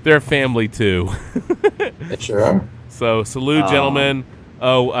 They're family, too. They sure are. So salute, gentlemen.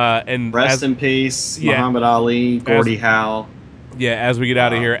 And rest in peace, Muhammad Ali, Gordie Howe. Yeah, as we get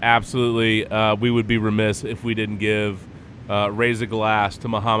out of here, absolutely, we would be remiss if we didn't raise a glass to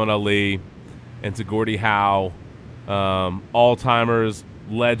Muhammad Ali and to Gordie Howe, all-timers,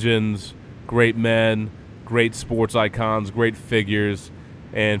 legends, great men, great sports icons, great figures,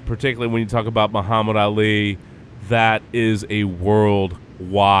 and particularly when you talk about Muhammad Ali, that is a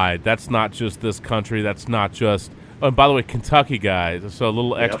worldwide. That's not just this country. That's not just. Oh, and by the way, Kentucky guy. So a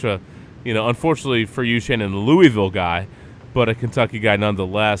little extra, unfortunately for you, Shannon, a Louisville guy, but a Kentucky guy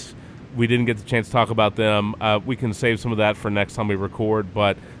nonetheless. We didn't get the chance to talk about them. We can save some of that for next time we record,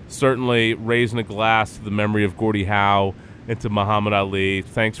 but certainly raising a glass to the memory of Gordie Howe and to Muhammad Ali.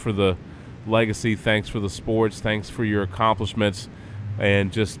 Thanks for the legacy. Thanks for the sports. Thanks for your accomplishments.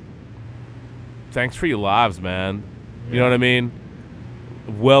 And just thanks for your lives, man. You know what I mean?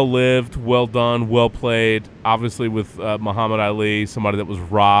 Well lived, well done, well played. Obviously with Muhammad Ali, somebody that was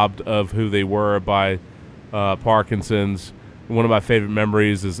robbed of who they were by Parkinson's. One of my favorite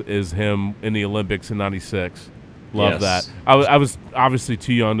memories is him in the Olympics in '96. Love that. I was obviously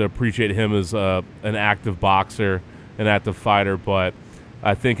too young to appreciate him as an active boxer, an active fighter, but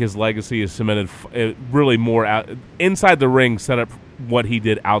I think his legacy is cemented really more out, inside the ring, set up what he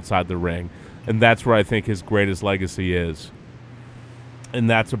did outside the ring, and that's where I think his greatest legacy is. And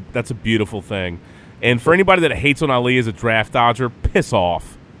that's a beautiful thing. And for anybody that hates on Ali as a draft dodger, piss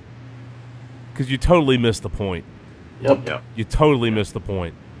off, because you totally missed the point. Yep. You totally missed the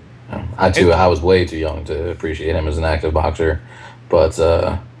point. I was way too young to appreciate him as an active boxer, but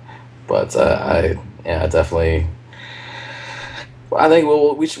I definitely. I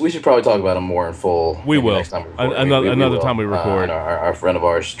think we should probably talk about him more in full. We will. Next time we record. Another time we record. Our friend of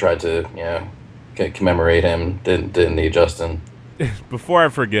ours tried to commemorate him. Didn't he, Justin? Before I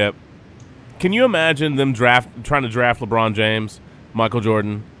forget, can you imagine them trying to draft LeBron James, Michael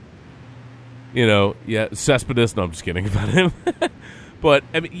Jordan? Cespedes. No, I'm just kidding about him. But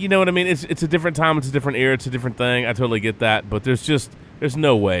I mean, you know what I mean? It's a different time. It's a different era. It's a different thing. I totally get that. But there's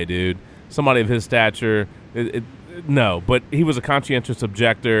no way, dude. Somebody of his stature, no. But he was a conscientious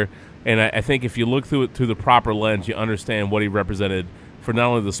objector, and I think if you look through it through the proper lens, you understand what he represented for not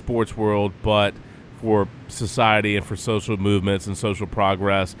only the sports world, but for society and for social movements and social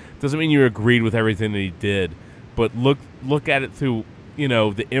progress. Doesn't mean you agreed with everything that he did, but look at it through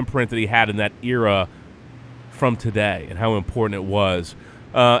the imprint that he had in that era from today and how important it was.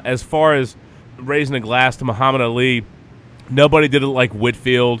 As far as raising a glass to Muhammad Ali, Nobody did it like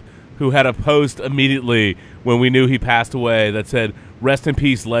Whitfield, who had a post immediately when we knew he passed away that said, "Rest in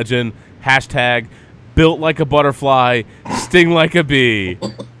peace, legend. Hashtag built like a butterfly, sting like a bee."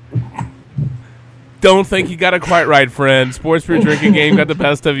 Don't think you got it quite right, friend. Sports Brew drinking game got the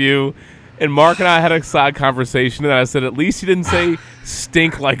best of you. And Mark and I had a side conversation, and I said, at least you didn't say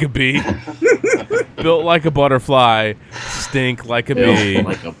stink like a bee. Built like a butterfly, stink like a bee. Built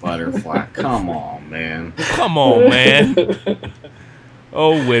like a butterfly. Come on, man. Come on, man.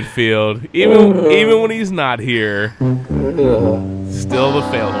 Oh, Whitfield. Even when he's not here, still the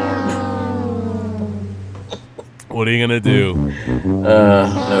failhorn. What are you going to do?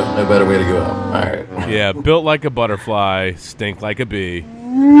 No better way to go out. All right. Yeah, built like a butterfly, stink like a bee.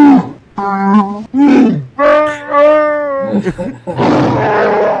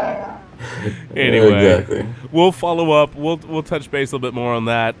 Anyway, exactly. We'll follow up. We'll touch base a little bit more on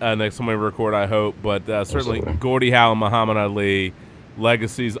that next time we record, I hope. But certainly Absolutely. Gordie Howe and Muhammad Ali,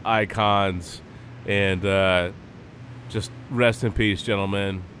 Legacies, icons, and just rest in peace,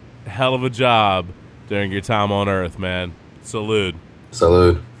 gentlemen. Hell of a job during your time on Earth, man. Salute.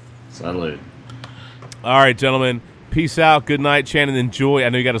 Salute. Salute. All right, gentlemen. Peace out. Good night, Shannon. Enjoy. I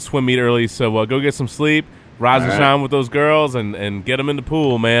know you got a swim meet early, so go get some sleep. Rise and shine with those girls and get them in the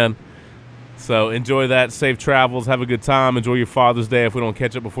pool, man. So enjoy that. Safe travels. Have a good time. Enjoy your Father's Day if we don't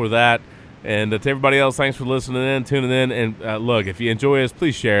catch up before that. And to everybody else, thanks for listening in, tuning in. And look, if you enjoy us,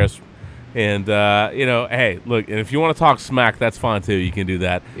 please share us. And, hey, look, and if you want to talk smack, that's fine, too. You can do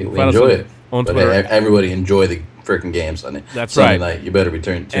that. We enjoy it. On but Twitter. hey, everybody enjoy the freaking game Sunday. That's Sunday right. night. You better be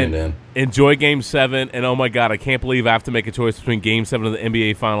tuned in. Enjoy Game 7. And, oh, my God, I can't believe I have to make a choice between Game 7 of the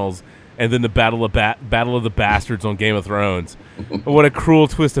NBA Finals and then the Battle of the Bastards on Game of Thrones. What a cruel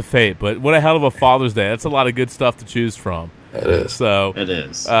twist of fate. But what a hell of a Father's Day. That's a lot of good stuff to choose from. It is. So it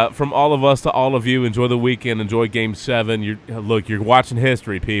is. From all of us to all of you, enjoy the weekend. Enjoy Game 7. You're watching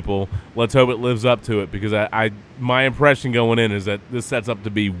history, people. Let's hope it lives up to it, because my impression going in is that this sets up to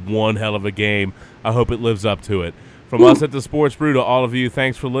be one hell of a game. I hope it lives up to it. From us at the Sports Brew to all of you,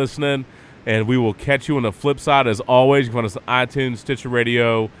 thanks for listening, and we will catch you on the flip side. As always, you can find us on iTunes, Stitcher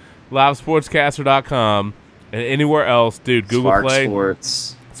Radio, LiveSportscaster.com, and anywhere else. Dude, Google Spark Play.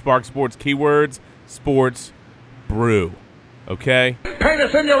 Sports. Spark Sports. Keywords, Sports, Brew. Okay?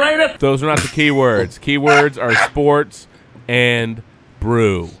 Penis in your anus. Those are not the keywords. Keywords are sports and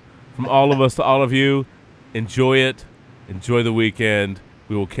brew. From all of us to all of you, enjoy it. Enjoy the weekend.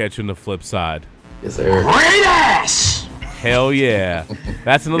 We will catch you on the flip side. Yes, sir. Great ass. Hell yeah.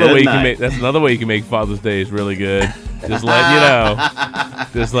 That's another Good way night. that's another way you can make Father's Day is really good. Just letting you know.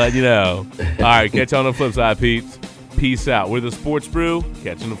 Just letting you know. All right, catch you on the flip side, peeps. Peace out. We're the Sports Brew.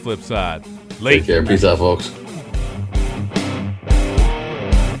 Catch you on the flip side. Late. Take care. Peace out, folks.